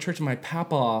song for our church, and my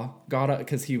papa got up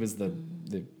because he was the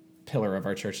pillar of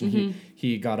our church, and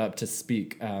he got up to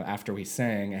speak after we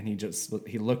sang, and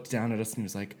he looked down at us and he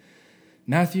was like,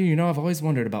 Matthew, you know, I've always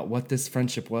wondered about what this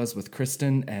friendship was with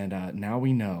Kristen, and now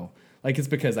we know. Like, it's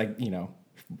because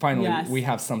finally we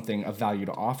have something of value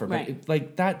to offer,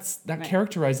 but that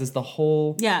characterizes the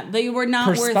whole they were not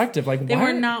perspective. They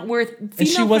were not worth. And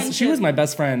she was my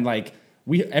best friend. Like,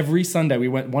 we every Sunday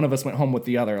one of us went home with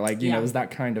the other. Like, you know, it was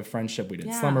that kind of friendship. We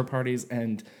did slumber parties,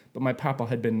 but my papa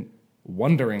had been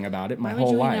wondering about it my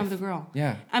whole life. Why would you hang out with a girl?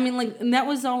 Yeah. I mean, like, and that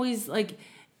was always like,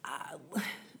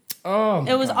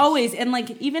 it was always, and like,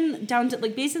 even down to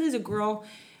like, basically as a girl,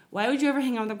 why would you ever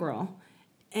hang out with a girl?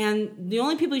 And the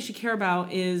only people you should care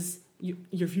about is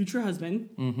your future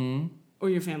husband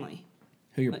or your family.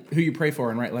 Who you pray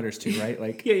for and write letters to, right?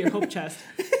 Like, your hope chest.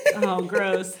 Oh,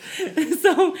 gross.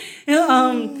 So,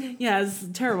 yeah, it's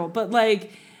terrible. But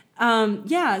like,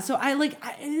 yeah. So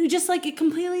it just like it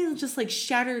completely just like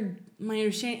shattered my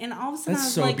understanding, and all of a sudden I That's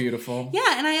was so like, beautiful.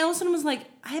 yeah. And I all of a sudden was like,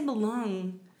 I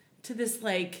belong to this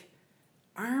like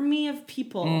army of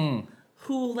people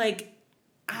who like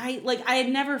I had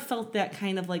never felt that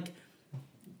kind of like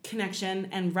connection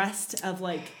and rest of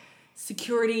like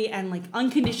security and like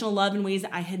unconditional love in ways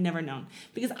that I had never known,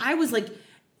 because I was like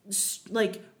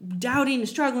doubting,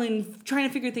 struggling, trying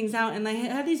to figure things out, and I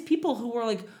had these people who were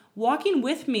like walking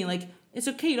with me, like, it's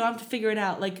okay, you don't have to figure it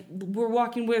out, like, we're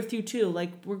walking with you too,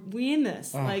 like, we in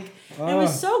this, it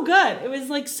was so good. It was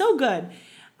like so good.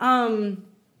 And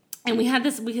we had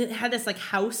this like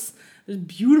house. It was a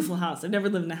beautiful house. I've never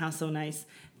lived in a house so nice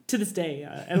to this day.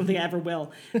 I don't think I ever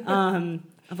will.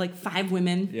 Of like 5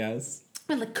 women. Yes.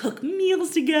 And like cook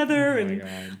meals together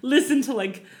and listen to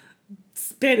like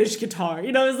Spanish guitar.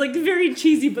 You know, it was like very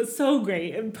cheesy but so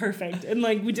great and perfect. And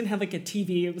like we didn't have like a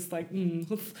TV. It was like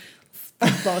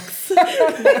bucks. We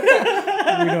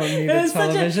don't need a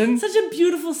television. Such a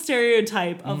beautiful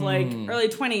stereotype of like early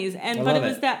 20s. And but it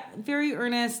was that very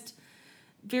earnest,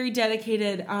 very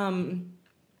dedicated,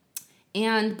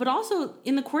 but also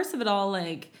in the course of it all,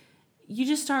 like you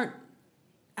just start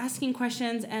asking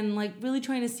questions and like really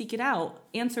trying to seek it out,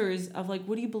 answers of like,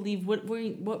 what do you believe,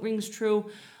 what rings true.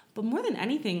 But more than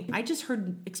anything, I just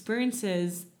heard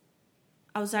experiences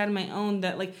outside of my own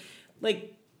that like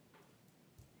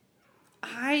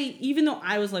even though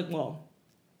I was like, well,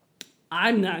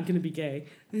 I'm not gonna be gay,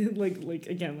 like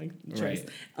again, like choice.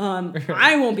 Right.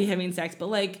 I won't be having sex, but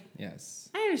like, Yes.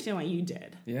 I understand why you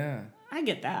did. Yeah. I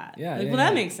get that. Yeah. Like, yeah, well,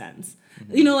 that makes sense.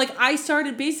 Mm-hmm. You know, like I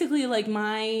started basically like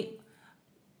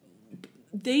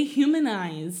they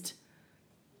humanized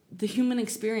the human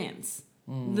experience,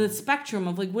 the spectrum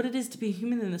of like what it is to be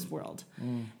human in this world.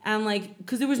 And like,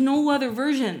 because there was no other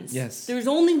versions. Yes. There was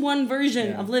only one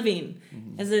version of living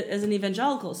as an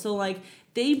evangelical. So like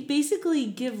they basically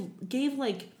gave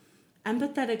like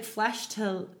empathetic flesh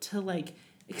to like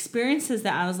experiences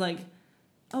that I was like,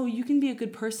 oh, you can be a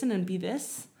good person and be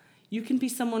this. You can be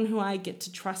someone who I get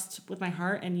to trust with my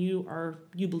heart, and you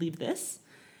believe this.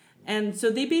 And so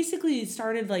they basically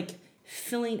started like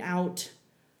filling out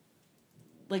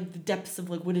like the depths of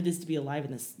like what it is to be alive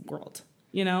in this world,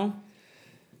 you know?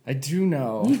 I do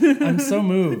know. I'm so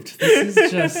moved. This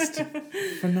is just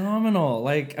phenomenal.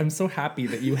 Like, I'm so happy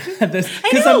that you had this.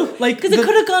 I know, like, because it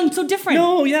could have gone so different.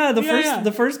 No, yeah,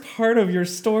 the first part of your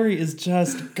story is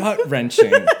just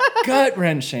gut-wrenching.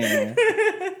 Gut-wrenching.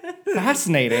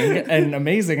 Fascinating and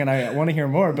amazing, and I want to hear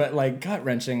more, but like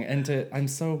gut-wrenching, and I'm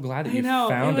so glad that you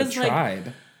found a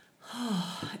tribe.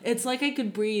 It's like I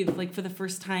could breathe like for the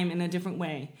first time in a different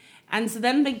way. And so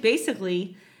then like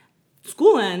basically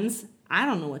school ends. I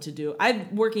don't know what to do. I've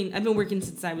been working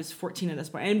since I was 14 at this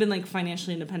point. I've been like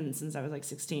financially independent since I was like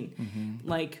 16. Mm-hmm.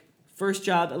 Like first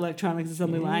job, electronics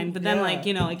assembly line. But then like,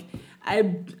 you know, like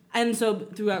and so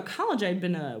throughout college I'd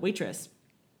been a waitress.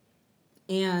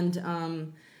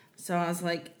 And so I was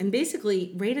like, and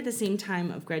basically right at the same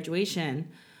time of graduation,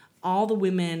 all the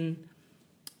women,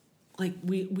 like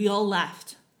we all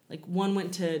left. Like one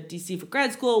went to DC for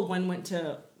grad school, one went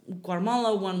to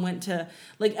Guatemala, one went to,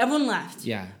 like, everyone left.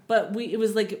 Yeah. But it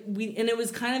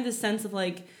was kind of this sense of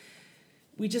like,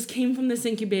 we just came from this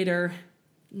incubator.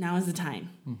 Now is the time.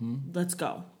 Mm-hmm. Let's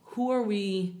go. Who are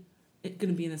we going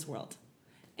to be in this world?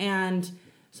 And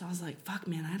so I was like, fuck,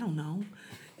 man, I don't know.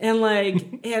 And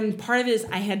like, and part of it is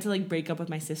I had to like break up with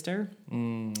my sister.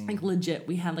 Like legit,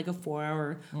 we had like a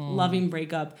 4-hour loving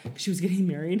breakup because she was getting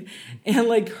married. And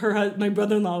like my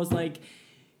brother-in-law was like,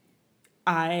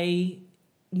 I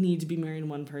need to be marrying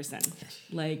one person.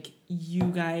 Like, you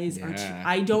guys are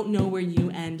I don't know where you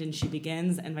end and she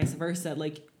begins, and vice versa.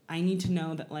 Like, I need to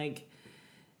know that like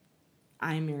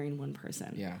I'm marrying one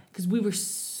person. Yeah. Because we were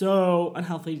so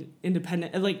unhealthily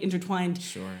independent, like intertwined.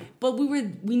 Sure. But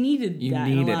we needed that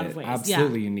in a lot of ways.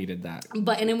 Absolutely, you needed that.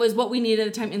 And it was what we needed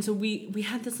at the time. And so we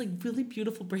had this like really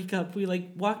beautiful breakup. We like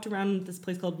walked around this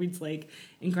place called Reed's Lake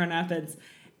in Grand Rapids,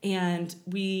 and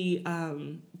we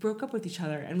broke up with each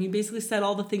other. And we basically said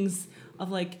all the things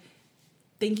of like,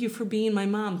 thank you for being my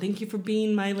mom. Thank you for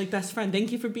being my like best friend.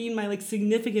 Thank you for being my like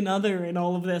significant other and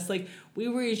all of this. Like, we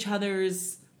were each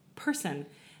other's person.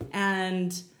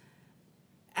 And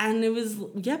it was,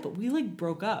 but we like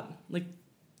broke up. Like,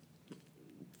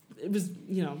 it was,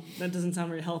 you know, that doesn't sound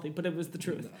very healthy, but it was the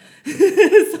truth.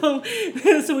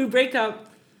 So we break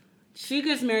up. She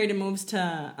gets married and moves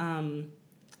to Ann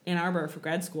Arbor for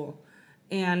grad school.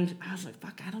 And I was like,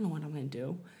 fuck, I don't know what I'm going to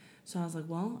do. So I was like,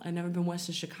 well, I've never been west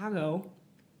of Chicago.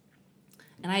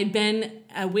 And I'd been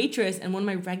a waitress, and one of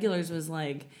my regulars was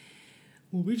like,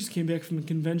 well, we just came back from a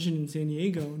convention in San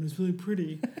Diego, and it was really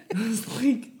pretty. And I was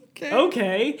like,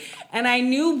 okay. And I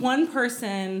knew one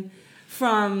person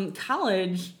from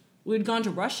college. We'd gone to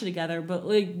Russia together, but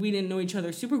like we didn't know each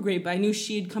other super great. But I knew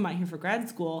she had come out here for grad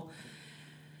school.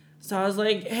 So I was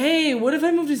like, hey, what if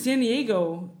I moved to San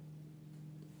Diego?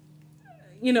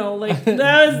 You know, like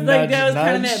that was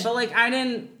kind of it. But like I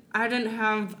didn't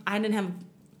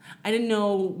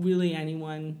know really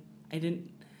anyone. I didn't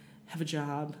have a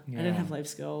job. Yeah. I didn't have life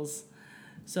skills.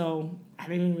 So I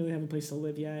didn't even really have a place to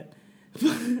live yet.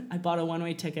 I bought a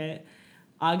one-way ticket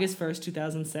August 1st,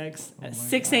 2006 at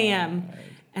 6 a.m.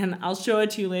 And I'll show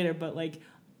it to you later, but like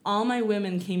all my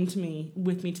women came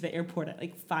with me to the airport at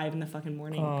like 5 in the fucking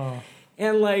morning. Oh.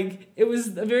 And like it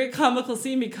was a very comical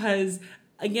scene because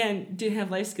again, didn't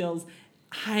have life skills.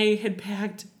 I had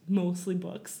packed mostly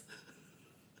books.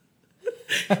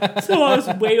 So I was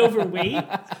way overweight.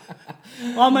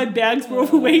 All my bags were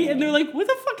overweight, and they're like, what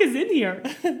the fuck is in here?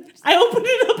 I opened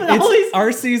it up, and all these... It's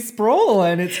R.C. Sproul,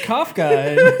 and it's Kafka.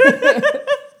 And I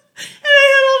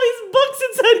had all these books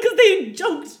inside because they had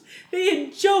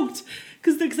joked.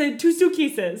 Because I had 2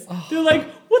 suitcases. Oh. They're like,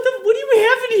 what do you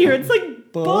have in here? It's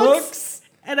like books.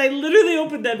 And I literally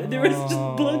opened them, and there was just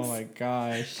books. Oh my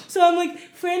gosh. So I'm like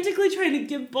frantically trying to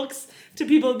give books to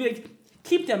people and be like,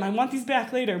 keep them. I want these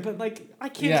back later, but like I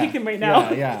can't take them right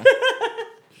now. Yeah.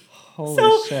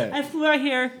 Holy shit. I flew out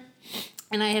here,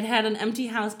 and I had an empty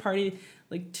house party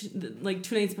like 2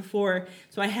 nights before.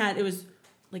 So it was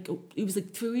like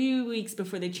 3 weeks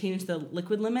before they changed the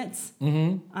liquid limits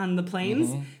on the planes.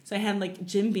 Mm-hmm. So I had like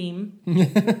Jim Beam,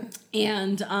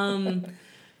 and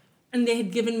they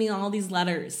had given me all these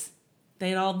letters. They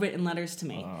had all written letters to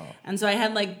me, and so I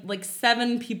had like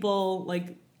 7 people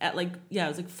like. At it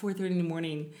was like 4:30 in the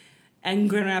morning in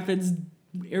Grand Rapids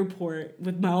airport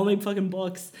with all my fucking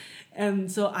books.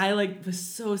 And so I like was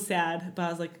so sad, but I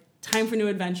was like, time for new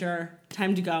adventure,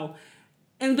 time to go.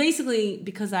 And basically,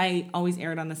 because I always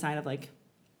erred on the side of like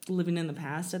living in the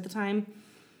past at the time,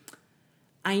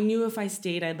 I knew if I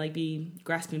stayed, I'd like be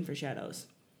grasping for shadows.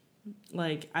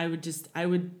 Like I'd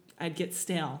get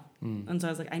stale. And so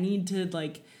I was like, I need to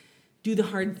like do the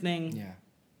hard thing. Yeah.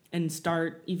 And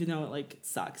start, even though it like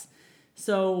sucks.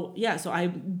 So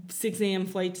I 6 a.m.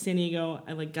 flight to San Diego.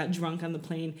 I like got drunk on the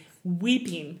plane,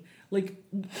 weeping, like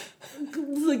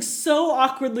so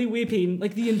awkwardly weeping,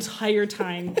 like the entire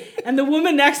time. And the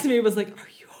woman next to me was like, "Are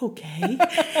you okay?" And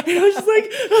I was just like,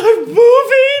 "I'm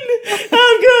moving.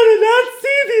 I'm gonna not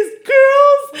see these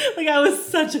girls." Like I was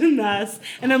such a mess,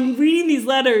 and I'm reading these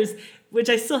letters. Which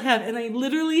I still have, and I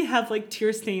literally have like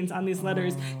tear stains on these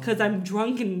letters because I'm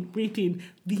drunk and weeping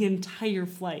the entire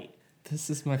flight. This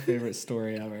is my favorite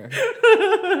story ever.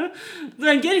 Then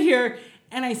I get here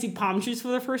and I see palm trees for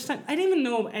the first time. I didn't even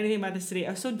know anything about the city.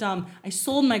 I was so dumb. I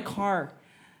sold my car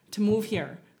to move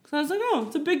here because I was like, "Oh,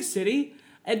 it's a big city."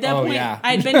 At that point,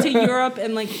 I had been to Europe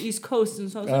and like the East Coast, and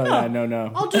so I was like,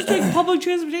 no. I'll just take public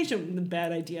transportation." The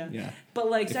bad idea. Yeah. But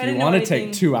like, so if I didn't you want know to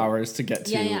take 2 hours to get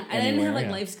to Yeah. I didn't have like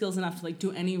anywhere, life skills enough to like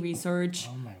do any research,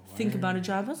 think about a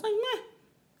job. I was like, meh,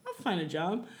 I'll find a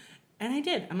job. And I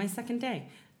did on my second day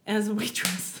as a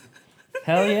waitress.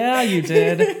 Hell yeah, you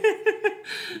did.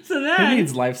 So then who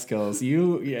needs life skills?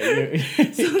 You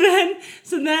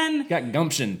So then you got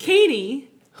gumption. Katie,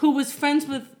 who was friends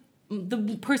with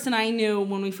the person I knew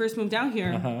when we first moved out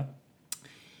here,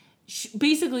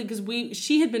 basically because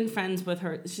she had been friends with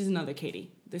her. She's another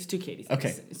Katie. There's 2 Katies.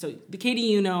 Okay. So the Katie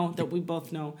you know that we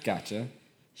both know. Gotcha.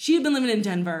 She had been living in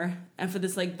Denver and for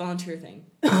this like volunteer thing,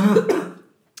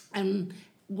 and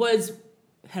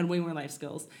had way more life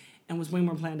skills and was way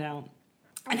more planned out.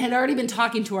 And had already been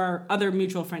talking to our other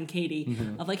mutual friend, Katie,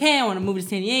 of like, hey, I want to move to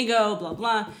San Diego, blah,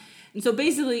 blah. And so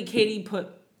basically, Katie put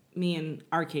me and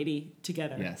our Katie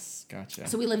together. Yes, gotcha.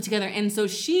 So we lived together. And so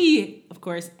she, of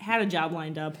course, had a job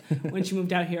lined up when she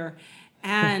moved out here.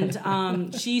 And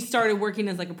she started working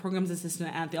as like a programs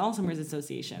assistant at the Alzheimer's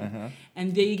Association.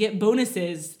 And they get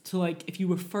bonuses to like, if you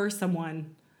refer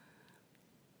someone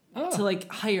to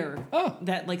like hire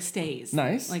that like stays.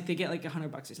 Nice. Like they get like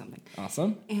 $100 or something.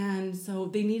 Awesome. And so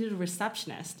they needed a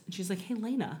receptionist. And she's like, hey,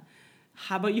 Lena,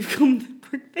 how about you come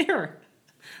work there?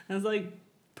 I was like,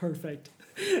 perfect.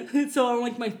 So on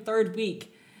like my 3rd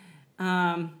week,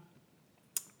 no,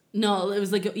 it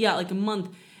was like, like a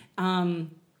month,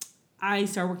 I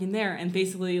started working there. And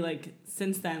basically like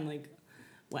since then, like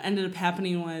what ended up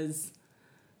happening was,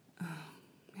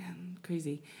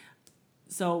 crazy.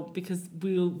 So because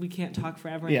we can't talk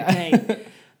forever in a day.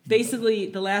 Basically,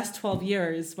 the last 12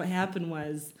 years, what happened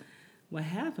was what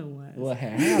happened was What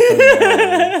happened?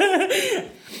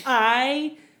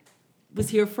 I was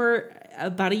here for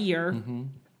about a year. Mm-hmm.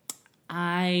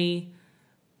 I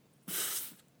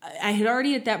had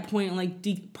already at that point like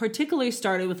particularly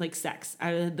started with like sex. I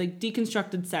had like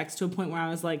deconstructed sex to a point where I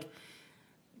was like,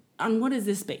 on what is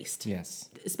this based? Yes.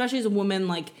 Especially as a woman,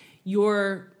 like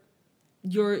your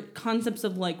concepts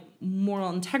of like moral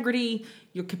integrity,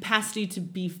 your capacity to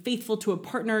be faithful to a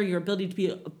partner, your ability to be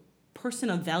a person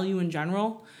of value in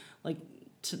general, like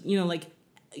to, you know, like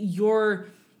your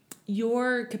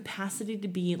capacity to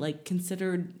be like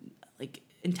considered like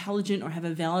intelligent or have a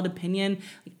valid opinion,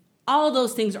 like all of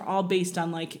those things are all based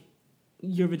on like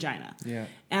your vagina. Yeah.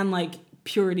 And like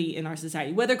purity in our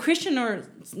society, whether Christian or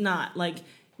not, like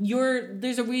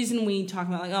there's a reason we talk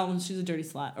about like, oh, she's a dirty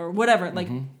slut or whatever. Like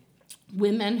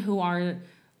women who are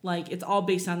like, it's all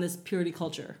based on this purity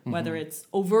culture, whether it's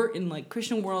overt in like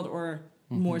Christian world or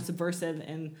more subversive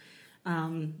and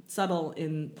subtle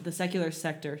in the secular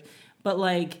sector. But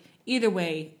like either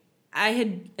way, I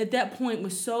had at that point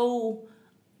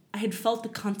I had felt the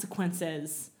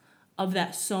consequences of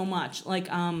that so much. Like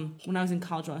when I was in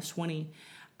college when I was 20,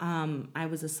 I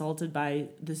was assaulted by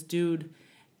this dude.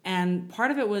 And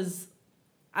part of it was,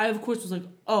 I of course was like,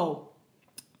 oh,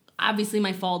 obviously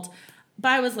my fault.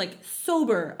 But I was like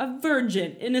sober, a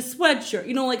virgin, in a sweatshirt,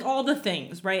 you know, like all the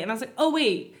things, right? And I was like, oh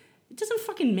wait, it doesn't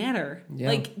fucking matter. Yeah.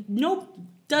 Like, nope,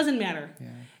 doesn't matter. Yeah.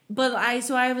 But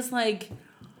I was like,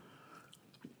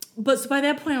 but so by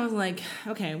that point I was like,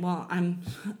 okay, well, I'm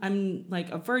like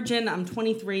a virgin, I'm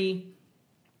 23,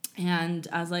 and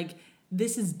I was like,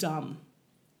 this is dumb.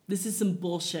 This is some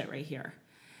bullshit right here.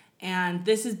 And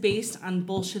this is based on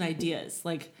bullshit ideas.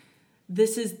 Like,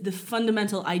 this is the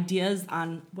fundamental ideas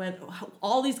on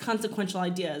all these consequential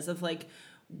ideas of like,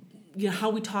 you know,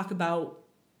 how we talk about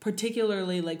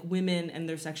particularly like women and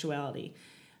their sexuality.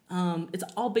 It's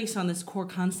all based on this core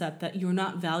concept that you're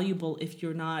not valuable if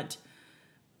you're not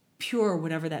pure,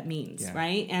 whatever that means,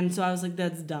 right? And so I was like,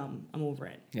 that's dumb. I'm over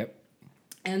it. Yep.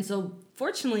 And so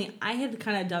fortunately, I had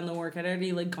kind of done the work. I'd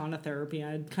already like gone to therapy.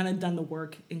 I had kind of done the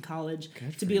work in college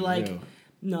to be like,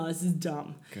 no, this is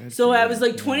dumb. So I was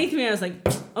like 23 and I was like,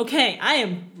 okay, I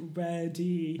am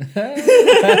ready. and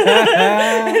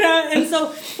so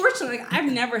fortunately, like,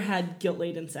 I've never had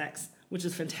guilt-laden sex, which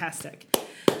is fantastic.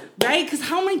 Right? Because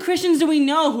how many Christians do we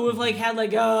know who have like had like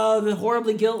the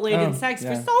horribly guilt-laden sex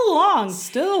for so long?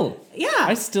 Still. Yeah.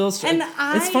 I still. And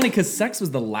it's funny because sex was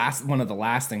one of the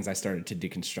last things I started to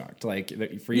deconstruct. Like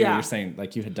for you, you're saying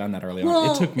like you had done that early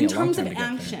on. It took me a long time to get there.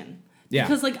 In terms of action. Yeah.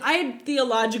 Because like I had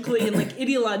theologically and like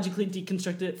ideologically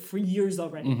deconstructed it for years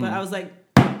already, but I was like,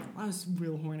 I was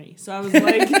real horny. So I was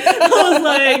like,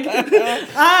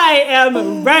 I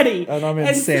am ready. And I'm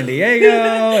in San Diego,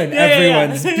 and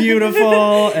everyone's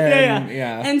beautiful, and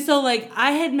And so like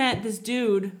I had met this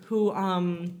dude who,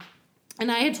 and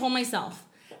I had told myself,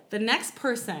 the next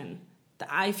person that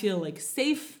I feel like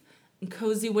safe and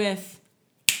cozy with,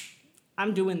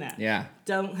 I'm doing that. Yeah.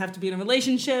 Don't have to be in a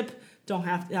relationship. Don't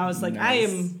have to. I was like,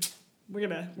 we're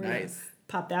gonna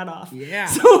pop that off. Yeah.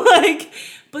 So like,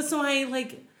 but so I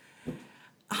like.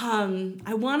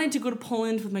 I wanted to go to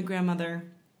Poland with my grandmother,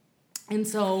 and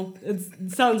so it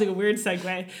sounds like a weird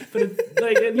segue, but it's,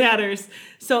 like it matters.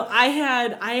 So I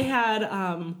had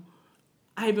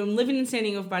been living in San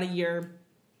Diego for about a year.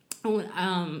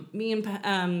 Me and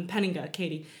Penninga,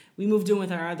 Katie, we moved in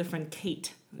with our other friend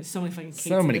Kate. There's so many fucking Kates.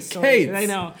 So many Kates. I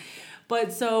know,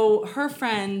 but so her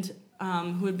friend,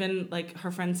 who had been like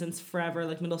her friend since forever,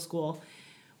 like middle school,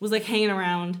 was like hanging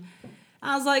around.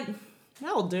 I was like,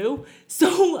 that'll do.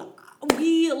 So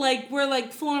we're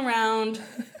like fooling around,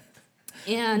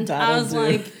 and I was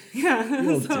like,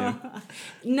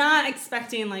 not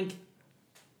expecting like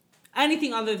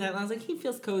anything other than I was like, he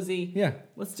feels cozy. Yeah,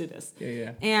 let's do this.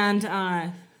 Yeah. And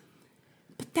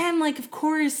but then like of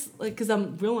course like because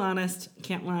I'm real honest,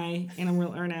 can't lie, and I'm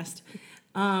real earnest.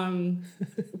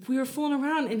 We were fooling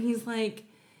around, and he's like,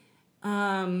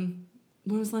 when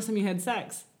was the last time you had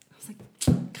sex? I was like,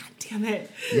 God damn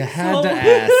it. You had to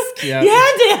ask. Yep. You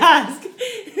had to ask.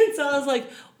 And so I was like,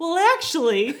 well,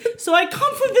 actually, so I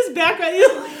come from this background.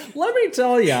 Let me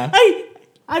tell you.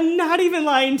 I'm not even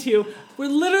lying to you. We're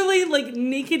literally like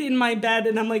naked in my bed,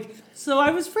 and I'm like, so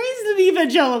I was raised an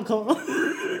evangelical.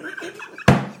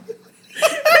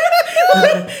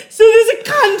 So there's a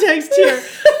context here.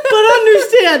 But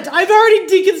understand, I've already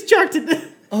deconstructed this.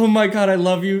 Oh my God, I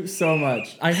love you so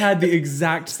much. I had the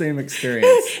exact same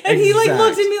experience. And he like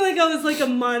looked at me like I was like a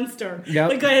monster. Yep.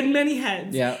 Like I had many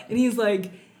heads. Yep. And he's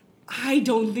like, I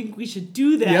don't think we should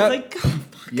do that. Yep. I was like, God,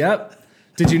 fuck. Yep.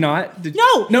 Did you not?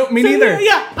 No. No, me neither.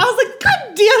 Yeah. I was like,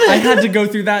 God it. I had to go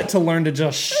through that to learn to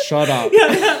just shut up.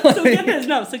 So get this.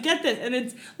 No, so get this. And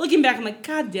it's looking back, I'm like,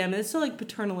 God damn it, it's so like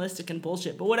paternalistic and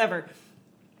bullshit, but whatever.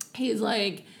 He was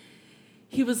like,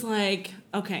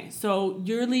 okay, so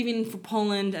you're leaving for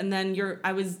Poland, and then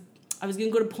I was gonna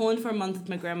go to Poland for a month with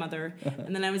my grandmother,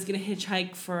 and then I was gonna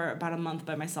hitchhike for about a month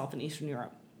by myself in Eastern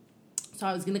Europe. So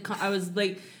I was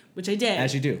like, which I did.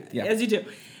 As you do, yeah. As you do.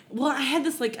 Well, I had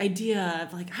this like idea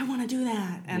of like, I want to do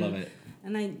that. And, Love it.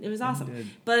 And it was awesome.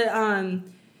 But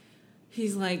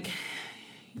he's like,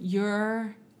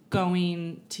 you're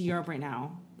going to Europe right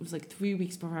now. It was like 3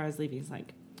 weeks before I was leaving. He's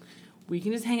like, we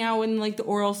can just hang out in like the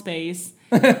oral space.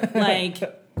 Like,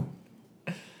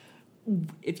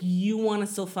 if you want to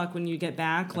still fuck when you get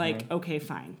back, like, okay,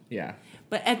 fine. Yeah.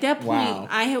 But at that point, Wow.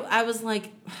 I was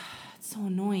like, it's so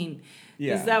annoying.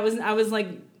 Yeah. I was like,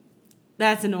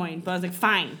 that's annoying. But I was like,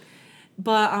 fine.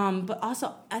 But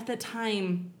also at the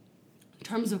time, in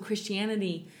terms of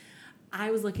Christianity,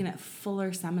 I was looking at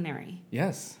Fuller Seminary.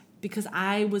 Yes. Because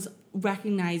I was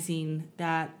recognizing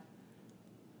that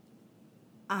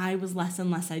I was less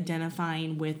and less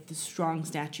identifying with the strong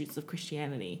statutes of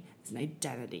Christianity as an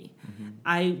identity. Mm-hmm.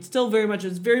 I still it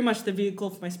was very much the vehicle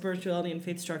for my spirituality and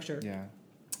faith structure. Yeah.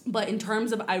 But in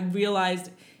terms of, I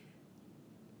realized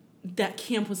that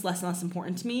camp was less and less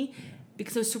important to me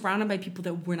because I was surrounded by people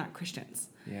that were not Christians.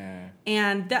 Yeah.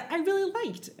 And that I really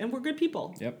liked and were good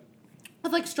people. Yep.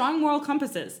 With like strong moral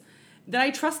compasses that I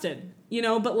trusted,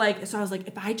 but like, so I was like,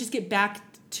 if I just get back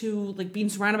to like being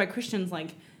surrounded by Christians,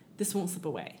 like this won't slip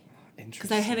away.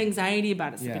 Because I had anxiety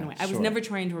about it slipping away. I was never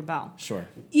trying to rebel. Sure.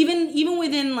 Even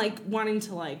within like wanting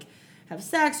to like have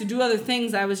sex or do other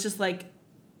things, I was just like,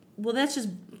 well, that's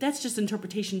just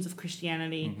interpretations of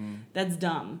Christianity. Mm-hmm. That's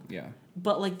dumb. Yeah.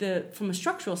 But like from a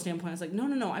structural standpoint, I was like,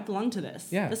 no, I belong to this.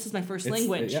 Yeah. This is my first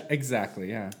language. Yeah,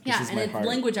 exactly. Yeah. Yeah, this is and my it's heart.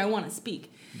 language I want to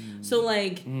speak. So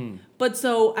like, but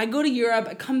so I go to Europe,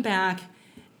 I come back,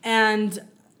 and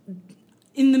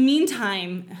in the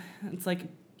meantime, it's like a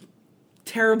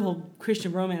terrible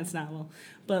Christian romance novel.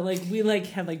 But like we like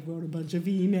have like wrote a bunch of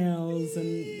emails, and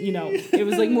it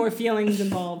was like more feelings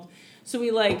involved. So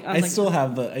we like I still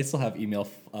have email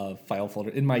file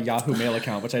folder in my Yahoo Mail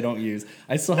account, which I don't use.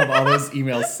 I still have all those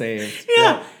emails saved.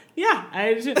 Yeah,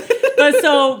 I should. But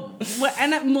so,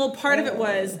 part of it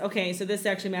was, okay, so this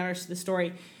actually matters to the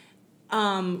story.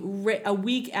 A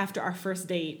week after our first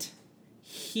date,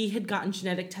 he had gotten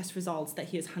genetic test results that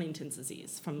he has Huntington's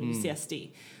disease from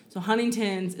UCSD. So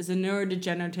Huntington's is a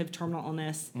neurodegenerative terminal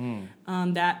illness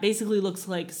that basically looks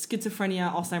like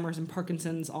schizophrenia, Alzheimer's, and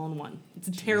Parkinson's all in one. It's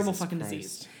a terrible fucking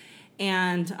disease.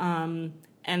 And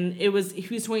he was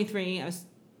 23, I was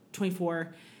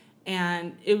 24.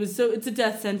 And it's a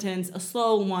death sentence, a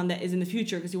slow one that is in the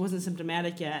future because he wasn't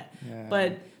symptomatic yet. Yeah.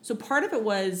 But so part of it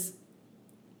was,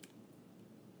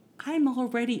 I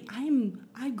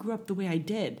grew up the way I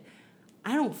did.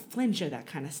 I don't flinch at that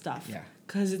kind of stuff. Yeah.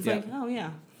 Because it's like, oh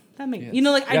yeah, that makes,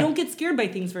 I don't get scared by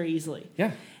things very easily.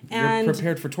 Yeah. And you're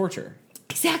prepared for torture.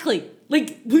 Exactly.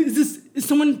 Like, is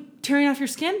someone tearing off your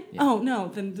skin? Yeah. Oh no,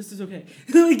 then this is okay.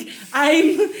 Like,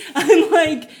 I'm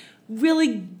like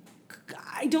really,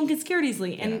 I don't get scared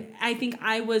easily. Yeah. And I think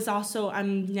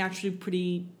I'm naturally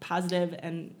pretty positive,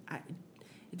 and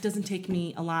it doesn't take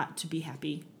me a lot to be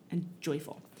happy and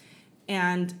joyful.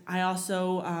 And I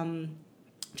also,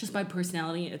 just my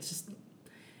personality,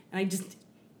 I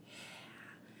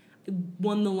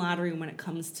won the lottery when it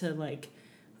comes to like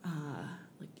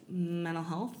mental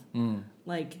health.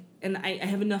 Like, and I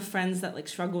have enough friends that like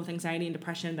struggle with anxiety and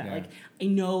depression that like I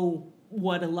know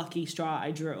what a lucky straw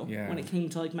I drew when it came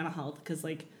to like mental health, because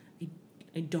like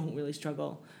I don't really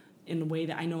struggle in the way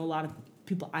that I know a lot of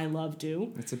people I love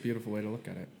do. It's a beautiful way to look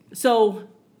at it. So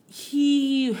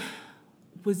he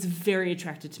was very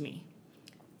attracted to me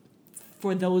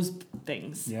for those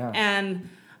things. Yeah. And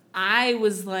I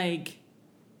was like,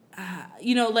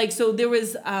 so there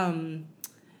was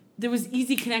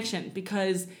easy connection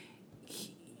because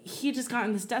he had just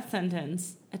gotten this death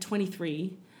sentence at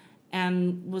 23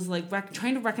 and was like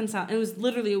trying to reconcile. And it was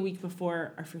literally a week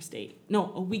before our first date.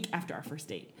 No, a week after our first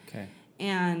date. Okay.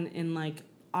 And in like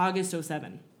August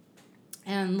 2007.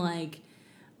 And like,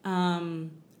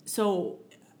 so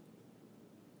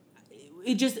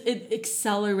it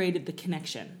accelerated the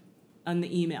connection on the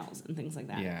emails and things like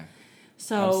that. Yeah.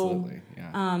 So, absolutely.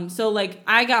 Yeah. So like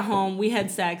I got home, we had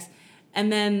sex,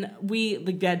 and then we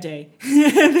like that day.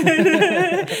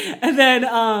 and then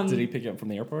did he pick you up from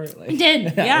the airport? He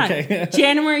did. Yeah. Okay.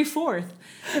 January 4th.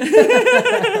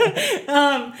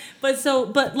 So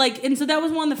that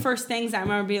was one of the first things I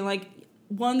remember being like,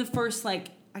 one of the first like,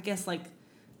 I guess like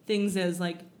things is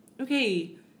like,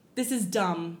 okay, this is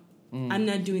dumb, I'm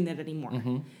not doing that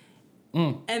anymore.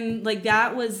 And like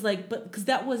that was like, but because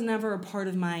that was never a part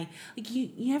of my, like,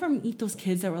 you ever meet those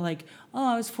kids that were like,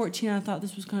 oh, I was 14, I thought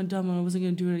this was kind of dumb and I wasn't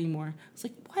gonna do it anymore. I was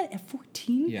like, what, at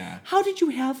 14? Yeah. How did you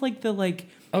have like the like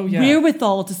Oh, yeah.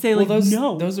 wherewithal to say, like,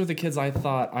 no? Those were the kids I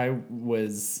thought I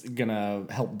was gonna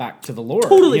help back to the Lord.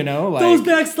 Totally. You know, like those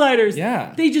backsliders.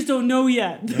 Yeah. They just don't know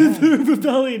yet. They're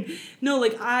rebelling. No,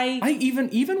 like I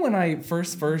even when I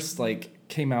first like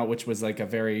came out, which was like a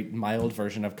very mild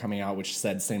version of coming out, which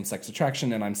said same-sex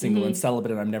attraction and I'm single and celibate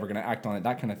and I'm never going to act on it,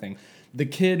 that kind of thing. The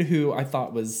kid who I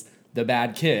thought was the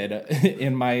bad kid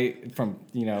in my, from,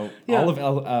 you know, all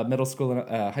of middle school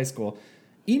and high school,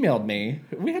 emailed me.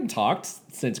 We hadn't talked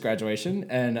since graduation,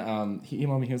 and he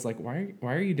emailed me. He was like, why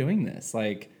are you doing this?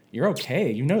 Like, you're okay.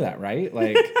 You know that, right?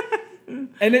 Like...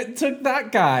 And it took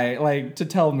that guy, like, to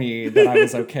tell me that I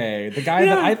was okay. The guy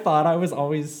that I thought I was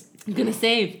always... gonna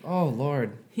save. Oh,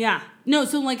 Lord. Yeah. No,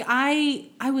 so like I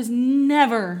was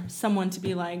never someone to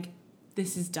be like,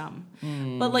 this is dumb.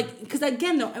 But like, because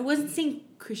again, though, I wasn't saying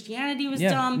Christianity was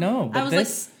dumb. No, but I was like,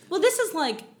 well, this is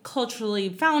like culturally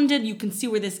founded. You can see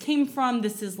where this came from.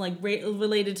 This is like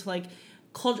related to like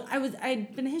culture.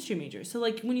 I'd been a history major. So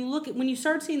like when you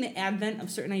start seeing the advent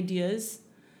of certain ideas,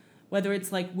 whether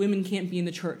it's like women can't be in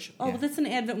the church. Oh, well, that's an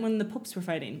advent when the popes were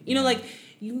fighting. You know, like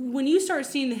when you start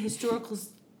seeing the historical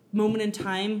moment in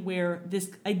time where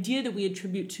this idea that we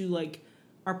attribute to like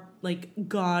our like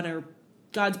God or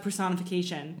God's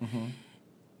personification,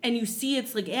 and you see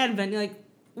it's like advent, you're like,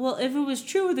 well, if it was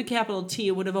true with a capital T,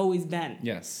 it would have always been.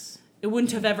 Yes. It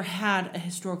wouldn't have ever had a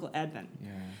historical advent. Yeah.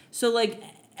 So like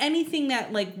anything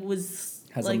that like was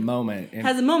has like, a moment.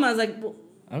 I was like, well,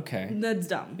 okay, that's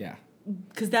dumb. Yeah.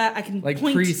 Because that I can like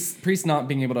point priests not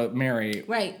being able to marry,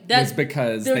 right? That's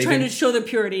because they're trying to show their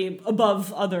purity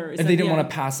above others, and they didn't want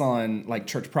to pass on like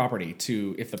church property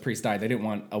to if the priest died. They didn't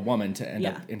want a woman to end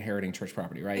up inheriting church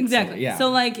property, right? Exactly.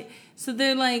 So, So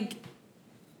they're like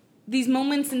these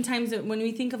moments and times that when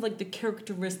we think of like the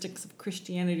characteristics of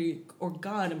Christianity or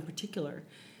God in particular,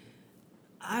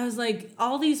 I was like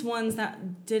all these ones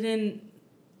that didn't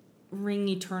ring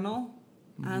eternal.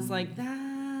 I was like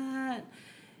that.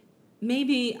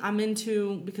 Maybe I'm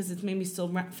into because it's maybe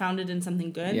still founded in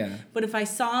something good. Yeah. But if I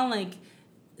saw like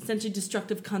essentially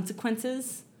destructive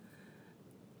consequences,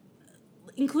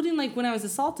 including like when I was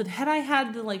assaulted, had I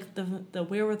had the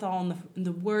wherewithal and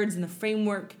the words and the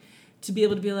framework to be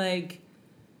able to be like,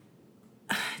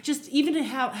 just even to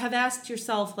have asked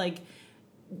yourself like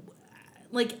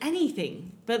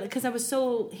anything, but because I was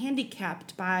so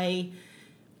handicapped by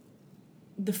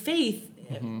the faith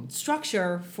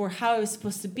structure for how I was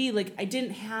supposed to be, like I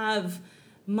didn't have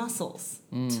muscles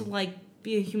to like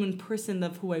be a human person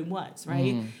of who I was,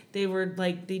 right? They were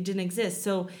like they didn't exist.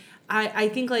 So I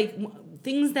think like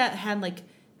things that had like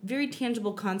very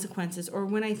tangible consequences, or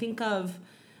when I think of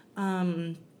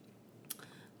like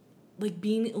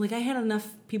being like I had enough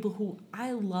people who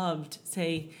I loved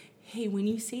say, hey, when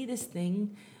you say this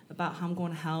thing about how I'm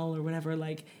going to hell or whatever,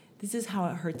 like this is how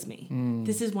it hurts me.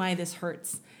 This is why this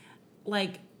hurts.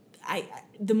 Like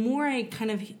the more I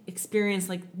kind of experience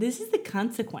like this is the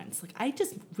consequence. Like I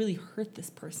just really hurt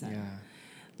this person. Yeah.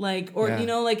 Like you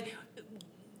know, like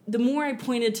the more I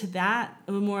pointed to that,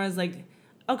 the more I was like,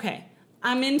 okay,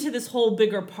 I'm into this whole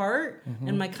bigger part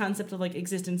and my concept of like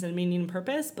existence and meaning and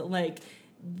purpose, but like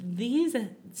these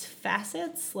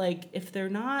facets, like if they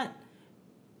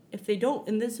don't,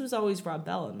 and this was always Rob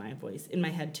Bell in my voice, in my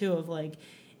head too, of like,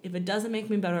 if it doesn't make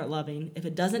me better at loving, if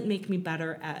it doesn't make me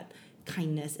better at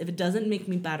kindness, if it doesn't make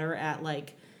me better at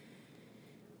like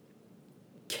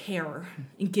care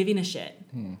and giving a shit,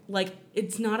 like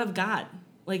it's not of God.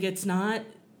 Like it's not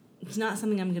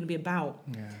something I'm going to be about.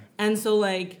 Yeah. And so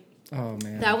like, oh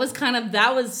man, that was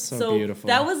so beautiful.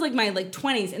 That was like my like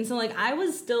 20s. And so like I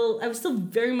was still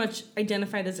very much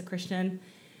identified as a Christian.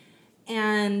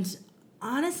 And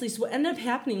honestly, so what ended up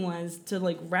happening was, to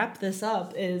like wrap this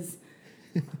up, is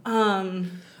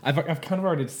I've kind of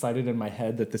already decided in my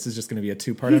head that this is just going to be a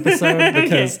 2-part episode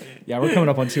because we're coming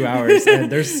up on 2 hours and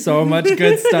there's so much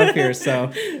good stuff here.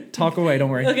 So talk away, don't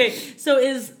worry. Okay, so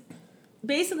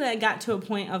basically I got to a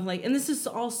point of like, and this is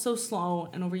all so slow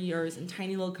and over years and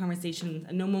tiny little conversations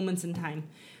and no moments in time.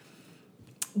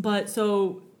 But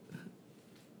so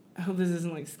I hope this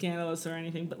isn't like scandalous or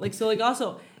anything, but like, so like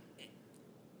also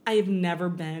I have never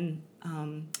been,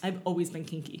 I've always been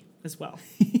kinky as well.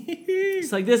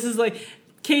 It's like, this is like,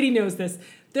 Katie knows this.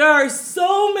 There are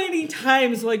so many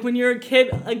times like when you're a kid,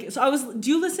 like, so do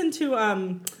you listen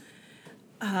to,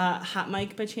 Hot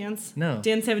Mic by chance? No.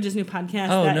 Dan Savage's new podcast.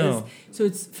 Oh, no. So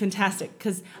it's fantastic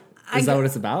because is that what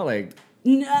it's about? Like,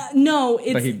 No,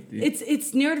 it's But he-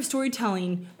 it's narrative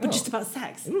storytelling, but Oh. just about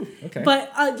sex. Ooh, okay.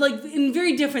 But like, in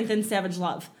very different than Savage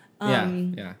Love.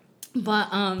 Yeah. But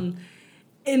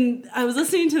and I was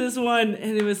listening to this one,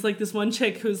 and it was like this one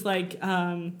chick who's like,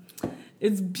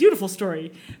 it's a beautiful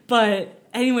story. But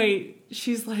anyway,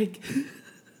 she's like,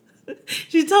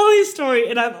 she's telling me a story,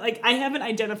 and I'm like, I haven't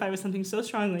identified with something so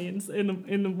strongly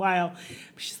in a while.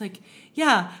 But she's like,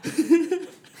 yeah,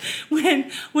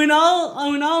 when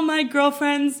all my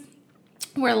girlfriends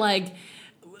were like,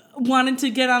 wanted to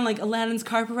get on like Aladdin's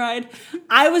carpet ride,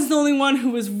 I was the only one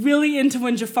who was really into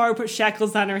when Jafar put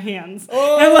shackles on her hands.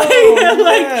 Oh, And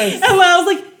I was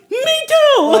like, me too.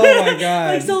 Oh my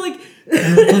God. Like, so like,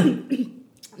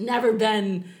 never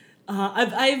been.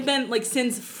 I've been like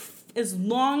since as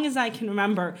long as I can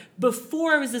remember.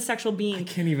 Before I was a sexual being, I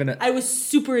can't even. I was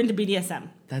super into BDSM.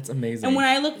 That's amazing. And when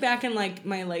I look back in like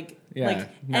my now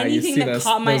anything you see that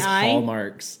caught my those eye,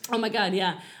 hallmarks. oh my God,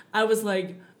 yeah. I was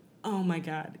like, oh my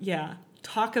God, yeah.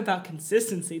 Talk about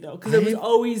consistency though, because it was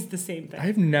always the same thing.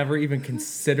 I've never even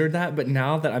considered that, but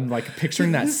now that I'm like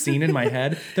picturing that scene in my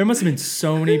head, there must have been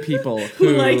so many people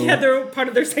who like had their part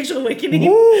of their sexual awakening.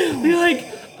 Woo. They're like,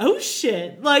 oh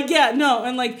shit. Like, yeah, no,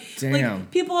 and like, Damn.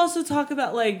 like people also talk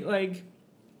about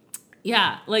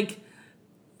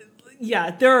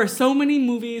yeah, there are so many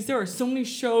movies, there are so many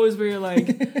shows where you're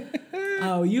like,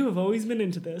 oh, you have always been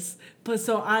into this. But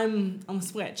so I'm a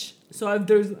switch. So I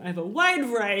have a wide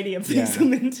variety of things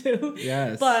I'm into.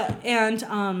 Yes. But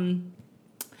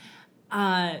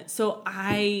so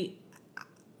I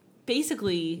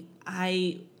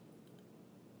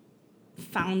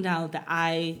found out that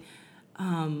I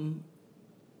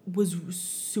was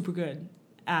super good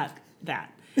at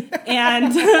that.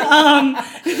 And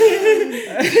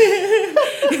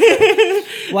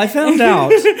Well, I found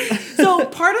out. so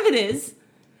part of it is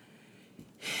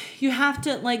you have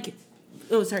to like,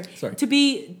 sorry. To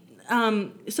be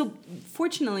so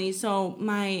fortunately, so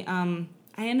my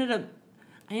I ended up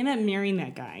marrying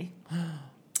that guy.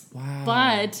 Wow.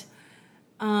 But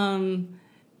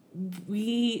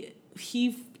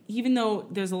he even though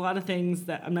there's a lot of things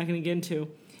that I'm not going to get into,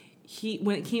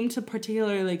 when it came to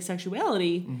particularly like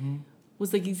sexuality,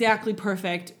 was like exactly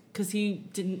perfect because he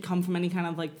didn't come from any kind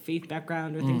of like faith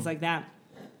background or things like that.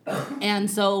 And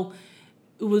so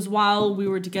it was while we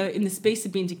were together, in the space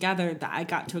of being together, that I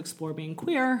got to explore being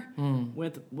queer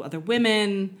with other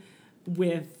women,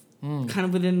 with kind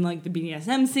of within like the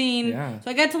BDSM scene. Yeah.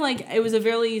 So I got to like, it was a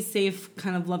very safe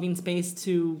kind of loving space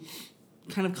to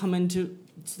kind of come into.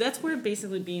 So that's where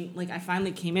basically being like, I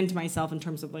finally came into myself in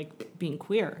terms of like being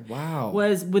queer. Wow.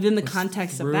 Was within the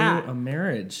context of Through that. a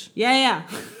marriage. Yeah.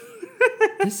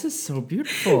 This is so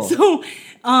beautiful. So,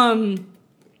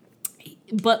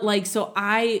 but like, so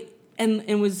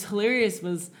and was hilarious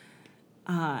was,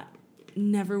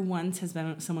 never once has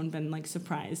someone been like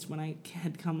surprised when I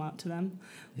had come out to them.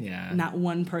 Yeah. Not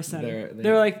one person.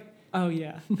 They're were like, oh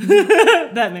yeah,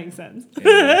 that makes sense.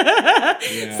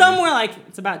 Yeah. Some were like,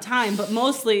 it's about time, but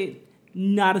mostly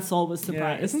not a soul was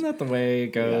surprised. Yeah, isn't that the way it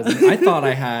goes? I thought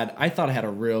I had a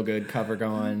real good cover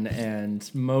going, and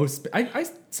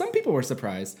some people were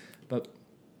surprised, but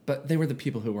they were the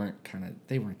people who weren't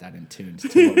that in tune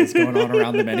to what was going on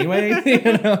around them anyway.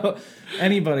 You know,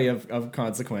 anybody of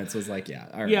consequence was like, yeah,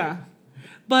 all right. Yeah,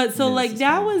 but so Yeah, like this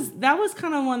is that was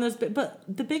kind of one of those. But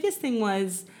the biggest thing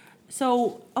was,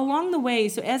 so along the way,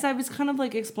 so as I was kind of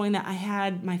like exploring that, I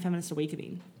had my feminist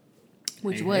awakening,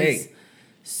 which was.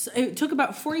 So it took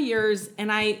about 4 years,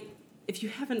 and if you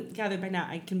haven't gathered by now,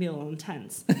 I can be a little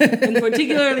intense, and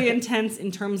particularly intense in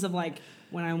terms of like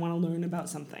when I want to learn about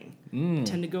something. I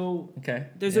tend to go. Okay.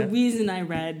 There's a reason I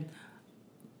read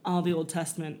all the Old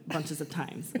Testament bunches of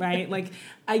times, right? Like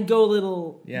I go a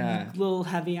little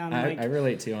heavy on. I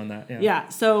relate to you on that. Yeah. Yeah.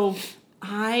 So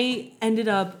I ended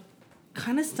up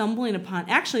kind of stumbling upon.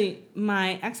 Actually,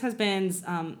 my ex-husband's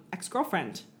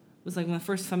ex-girlfriend was like one of the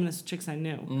first feminist chicks I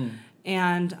knew.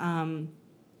 And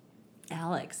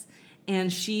Alex,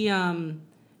 and she had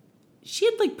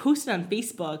like posted on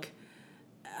Facebook,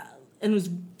 and it was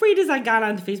right as I got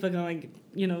onto Facebook,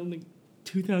 on like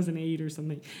 2008 or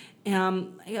something,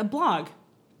 a blog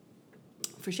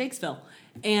for Shakesville,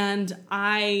 and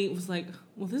I was like,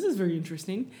 well, this is very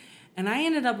interesting, and I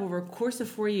ended up over a course of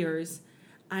 4 years,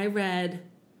 I read.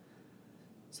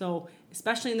 So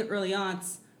especially in the early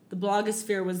aughts, the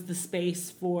blogosphere was the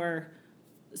space for.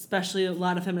 Especially a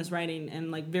lot of feminist writing and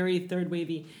like very third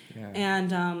wavy. Yeah.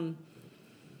 And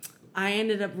I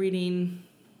ended up reading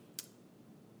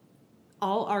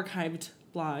all archived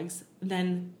blogs,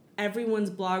 then everyone's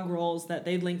blog rolls that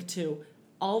they link to,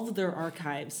 all of their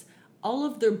archives, all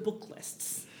of their book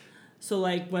lists, So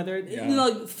like whether you know,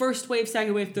 like first wave,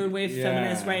 second wave, third wave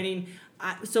feminist writing.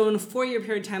 So in a 4-year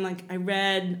period of time, like I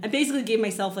basically gave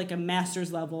myself like a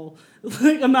master's level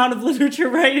like amount of literature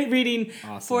reading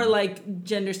for like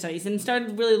gender studies, and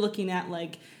started really looking at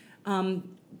like,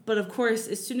 but of course,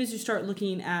 as soon as you start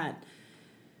looking at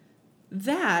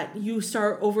that, you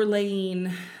start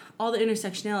overlaying all the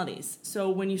intersectionalities. So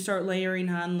when you start layering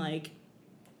on like,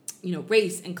 you know,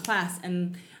 race and class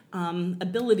and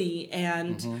ability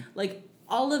and like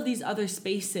all of these other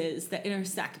spaces that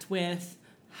intersect with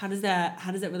how does that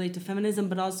relate to feminism,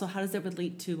 but also how does that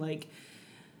relate to like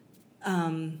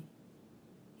our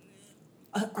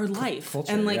life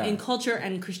culture, and like in culture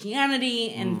and Christianity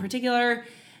in particular,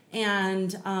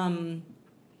 and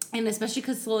especially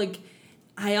because so like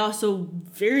I also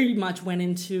very much went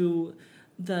into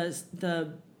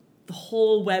the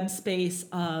whole web space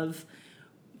of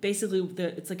basically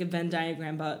it's like a Venn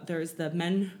diagram, but there's the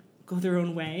men go their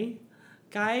own way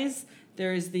guys,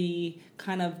 there's the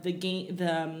kind of the game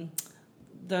the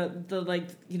like,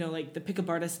 you know, like the pickup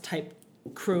artist type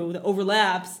crew that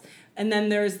overlaps, and then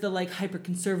there's the like hyper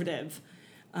conservative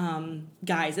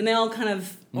guys, and they all kind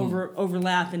of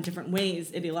overlap in different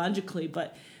ways ideologically,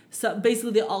 but so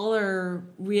basically they all are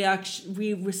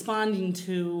responding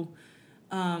to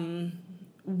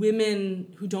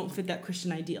women who don't fit that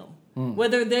Christian ideal.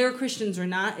 Whether they're Christians or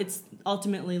not, it's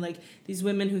ultimately like these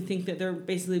women who think that they're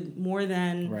basically more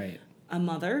than a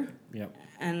mother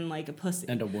and like a pussy.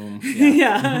 And a womb.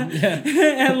 Yeah.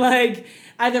 And like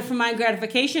either for my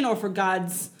gratification or for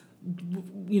God's,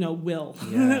 you know, will.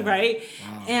 Right?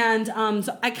 Wow. And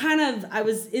so I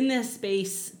was in this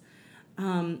space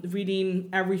reading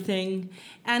everything,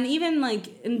 and even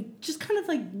like, and just kind of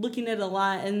like looking at a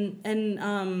lot,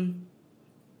 and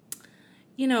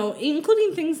you know,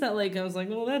 including things that like I was like,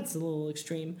 well, that's a little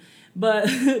extreme, but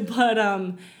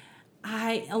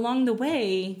I along the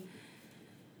way,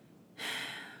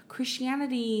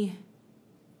 Christianity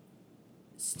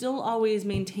still always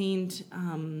maintained,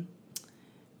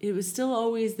 it was still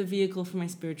always the vehicle for my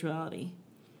spirituality,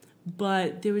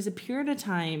 but there was a period of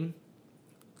time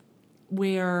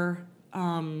where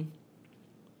I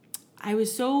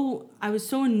was so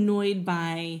annoyed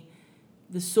by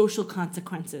the social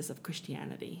consequences of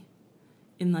Christianity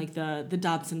in like the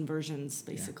Dobson versions,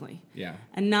 basically. Yeah.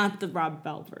 And not the Rob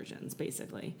Bell versions,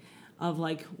 basically, of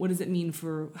like, what does it mean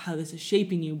for how this is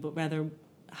shaping you, but rather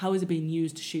how is it being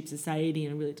used to shape society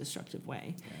in a really destructive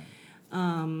way.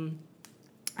 Yeah.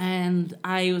 And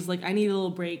I was like, I need a little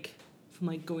break from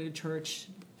like going to church,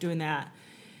 doing that.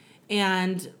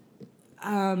 And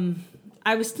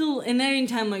I was still, and any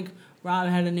time like Rob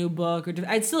had a new book, or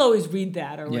I'd still always read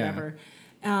that or whatever.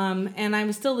 And I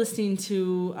was still listening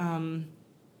to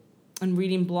and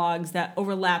reading blogs that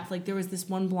overlapped. Like there was this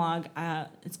one blog,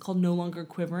 it's called No Longer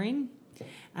Quivering,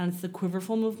 and it's the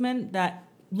Quiverful movement that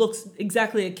looks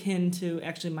exactly akin to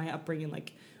actually my upbringing,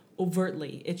 like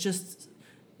overtly. It's just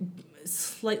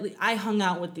slightly, I hung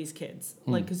out with these kids,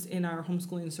 like 'cause in our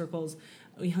homeschooling circles,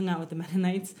 we hung out with the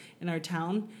Mennonites in our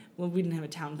town. Well, we didn't have a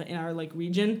town, but in our like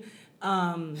region.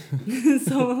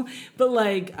 So, but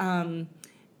like, and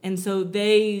so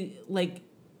they like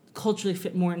culturally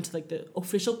fit more into like the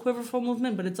official Quiverful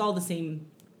movement, but it's all the same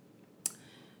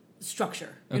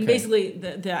structure. Okay. And basically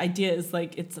the idea is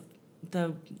like it's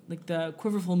the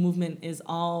Quiverful movement is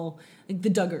all like the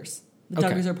Duggars. The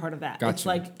Duggars are part of that. Gotcha. It's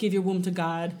like give your womb to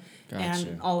God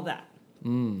and all of that.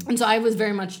 And so I was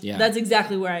very much that's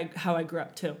exactly how I grew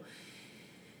up too.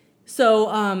 So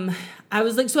I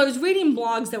was reading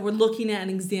blogs that were looking at and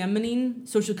examining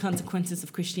social consequences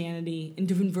of Christianity and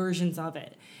different versions of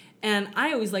it. And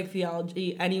I always liked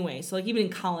theology anyway. So like even in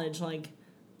college, like,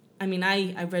 I mean,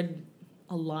 I read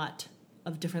a lot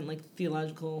of different like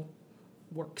theological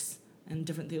works and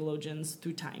different theologians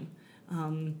through time.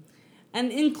 And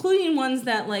including ones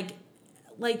that like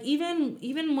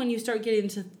even when you start getting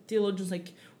into theologians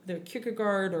like whether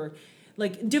Kierkegaard or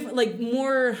like different, like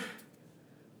more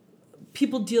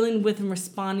people dealing with and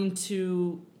responding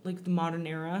to like the modern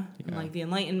era and like the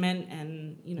Enlightenment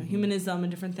and, you know, humanism and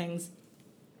different things.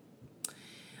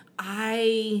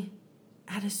 I,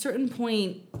 at a certain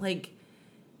point, like,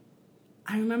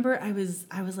 I remember I was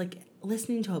like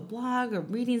listening to a blog or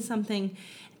reading something.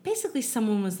 Basically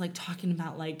someone was like talking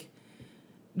about like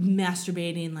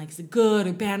masturbating, like is it good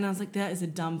or bad? And I was like, that is a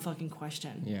dumb fucking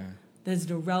question. Yeah. That is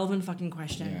an irrelevant fucking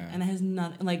question. Yeah. And it has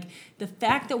nothing, like, the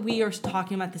fact that we are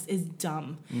talking about this is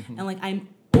dumb. Mm-hmm. And, like, I'm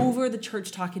over the church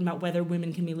talking about whether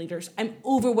women can be leaders. I'm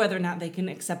over whether or not they can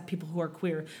accept people who are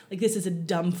queer. Like, this is a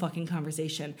dumb fucking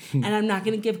conversation. And I'm not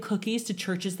going to give cookies to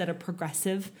churches that are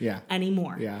progressive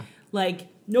anymore. Yeah. Like,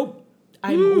 nope.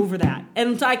 I'm over that.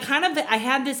 And so I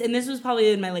had this, and this was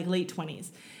probably in my like late 20s.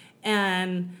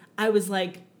 And I was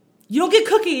like, you don't get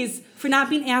cookies for not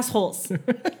being assholes.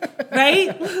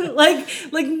 Right?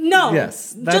 like no.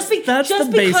 Yes. Just That's the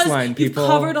because baseline, people. you've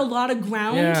covered a lot of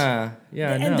ground.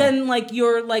 Yeah. And then like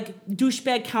your like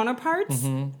douchebag counterparts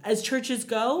as churches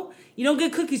go, you don't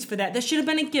get cookies for that. That should have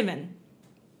been a given.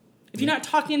 If you're not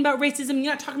talking about racism,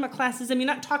 you're not talking about classism, you're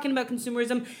not talking about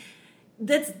consumerism,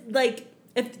 that's like,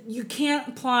 if you can't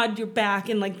applaud your back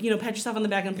and like, pat yourself on the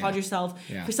back and applaud yourself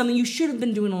for something you should have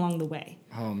been doing along the way.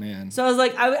 Oh man. So I was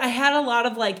like, I had a lot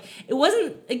of like, it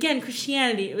wasn't, again,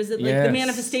 Christianity. It was like the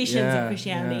manifestations of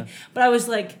Christianity. Yeah. But I was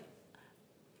like,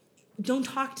 don't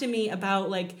talk to me about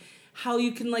like how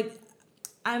you can like,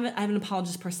 I have an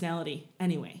apologist personality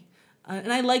anyway.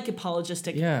 And I like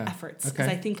apologistic efforts because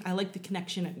I think I like the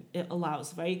connection it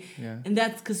allows, right? Yeah. And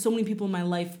that's because so many people in my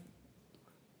life,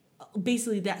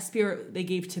 basically that spirit they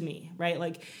gave to me, right?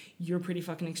 Like, you're pretty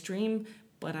fucking extreme,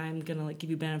 but I'm gonna like give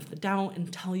you benefit of the doubt and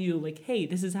tell you like, hey,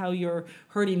 this is how you're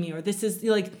hurting me, or this is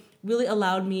like really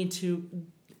allowed me to.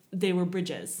 They were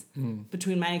bridges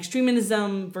between my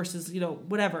extremism versus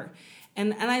whatever,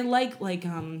 and I like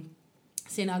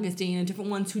St. Augustine and different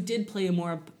ones who did play a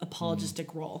more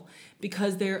apologistic role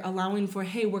because they're allowing for,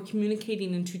 hey, we're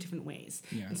communicating in two different ways,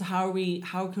 and so how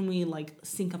can we like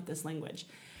sync up this language?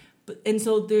 And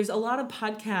so there's a lot of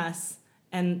podcasts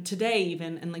and today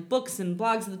even and like books and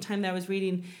blogs at the time that I was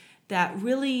reading that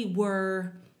really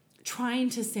were trying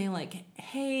to say like,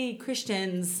 hey,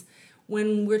 Christians,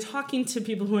 when we're talking to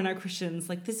people who are not Christians,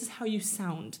 like this is how you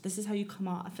sound, this is how you come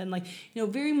off, and like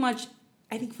very much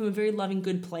I think from a very loving,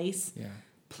 good place,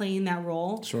 playing that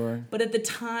role. Sure. But at the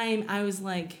time I was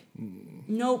like,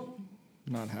 nope,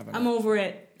 not having. I'm over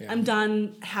it. Yeah. I'm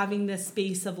done having this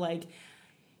space of like,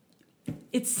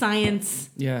 it's science.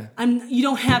 Yeah. I'm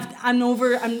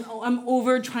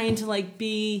over trying to like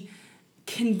be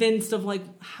convinced of like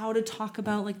how to talk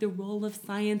about like the role of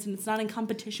science, and it's not in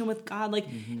competition with God. Like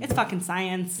it's fucking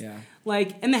science. Yeah.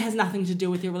 Like, and that has nothing to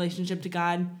do with your relationship to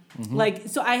God. Like,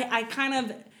 so I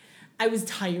was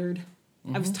tired.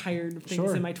 I was tired of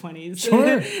things in my 20s.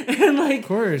 Sure. And like, of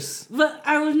course. But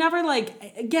I was never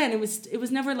like, again, it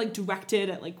was never like directed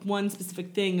at like one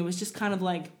specific thing. It was just kind of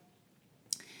like,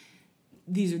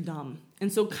 these are dumb.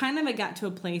 And so kind of I got to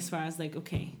a place where I was like,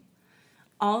 okay,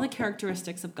 all the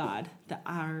characteristics of God that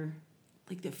are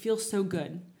like, that feel so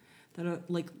good, that are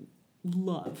like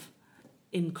love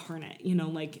incarnate,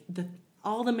 like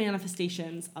all the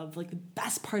manifestations of like the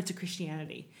best parts of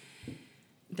Christianity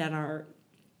that are,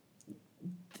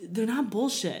 they're not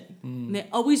bullshit. They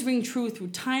always ring true through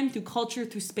time, through culture,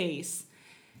 through space,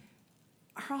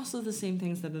 are also the same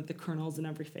things that are the kernels in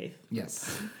every faith.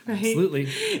 Yes, right? absolutely.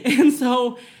 And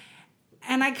so,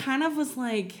 and I kind of was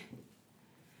like,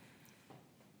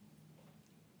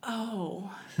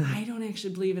 oh, I don't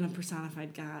actually believe in a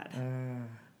personified God.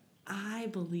 I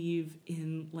believe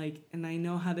in like, and I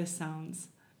know how this sounds,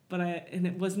 but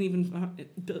it wasn't even,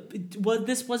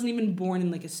 this wasn't even born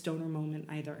in like a stoner moment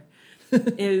either.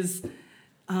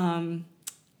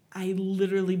 I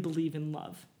literally believe in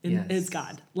love. Is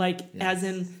God. Like, as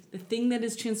in the thing that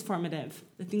is transformative,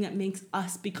 the thing that makes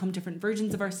us become different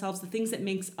versions of ourselves, the things that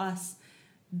makes us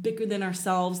bigger than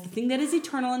ourselves, the thing that is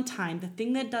eternal in time, the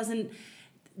thing that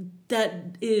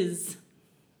is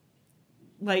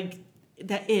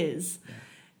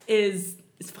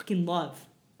fucking love.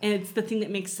 And it's the thing that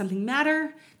makes something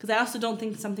matter, because I also don't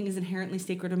think something is inherently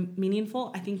sacred or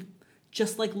meaningful. I think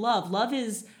just like love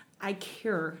is, I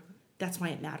care, that's why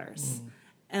it matters.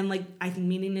 And like, I think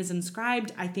meaning is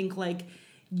inscribed. I think like,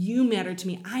 you matter to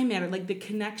me, I matter. Like the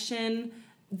connection,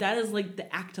 that is like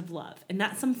the act of love. And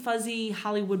not some fuzzy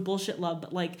Hollywood bullshit love,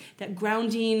 but like that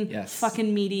grounding,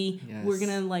 fucking meaty, we're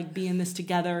gonna like be in this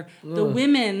together. Ugh. The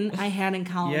women I had in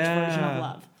college version of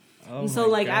love. Oh, and so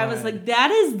like, God. I was like,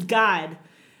 that is God.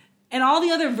 And all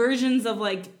the other versions of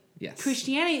like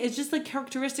Christianity is just like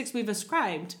characteristics we've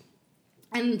ascribed.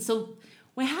 And so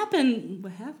what happened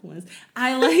was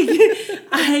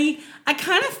I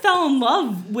kind of fell in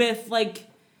love with like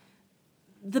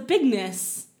the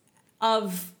bigness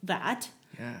of that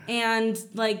and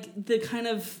like the kind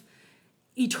of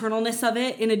eternalness of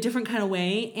it in a different kind of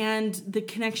way, and the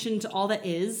connection to all that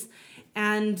is.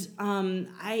 And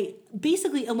I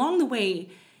basically along the way,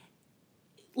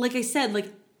 like I said,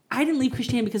 like I didn't leave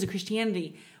Christianity because of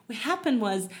Christianity. What happened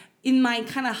was, in my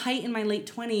kind of height in my late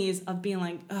 20s of being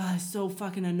like, oh, it's so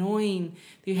fucking annoying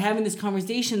that you're having this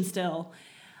conversation still,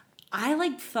 I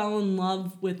like fell in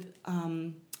love with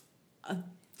a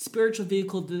spiritual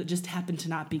vehicle that just happened to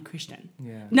not be Christian.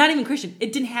 Yeah. Not even Christian.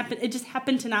 It didn't happen. It just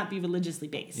happened to not be religiously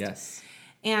based. Yes.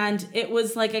 And it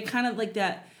was like a kind of like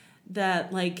that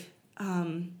like,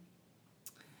 do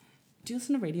you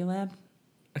listen to Radiolab?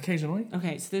 Occasionally.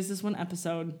 Okay, so there's this one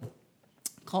episode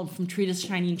called From Tree to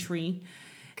Shining Tree.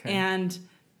 Okay. And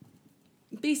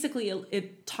basically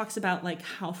it talks about like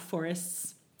how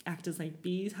forests act as like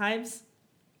beehives,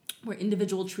 where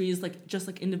individual trees, like just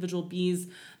like individual bees,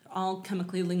 all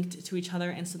chemically linked to each other,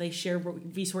 and so they share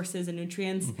resources and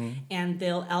nutrients, and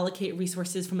they'll allocate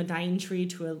resources from a dying tree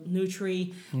to a new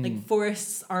tree. Like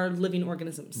forests are living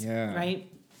organisms, right?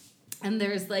 And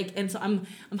there's like, and so I'm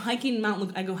hiking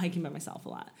I go hiking by myself a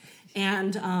lot,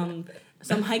 and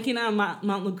so I'm hiking on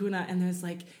Mount Laguna, and there's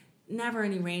like never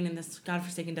any rain in this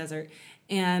godforsaken desert,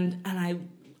 and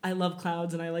I love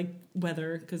clouds and I like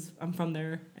weather because I'm from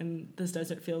there, and this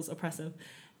desert feels oppressive,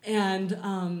 and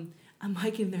I'm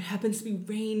hiking, there happens to be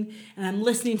rain, and I'm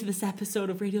listening to this episode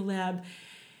of Radiolab,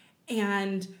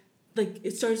 and like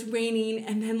it starts raining,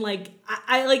 and then like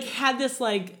I like had this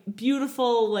like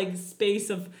beautiful like space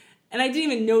of, and I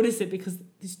didn't even notice it because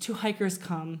these two hikers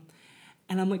come,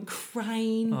 and I'm like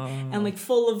crying and like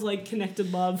full of like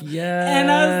connected love. Yes. And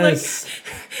I was like,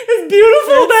 it's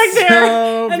beautiful back there.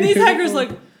 So and these beautiful. hikers like,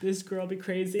 this girl be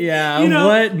crazy. Yeah, you know?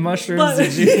 what mushrooms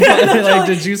did you like,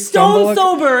 did you stumble?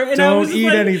 Stone sober. And I Don't was eat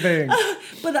like, anything.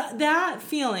 But that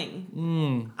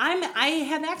feeling, I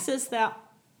have access to that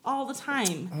all the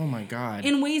time. Oh my God.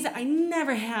 In ways that I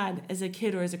never had as a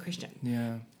kid or as a Christian.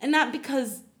 Yeah. And not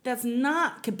because that's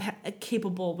not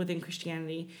capable within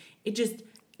Christianity. It just,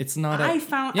 It's not I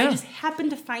just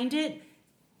happened to find it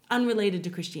unrelated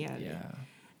to Christianity. Yeah.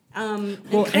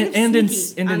 Well, and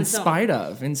in spite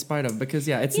of, because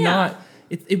it's not,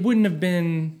 it wouldn't have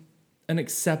been an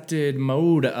accepted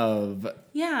mode of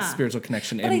spiritual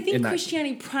connection. But I think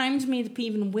Christianity primed me to be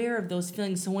even aware of those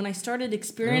feelings. So when I started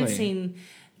experiencing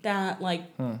that, like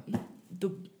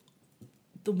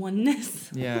the oneness,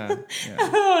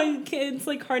 it's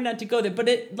like hard not to go there. But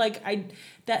it like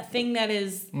that thing that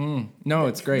is no,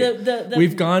 it's great.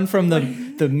 We've gone from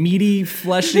the meaty,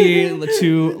 fleshy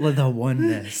to the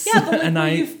oneness. Yeah, but like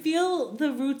when you feel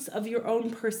the roots of your own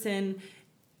person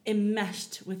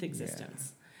enmeshed with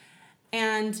existence.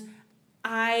 And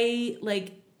I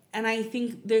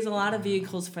think there's a lot of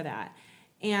vehicles for that.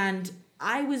 And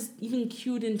I was even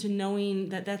cued into knowing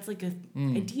that that's like a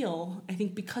ideal, I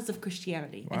think, because of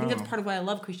Christianity. Wow. I think that's part of why I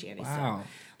love Christianity. Wow. So,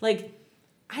 like,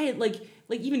 I had like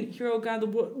even hero God, the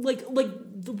word, like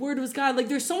the word was God. Like,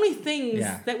 there's so many things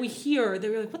that we hear that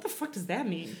we're like, what the fuck does that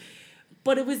mean?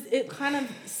 But it kind of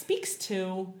speaks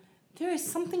to, there is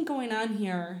something going on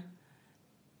here.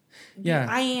 Yeah.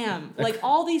 I am. Like,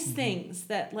 all these things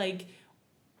that, like,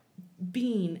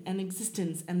 being and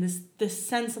existence and this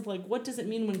sense of, like, what does it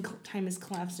mean when time is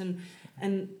collapsed and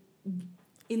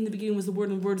in the beginning was the Word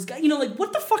and the Word is God? You know, like,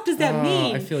 what the fuck does that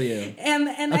mean? I feel you.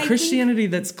 And a Christianity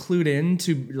that's clued in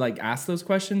to, like, ask those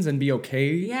questions and be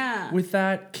okay with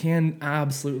that can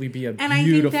absolutely be a beautiful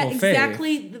beautiful faith. And I think that faith.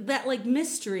 exactly that, like,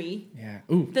 mystery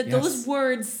those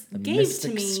words gave to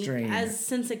me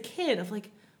since a kid of,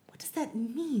 like, what does that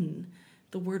mean?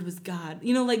 The Word was God.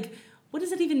 You know, like, what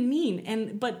does it even mean?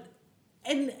 And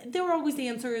there were always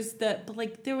answers but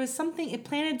like, there was something, it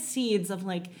planted seeds of,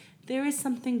 like, there is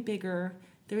something bigger,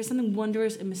 there is something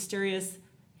wondrous and mysterious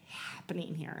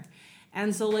happening here.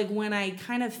 And so, like, when I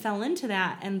kind of fell into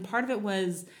that, and part of it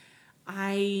was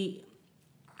I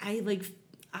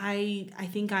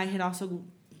think I had also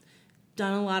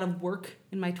done a lot of work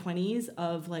in my 20s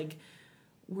of, like,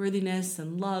 worthiness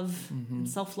and love and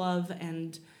self-love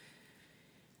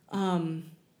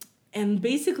and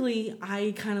basically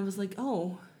I kind of was like,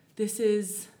 oh, this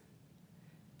is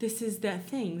that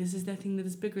thing. This is that thing that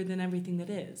is bigger than everything that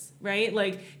is, right?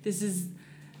 Like, this is,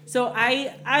 so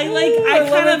I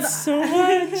kind of so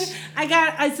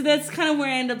much. so that's kind of where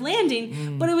I ended up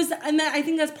landing. But it was, and I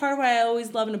think that's part of why I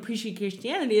always love and appreciate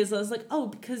Christianity is I was like, oh,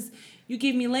 because you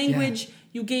gave me language,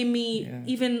 you gave me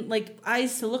even, like,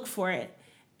 eyes to look for it.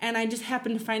 And I just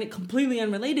happened to find it completely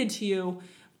unrelated to you.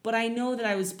 But I know that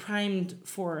I was primed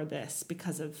for this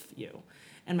because of you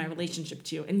and my relationship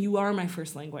to you. And you are my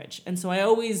first language. And so I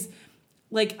always,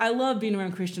 like, I love being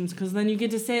around Christians because then you get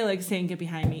to say, like, Satan, get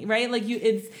behind me, right? Like,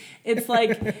 it's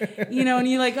like, you know, and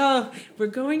you're like, oh, we're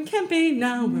going camping,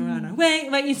 now we're on our way.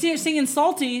 Like, you see her singing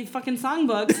salty fucking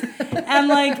songbooks. And,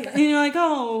 like, and you're like,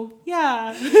 oh,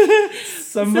 yeah.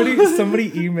 Somebody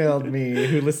emailed me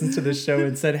who listens to this show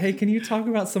and said, hey, can you talk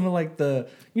about some of, like, the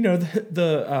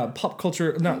pop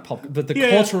culture, not pop, but the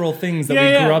cultural things that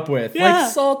we grew up with, like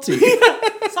salty.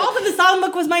 Salt in the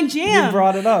Songbook was my jam. You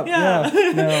brought it up. Yeah.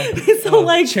 No. So,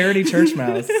 like, Charity Church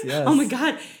Mouse. Yes. Oh my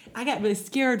God. I got really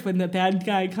scared when the bad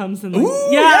guy comes and, like, Ooh,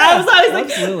 I was always like,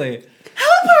 absolutely.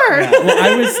 How her. Yeah,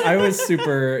 well, I was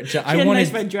super. She I had a wanted.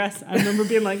 nice red dress. I remember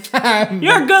being like,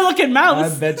 "You're a good-looking I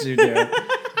mouse." bet you do.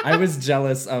 I was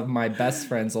jealous of my best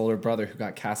friend's older brother who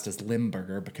got cast as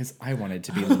Limburger because I wanted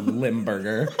to be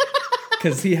Limburger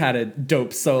because he had a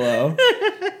dope solo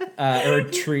or a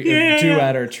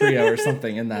duet or trio or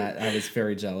something in that. I was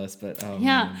very jealous, but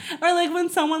Yeah, or like when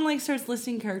someone like starts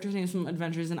listing characters' names from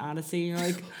Adventures in Odyssey, you're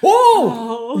like,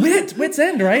 oh, Wit's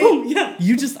End, right? Oh, yeah.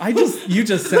 You just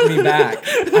sent me back.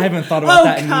 I haven't thought about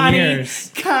that Connie, in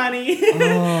years. Connie,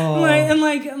 Oh.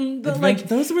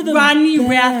 Those were the Rodney best.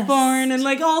 Rathbone and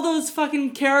like all those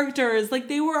fucking characters. Like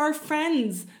they were our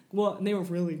friends. Well, they were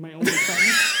really my only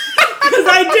friends because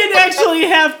I did actually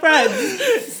have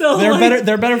friends. So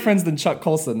They're better friends than Chuck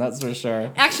Colson, that's for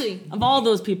sure. Actually, of all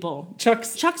those people,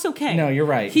 Chuck's okay. No, you're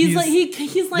right. He's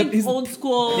like old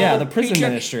school. Yeah, the prison preacher.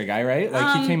 ministry guy, right?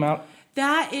 Like he came out.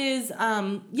 That is,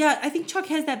 yeah, I think Chuck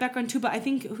has that background too, but I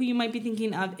think who you might be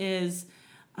thinking of is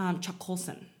Chuck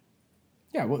Colson.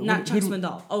 Yeah, Not Chuck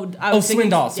Swindoll.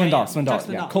 Swindoll. Chuck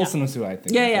Yeah, Colson was who I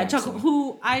think. Yeah, Chuck,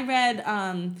 who I read,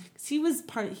 'cause he was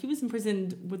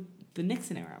imprisoned with the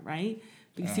Nixon era, right?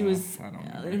 Because he was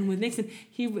with Nixon.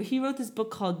 He wrote this book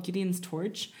called Gideon's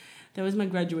Torch. That was my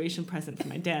graduation present from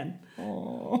my dad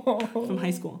from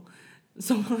high school.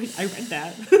 So like, I read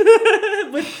that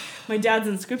with my dad's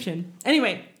inscription.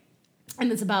 Anyway,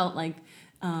 and it's about like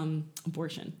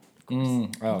abortion.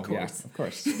 Of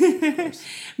course.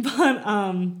 But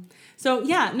so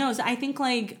yeah, no. So I think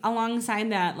like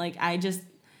alongside that, like I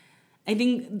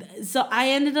think so. I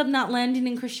ended up not landing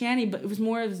in Christianity, but it was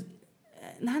more of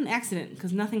not an accident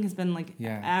because nothing has been like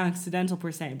accidental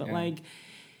per se, but like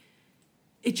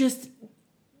it just.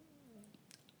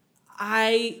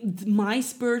 My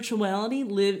spirituality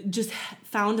just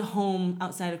found a home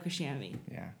outside of Christianity.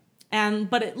 Yeah.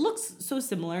 But it looks so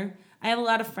similar. I have a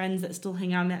lot of friends that still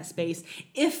hang out in that space.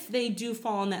 If they do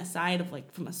fall on that side of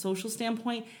like from a social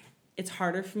standpoint, it's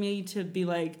harder for me to be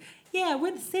like, yeah,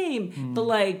 we're the same. But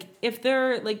like if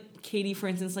they're like Katie, for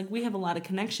instance, like we have a lot of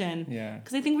connection. Yeah.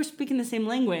 Because I think we're speaking the same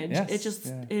language. Yes. It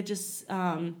just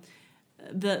the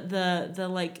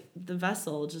like the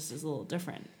vessel just is a little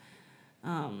different.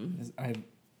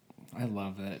 I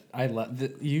love it. I love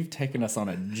that you've taken us on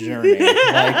a journey.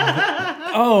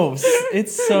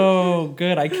 It's so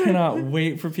good. I cannot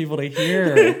wait for people to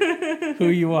hear who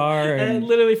you are. And I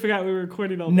literally forgot we were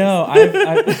recording all this. No,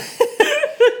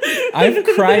 I've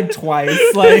cried twice.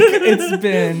 Like it's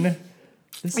been.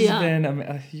 This has been.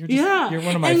 You're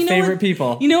one of my favorite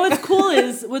people. You know what's cool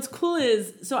is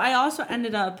so I also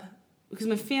ended up because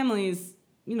my family's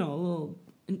a little.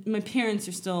 My parents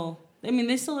are still. I mean,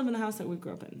 they still live in the house that we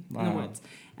grew up in the woods,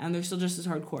 and they're still just as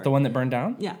hardcore. The one that burned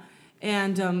down? Yeah,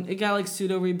 and it got like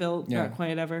pseudo rebuilt, not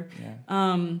quite ever.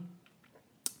 Yeah.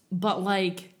 But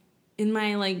like in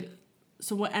my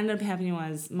so what ended up happening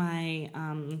was my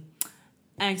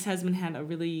ex-husband had a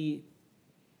really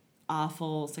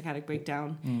awful psychotic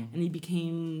breakdown, and he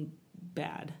became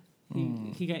bad.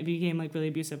 He became like really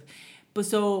abusive. But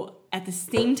so at the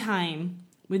same time.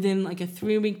 Within like a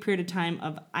 3-week period of time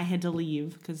I had to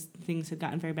leave because things had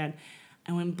gotten very bad.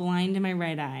 I went blind in my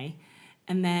right eye.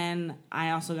 And then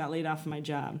I also got laid off from my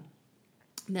job.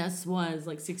 This was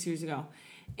like 6 years ago.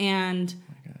 And,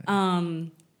 so I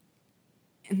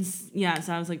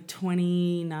was like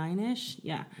 29-ish.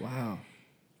 Yeah. Wow.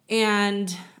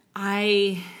 And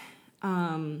I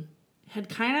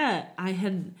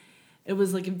it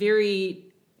was like a very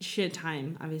shit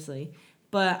time, obviously.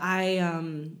 But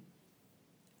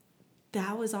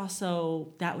that was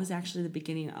actually the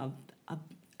beginning of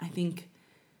I think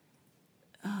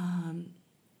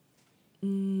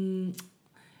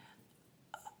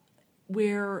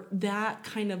where that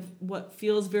kind of what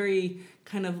feels very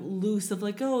kind of loose of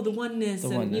like the oneness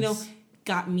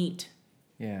got meat.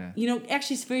 Yeah.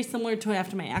 Actually it's very similar to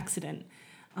after my accident.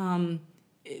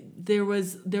 There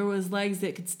was legs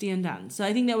that could stand on. So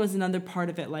I think that was another part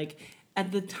of it. Like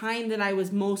at the time that I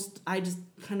just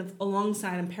kind of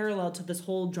alongside and parallel to this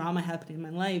whole drama happening in my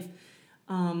life,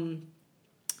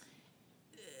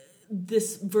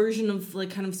 this version of like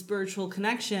kind of spiritual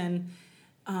connection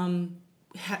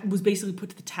was basically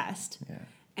put to the test. Yeah.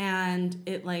 And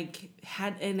it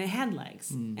had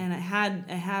legs and it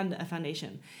had a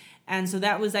foundation. And so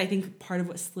that was, I think, part of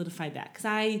what solidified that. Because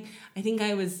I think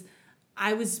I was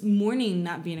mourning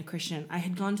not being a Christian. I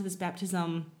had gone to this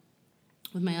baptism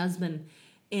with my husband,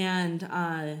 and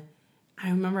I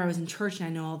remember I was in church and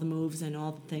I know all the moves, I know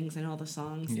all the things, I know all the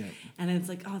songs, and it's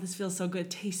like, this feels so good,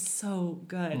 it tastes so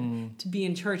good to be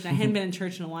in church. And I hadn't been in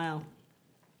church in a while,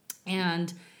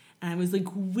 and I was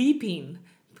like weeping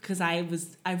because I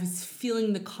was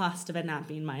feeling the cost of it not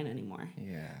being mine anymore.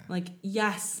 Yeah. Like,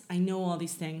 yes, I know all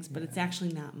these things, but it's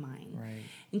actually not mine. Right.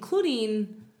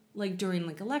 Including like during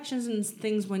like elections and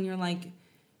things when you're like,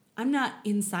 I'm not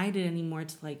inside it anymore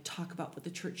to like talk about what the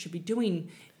church should be doing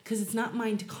because it's not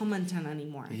mine to comment on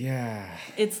anymore. Yeah.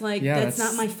 It's like, Yeah, that's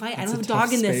not my fight. I that's don't have a a tough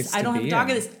dog in this. space I to don't have a be dog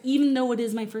in in. this, even though it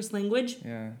is my first language.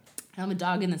 Yeah. I don't have a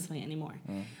dog in this fight anymore.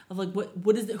 Of like,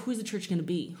 what is it? Who's the church going to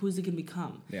be? Who's it going to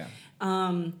become? Yeah.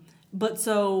 But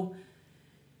so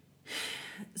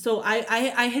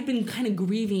I had been kind of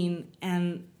grieving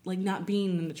and like not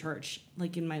being in the church,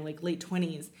 like in my like late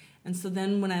 20s. And so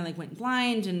then when I like went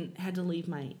blind and had to leave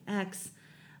my ex,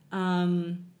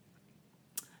 I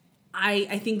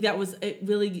think that was it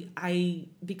really,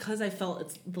 because I felt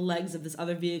it's the legs of this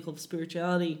other vehicle of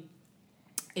spirituality,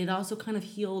 it also kind of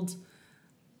healed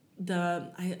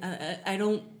I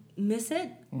don't miss it,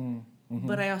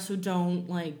 but I also don't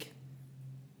like,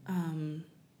 I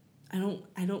don't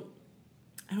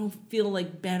feel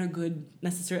like bad or good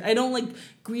necessarily. I don't like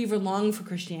grieve or long for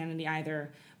Christianity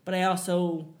either, but I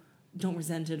also don't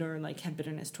resent it or like have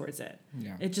bitterness towards it.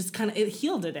 Yeah. It just kind of, it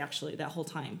healed it actually that whole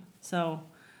time. So,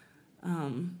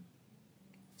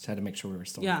 Just had to make sure we were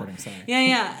still yeah. recording. Sorry.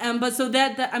 Yeah. But so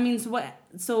that I mean,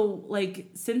 so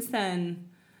like since then,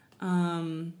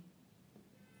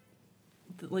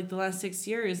 like the last 6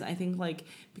 years, I think like,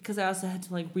 because I also had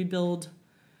to like rebuild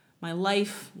my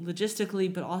life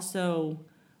logistically, but also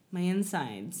my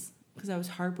insides because I was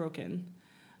heartbroken.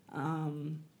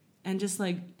 And just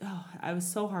like, I was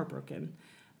so heartbroken.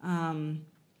 And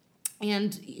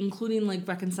including like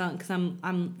reconciling, because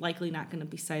I'm likely not going to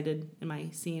be cited in my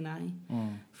CNI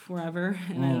forever,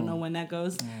 and I don't know when that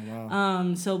goes. Oh,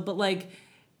 wow. So, but like,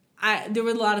 there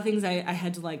were a lot of things I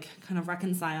had to like kind of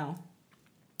reconcile.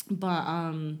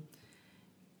 But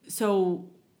so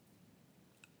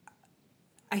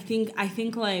I think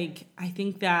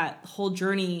that whole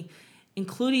journey,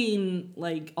 including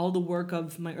like all the work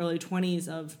of my early 20s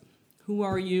of who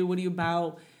are you, what are you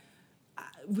about,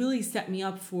 really set me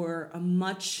up for a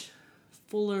much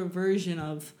fuller version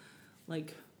of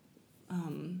like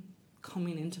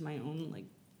coming into my own like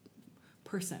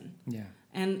person. Yeah.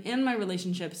 And my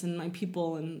relationships and my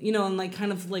people and and like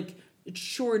kind of like it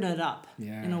shored it up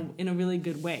in a really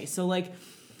good way. So like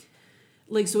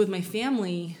so with my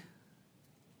family,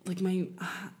 like my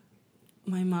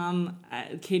mom,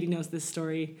 Katie knows this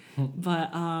story,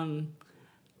 but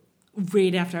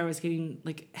right after I was getting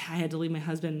like I had to leave my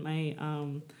husband, my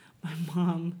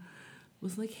mom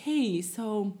was like, "Hey,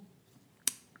 so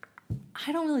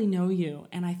I don't really know you,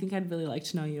 and I think I'd really like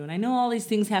to know you, and I know all these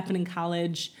things happen in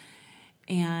college,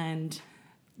 and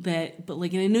and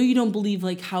I know you don't believe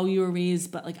like how you were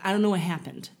raised, but like I don't know what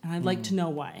happened, and I'd like to know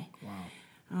why." Wow.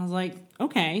 And I was like,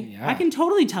 "Okay, Yeah. I can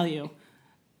totally tell you."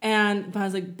 But I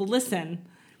was like, "But listen,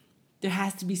 there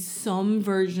has to be some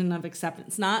version of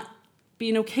acceptance, not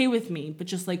being okay with me, but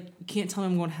just like you can't tell me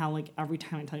I'm going to hell like every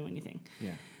time I tell you anything."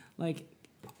 Yeah. Like,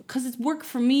 because it's work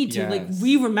for me to like Yes.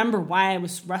 re-remember why I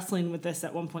was wrestling with this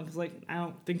at one point, because like I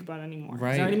don't think about it anymore. 'Cause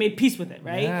Right. I already made peace with it,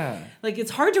 right? Yeah. Like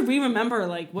it's hard to re-remember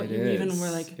like what It you even is.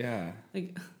 were like. Yeah.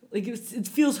 Like it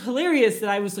feels hilarious that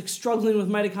I was like struggling with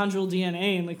mitochondrial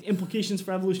DNA and like implications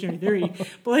for evolutionary theory,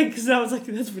 but like because I was like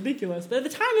that's ridiculous. But at the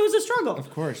time it was a struggle.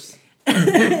 Of course.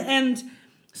 And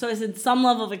so I said some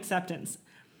level of acceptance,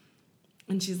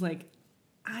 and she's like,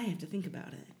 I have to think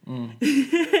about it,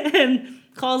 and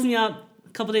calls me up a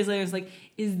couple days later. Is like,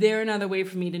 is there another way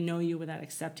for me to know you without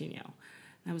accepting you?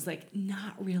 And I was like,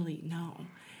 not really, no.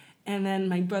 And then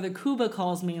my brother Kuba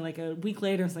calls me like a week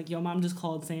later. It's like, yo, mom just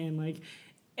called saying like,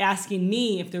 asking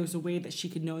me if there was a way that she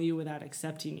could know you without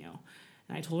accepting you.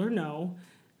 And I told her no.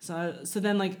 So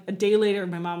then like a day later,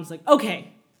 my mom was like,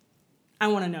 okay, I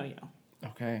want to know you.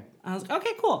 Okay. I was like,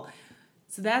 okay, cool.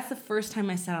 So that's the first time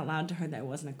I said out loud to her that I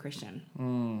wasn't a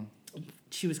Christian.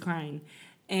 She was crying.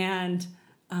 And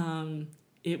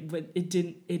it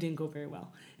didn't go very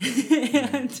well.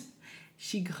 And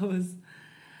she goes,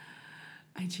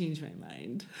 I changed my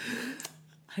mind.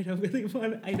 I don't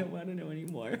want to know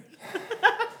anymore.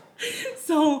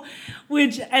 So,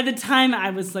 which at the time I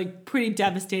was like pretty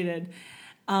devastated.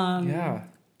 Yeah.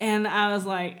 And I was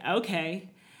like, okay.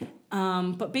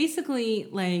 But basically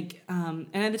like, and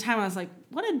at the time I was like,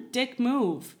 what a dick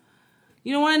move.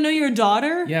 You don't want to know your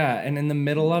daughter? Yeah, and in the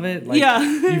middle of it, like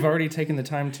you've already taken the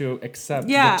time to accept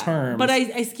the terms. But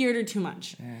I scared her too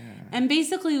much. Yeah. And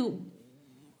basically,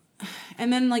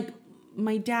 and then like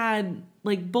my dad,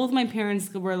 like both my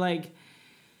parents were like,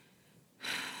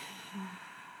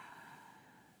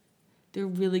 they're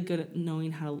really good at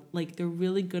knowing how to, like they're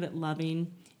really good at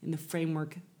loving in the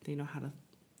framework they know how to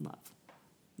love.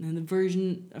 and the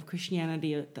version of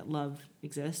Christianity that love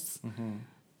exists.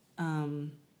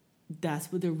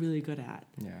 That's what they're really good at.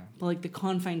 Yeah. But like the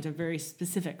confines are very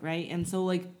specific, right? And so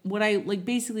like what I like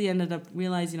basically ended up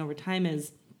realizing over time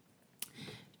is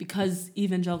because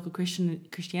evangelical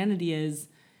Christianity is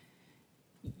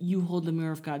you hold the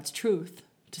mirror of God's truth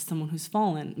to someone who's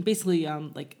fallen. Basically,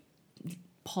 like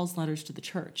Paul's letters to the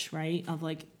church, right? Of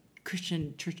like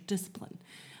Christian church discipline,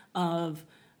 of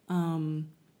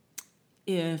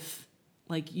if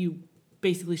like you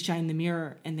basically shine the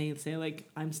mirror and they say like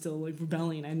I'm still like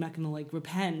rebelling, I'm not gonna like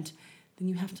repent, then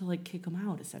you have to like kick them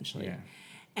out essentially. Yeah.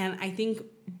 And I think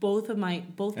both my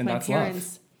that's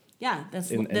parents, love. yeah,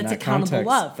 that's In that's that accountable context,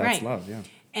 love, that's right? love, yeah.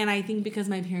 And I think because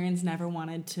my parents never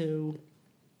wanted to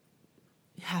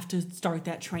have to start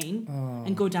that train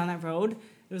and go down that road,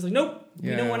 it was like, nope, we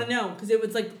Yeah. don't want to know. Because it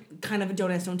was like kind of a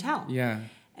don't ask, don't tell. Yeah.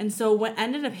 And so what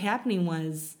ended up happening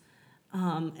was,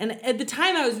 and at the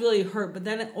time I was really hurt, but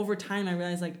then over time I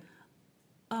realized like,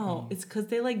 it's because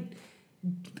they like,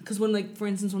 because when like, for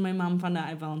instance, when my mom found out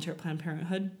I volunteer at Planned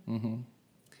Parenthood,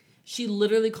 she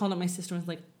literally called up my sister and was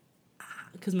like,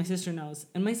 because my sister knows.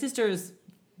 And my sister is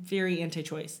very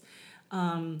anti-choice.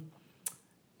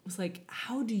 Was like,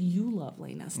 how do you love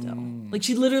Lena still? Like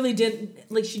she literally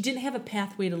she didn't have a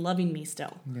pathway to loving me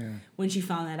still when she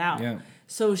found that out. Yeah.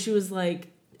 So she was like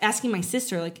asking my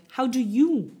sister, like, how do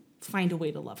you find a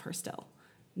way to love her still,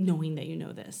 knowing that you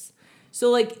know this?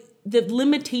 So like the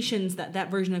limitations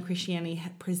that version of Christianity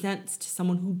presents to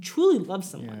someone who truly loves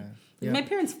someone. Yeah. Like, my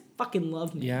parents fucking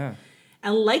love me. Yeah.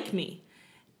 And like me.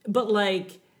 But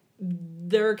like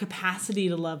their capacity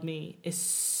to love me is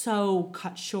so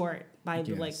cut short by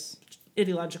the like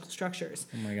ideological structures.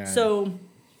 Oh my God. So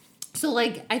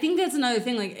like I think that's another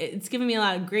thing. Like it's given me a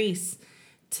lot of grace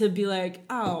to be like,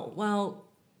 oh well,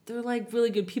 they're like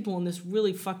really good people in this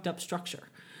really fucked up structure.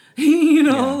 You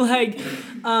know, like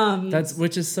that's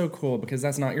which is so cool because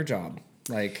that's not your job.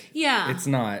 Like it's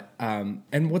not.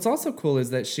 And what's also cool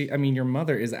is that your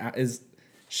mother is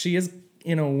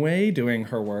in a way doing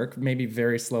her work, maybe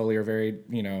very slowly or very,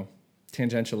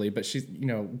 tangentially, but she's,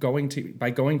 going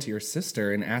to your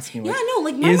sister and asking, like,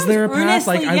 my is mom's there a path?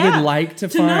 Like, I would like to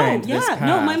find this path.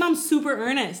 No, my mom's super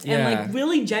earnest and like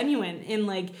really genuine, and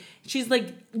like she's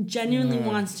like genuinely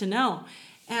wants to know,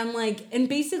 and like, and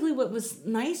basically what was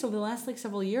nice over the last like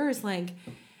several years, like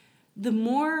the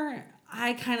more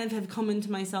I kind of have come into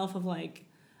myself of like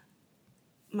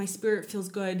my spirit feels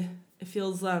good. It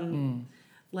feels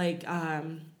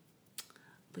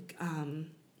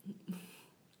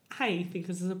I think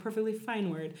this is a perfectly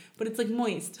fine word, but it's like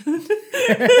moist. Like,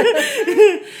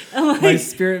 my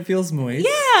spirit feels moist.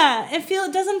 Yeah,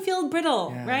 it doesn't feel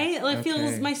brittle, Yeah, right? Like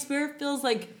okay. my spirit feels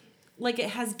like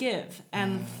it has give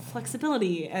and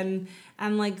flexibility and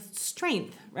like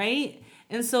strength, right?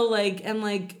 And so like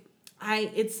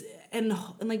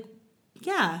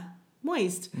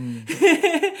moist.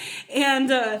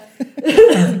 And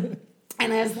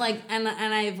and as like and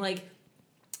I've like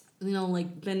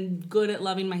like been good at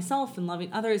loving myself and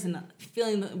loving others and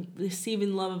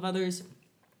receiving love of others.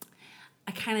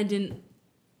 It's not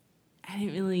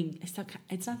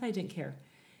that I didn't care.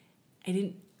 I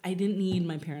didn't need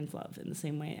my parents' love in the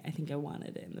same way I think I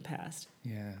wanted it in the past.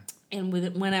 Yeah. And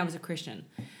when I was a Christian.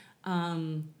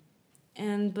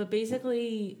 But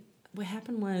basically what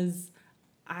happened was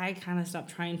I kind of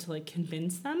stopped trying to like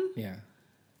convince them. Yeah.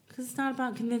 Because it's not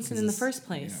about convincing in the first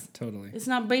place. Yeah, totally. It's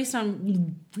not based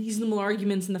on reasonable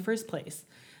arguments in the first place.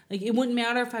 Like, it wouldn't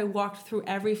matter if I walked through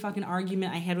every fucking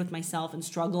argument I had with myself and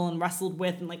struggled and wrestled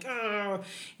with and like,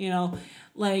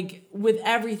 like with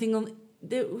everything.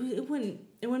 It wouldn't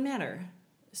matter.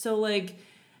 So like,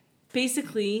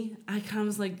 basically, I kind of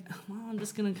was like, well, I'm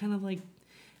just gonna kind of like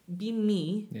be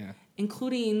me. Yeah.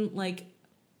 Including like,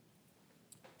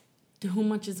 to whom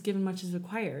much is given, much is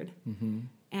required. Mm-hmm.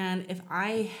 And if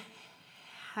I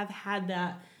have had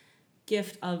that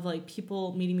gift of like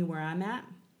people meeting me where I'm at,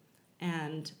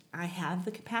 and I have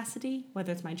the capacity,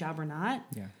 whether it's my job or not,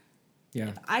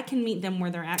 if I can meet them where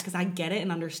they're at because I get it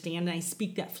and understand and I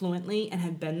speak that fluently and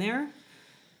have been there,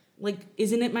 like,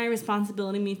 isn't it my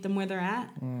responsibility to meet them where they're at?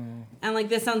 And like,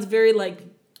 that sounds very like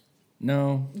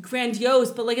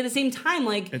grandiose, but like at the same time,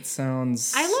 like, it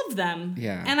sounds, I love them.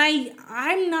 Yeah. And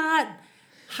I'm not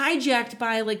hijacked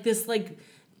by like this like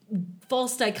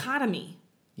false dichotomy.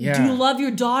 Yeah. Do you love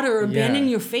your daughter or abandon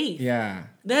your faith? Yeah.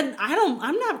 Then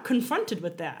I'm not confronted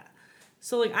with that.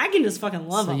 So like I can just fucking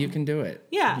love them. So you can do it.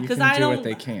 Yeah, because I don't. What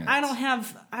they can't. I don't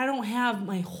have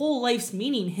my whole life's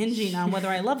meaning hinging on whether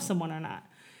I love someone or not.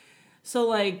 So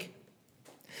like,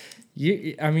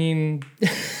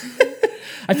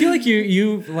 I feel like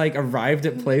you like arrived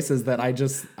at places that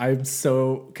I'm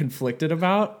so conflicted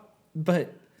about,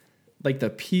 but like the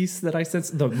peace that I sense,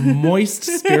 the moist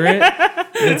spirit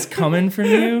that's coming from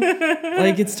you,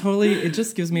 like it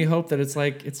just gives me hope that it's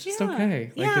like it's just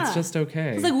okay. Like it's just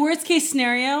okay. It's like worst case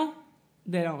scenario,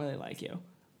 they don't really like you.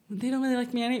 They don't really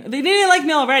like me anyway. They didn't like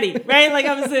me already, right? Like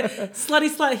I was a slutty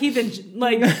slut heathen,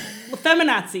 like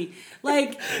feminazi,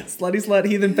 like slutty slut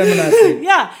heathen feminazi.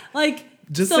 Yeah, like.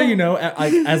 Just so you know,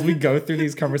 as we go through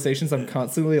these conversations, I'm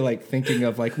constantly like thinking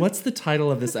of like, what's the title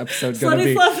of this episode going to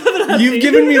be? You've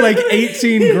given me like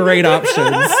 18 great options,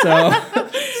 so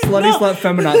slutty slut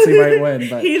feminazi might win.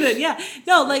 But heathen, yeah,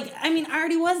 no, like I mean, I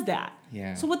already was that.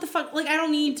 Yeah. So what the fuck? Like I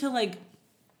don't need to like.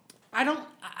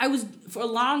 I was, for a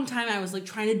long time, I was like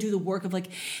trying to do the work of like,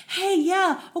 hey,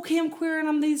 yeah, okay, I'm queer and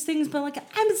I'm these things, but like,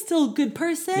 I'm still a good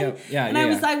person. Yeah, and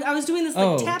I was doing this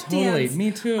like tap dance.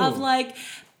 Me too. Of like,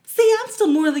 see, I'm still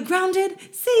morally grounded.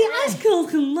 See, I still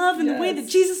can love in the way that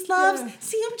Jesus loves. Yeah.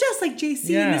 See, I'm just like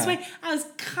JC in this way. I was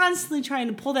constantly trying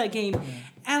to pull that game.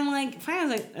 And like, finally I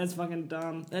was like, that's fucking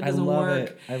dumb. That doesn't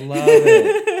work. I love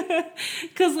it.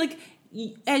 Because like,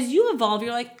 as you evolve,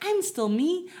 you're like, I'm still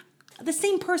me. The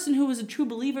same person who was a true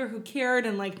believer, who cared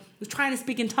and like was trying to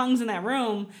speak in tongues in that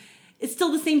room, is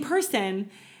still the same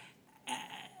person,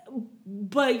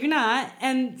 but you're not.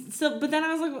 And so, but then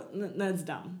I was like, well, that's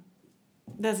dumb.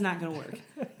 That's not going to work.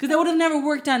 Because that would have never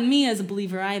worked on me as a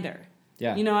believer either.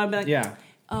 Yeah. You know, I'd be like, yeah.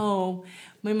 Oh,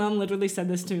 my mom literally said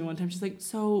this to me one time. She's like,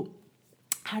 so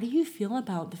how do you feel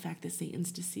about the fact that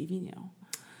Satan's deceiving you?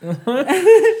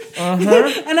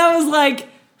 And I was like,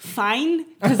 fine,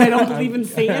 because I don't believe in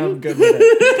Satan. I'm good with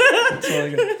it. It's really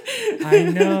good. I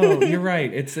know, you're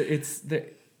right. It's the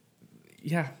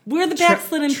we're the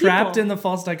backslidden people. Trapped in the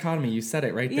false dichotomy. You said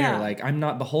it right there. Yeah. Like I'm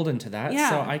not beholden to that,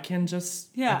 so I can just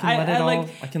I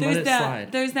can let it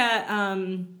slide. There's that.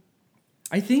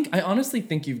 I honestly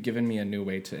think you've given me a new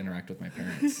way to interact with my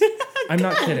parents. I'm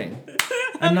not kidding.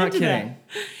 I'm not kidding. That.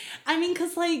 I mean,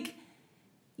 because like.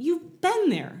 You've been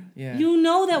there. Yeah. You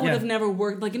know that would have never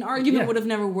worked. Like an argument would have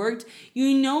never worked.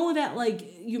 You know that like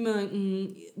you'd be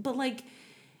like, but like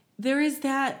there is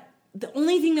that. The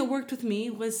only thing that worked with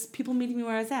me was people meeting me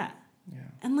where I was at,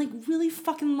 and like really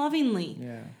fucking lovingly,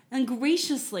 and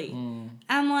graciously,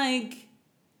 and like,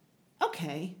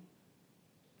 okay,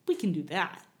 we can do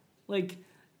that. Like.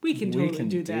 We can totally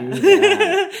do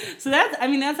that. So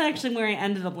that's actually where I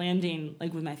ended up landing,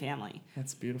 like with my family.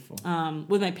 That's beautiful.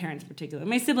 With my parents in particular.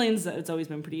 My siblings, it's always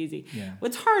been pretty easy. Yeah.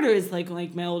 What's harder is like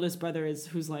my oldest brother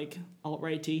who's like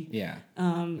alt-righty. Yeah.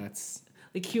 That's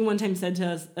like Hugh one time said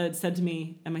to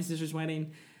me at my sister's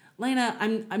wedding, Lena,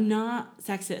 I'm not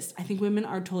sexist. I think women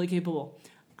are totally capable.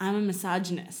 I'm a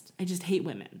misogynist. I just hate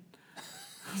women.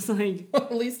 It's like, well,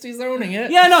 at least he's owning it.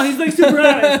 Yeah, no, he's like super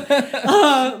honest.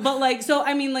 But like, so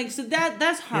I mean, like, so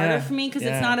that's harder for me because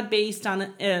it's not based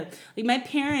on like my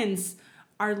parents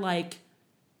are like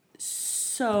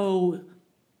so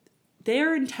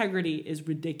their integrity is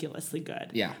ridiculously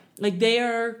good. Yeah, like they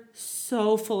are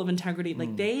so full of integrity.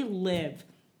 Like they live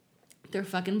their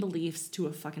fucking beliefs to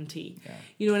a fucking T. Yeah.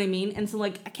 You know what I mean? And so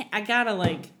like I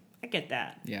get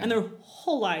that. Yeah. And their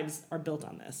whole lives are built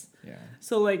on this. Yeah.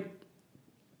 So like.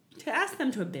 To ask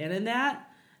them to abandon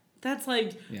that's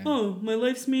like, oh, my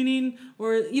life's meaning,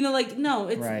 or you know, like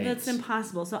no, that's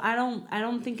impossible. So I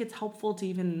don't think it's helpful to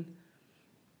even.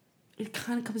 It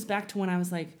kind of comes back to when I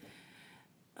was like,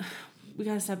 we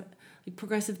gotta stop. Like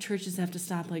progressive churches have to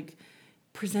stop like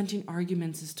presenting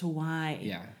arguments as to why.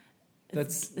 Yeah,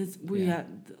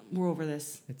 we're over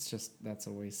this. It's just that's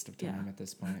a waste of time at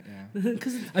this point. Yeah,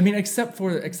 because I mean, except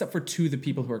for to the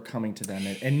people who are coming to them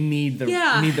and need the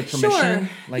permission. Sure.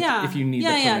 Like if you need the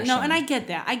permission. No, and I get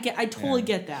that. I totally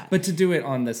get that. But to do it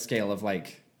on the scale of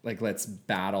like let's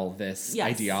battle this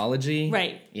ideology,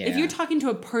 right? Yeah. If you're talking to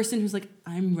a person who's like,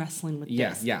 I'm wrestling with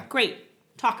this, great,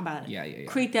 talk about it. Yeah.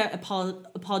 Create that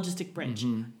apologistic bridge.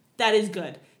 Mm-hmm. That is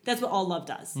good. That's what all love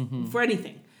does for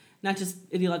anything. Not just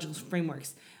ideological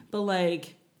frameworks, but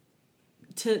like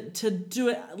to do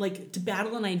it, like to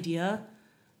battle an idea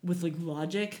with like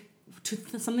logic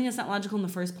to something that's not logical in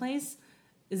the first place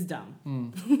is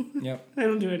dumb. Yep. I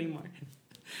don't do it anymore.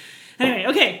 Anyway,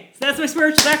 okay, so that's my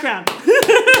spiritual background.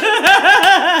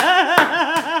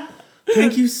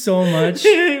 Thank you so much.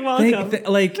 You're welcome.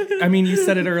 I mean, you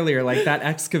said it earlier, like that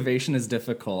excavation is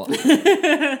difficult.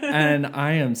 And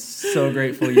I am so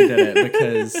grateful you did it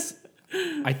because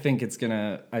I think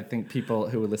people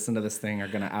who listen to this thing are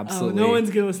gonna absolutely. No one's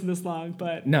gonna listen this long,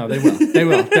 but no, they will. They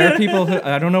will. There are people who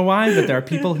I don't know why, but there are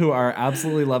people who are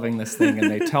absolutely loving this thing, and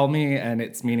they tell me, and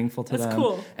it's meaningful to them. That's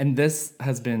cool. And this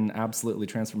has been absolutely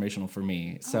transformational for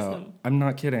me. So Awesome. I'm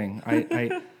not kidding.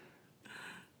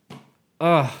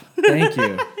 Oh, thank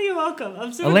you, you're welcome.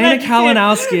 I'm so Elena glad you did.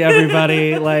 Kalinowski,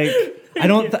 everybody. Like. I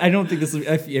don't think this is.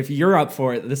 If you're up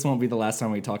for it, this won't be the last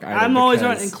time we talk either. I'm always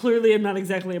right, and clearly I'm not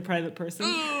exactly a private person.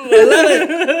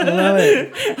 I love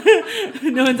it.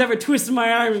 No one's ever twisted my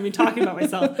arm and me talking about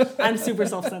myself. I'm super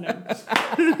self-centered.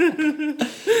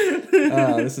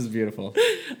 Oh, this is beautiful.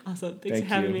 Awesome. Thanks for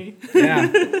having me. Yeah.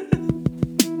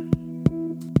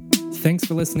 Thanks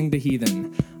for listening to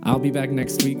Heathen. I'll be back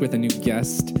next week with a new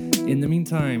guest. In the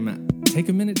meantime, take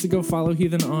a minute to go follow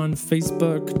Heathen on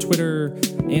Facebook, Twitter,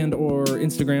 and or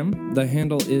Instagram. The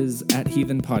handle is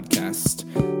 @HeathenPodcast.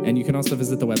 And you can also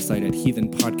visit the website at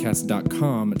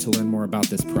heathenpodcast.com to learn more about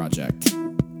this project.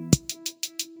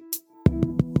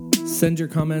 Send your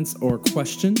comments or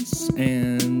questions,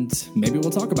 and maybe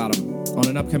we'll talk about them on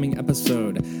an upcoming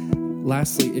episode.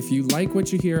 Lastly, if you like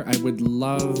what you hear, I would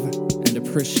love and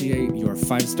appreciate your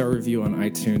 5-star review on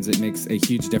iTunes. It makes a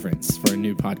huge difference for a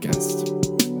new podcast.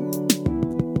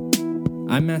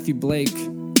 I'm Matthew Blake.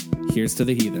 Here's to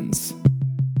the Heathens.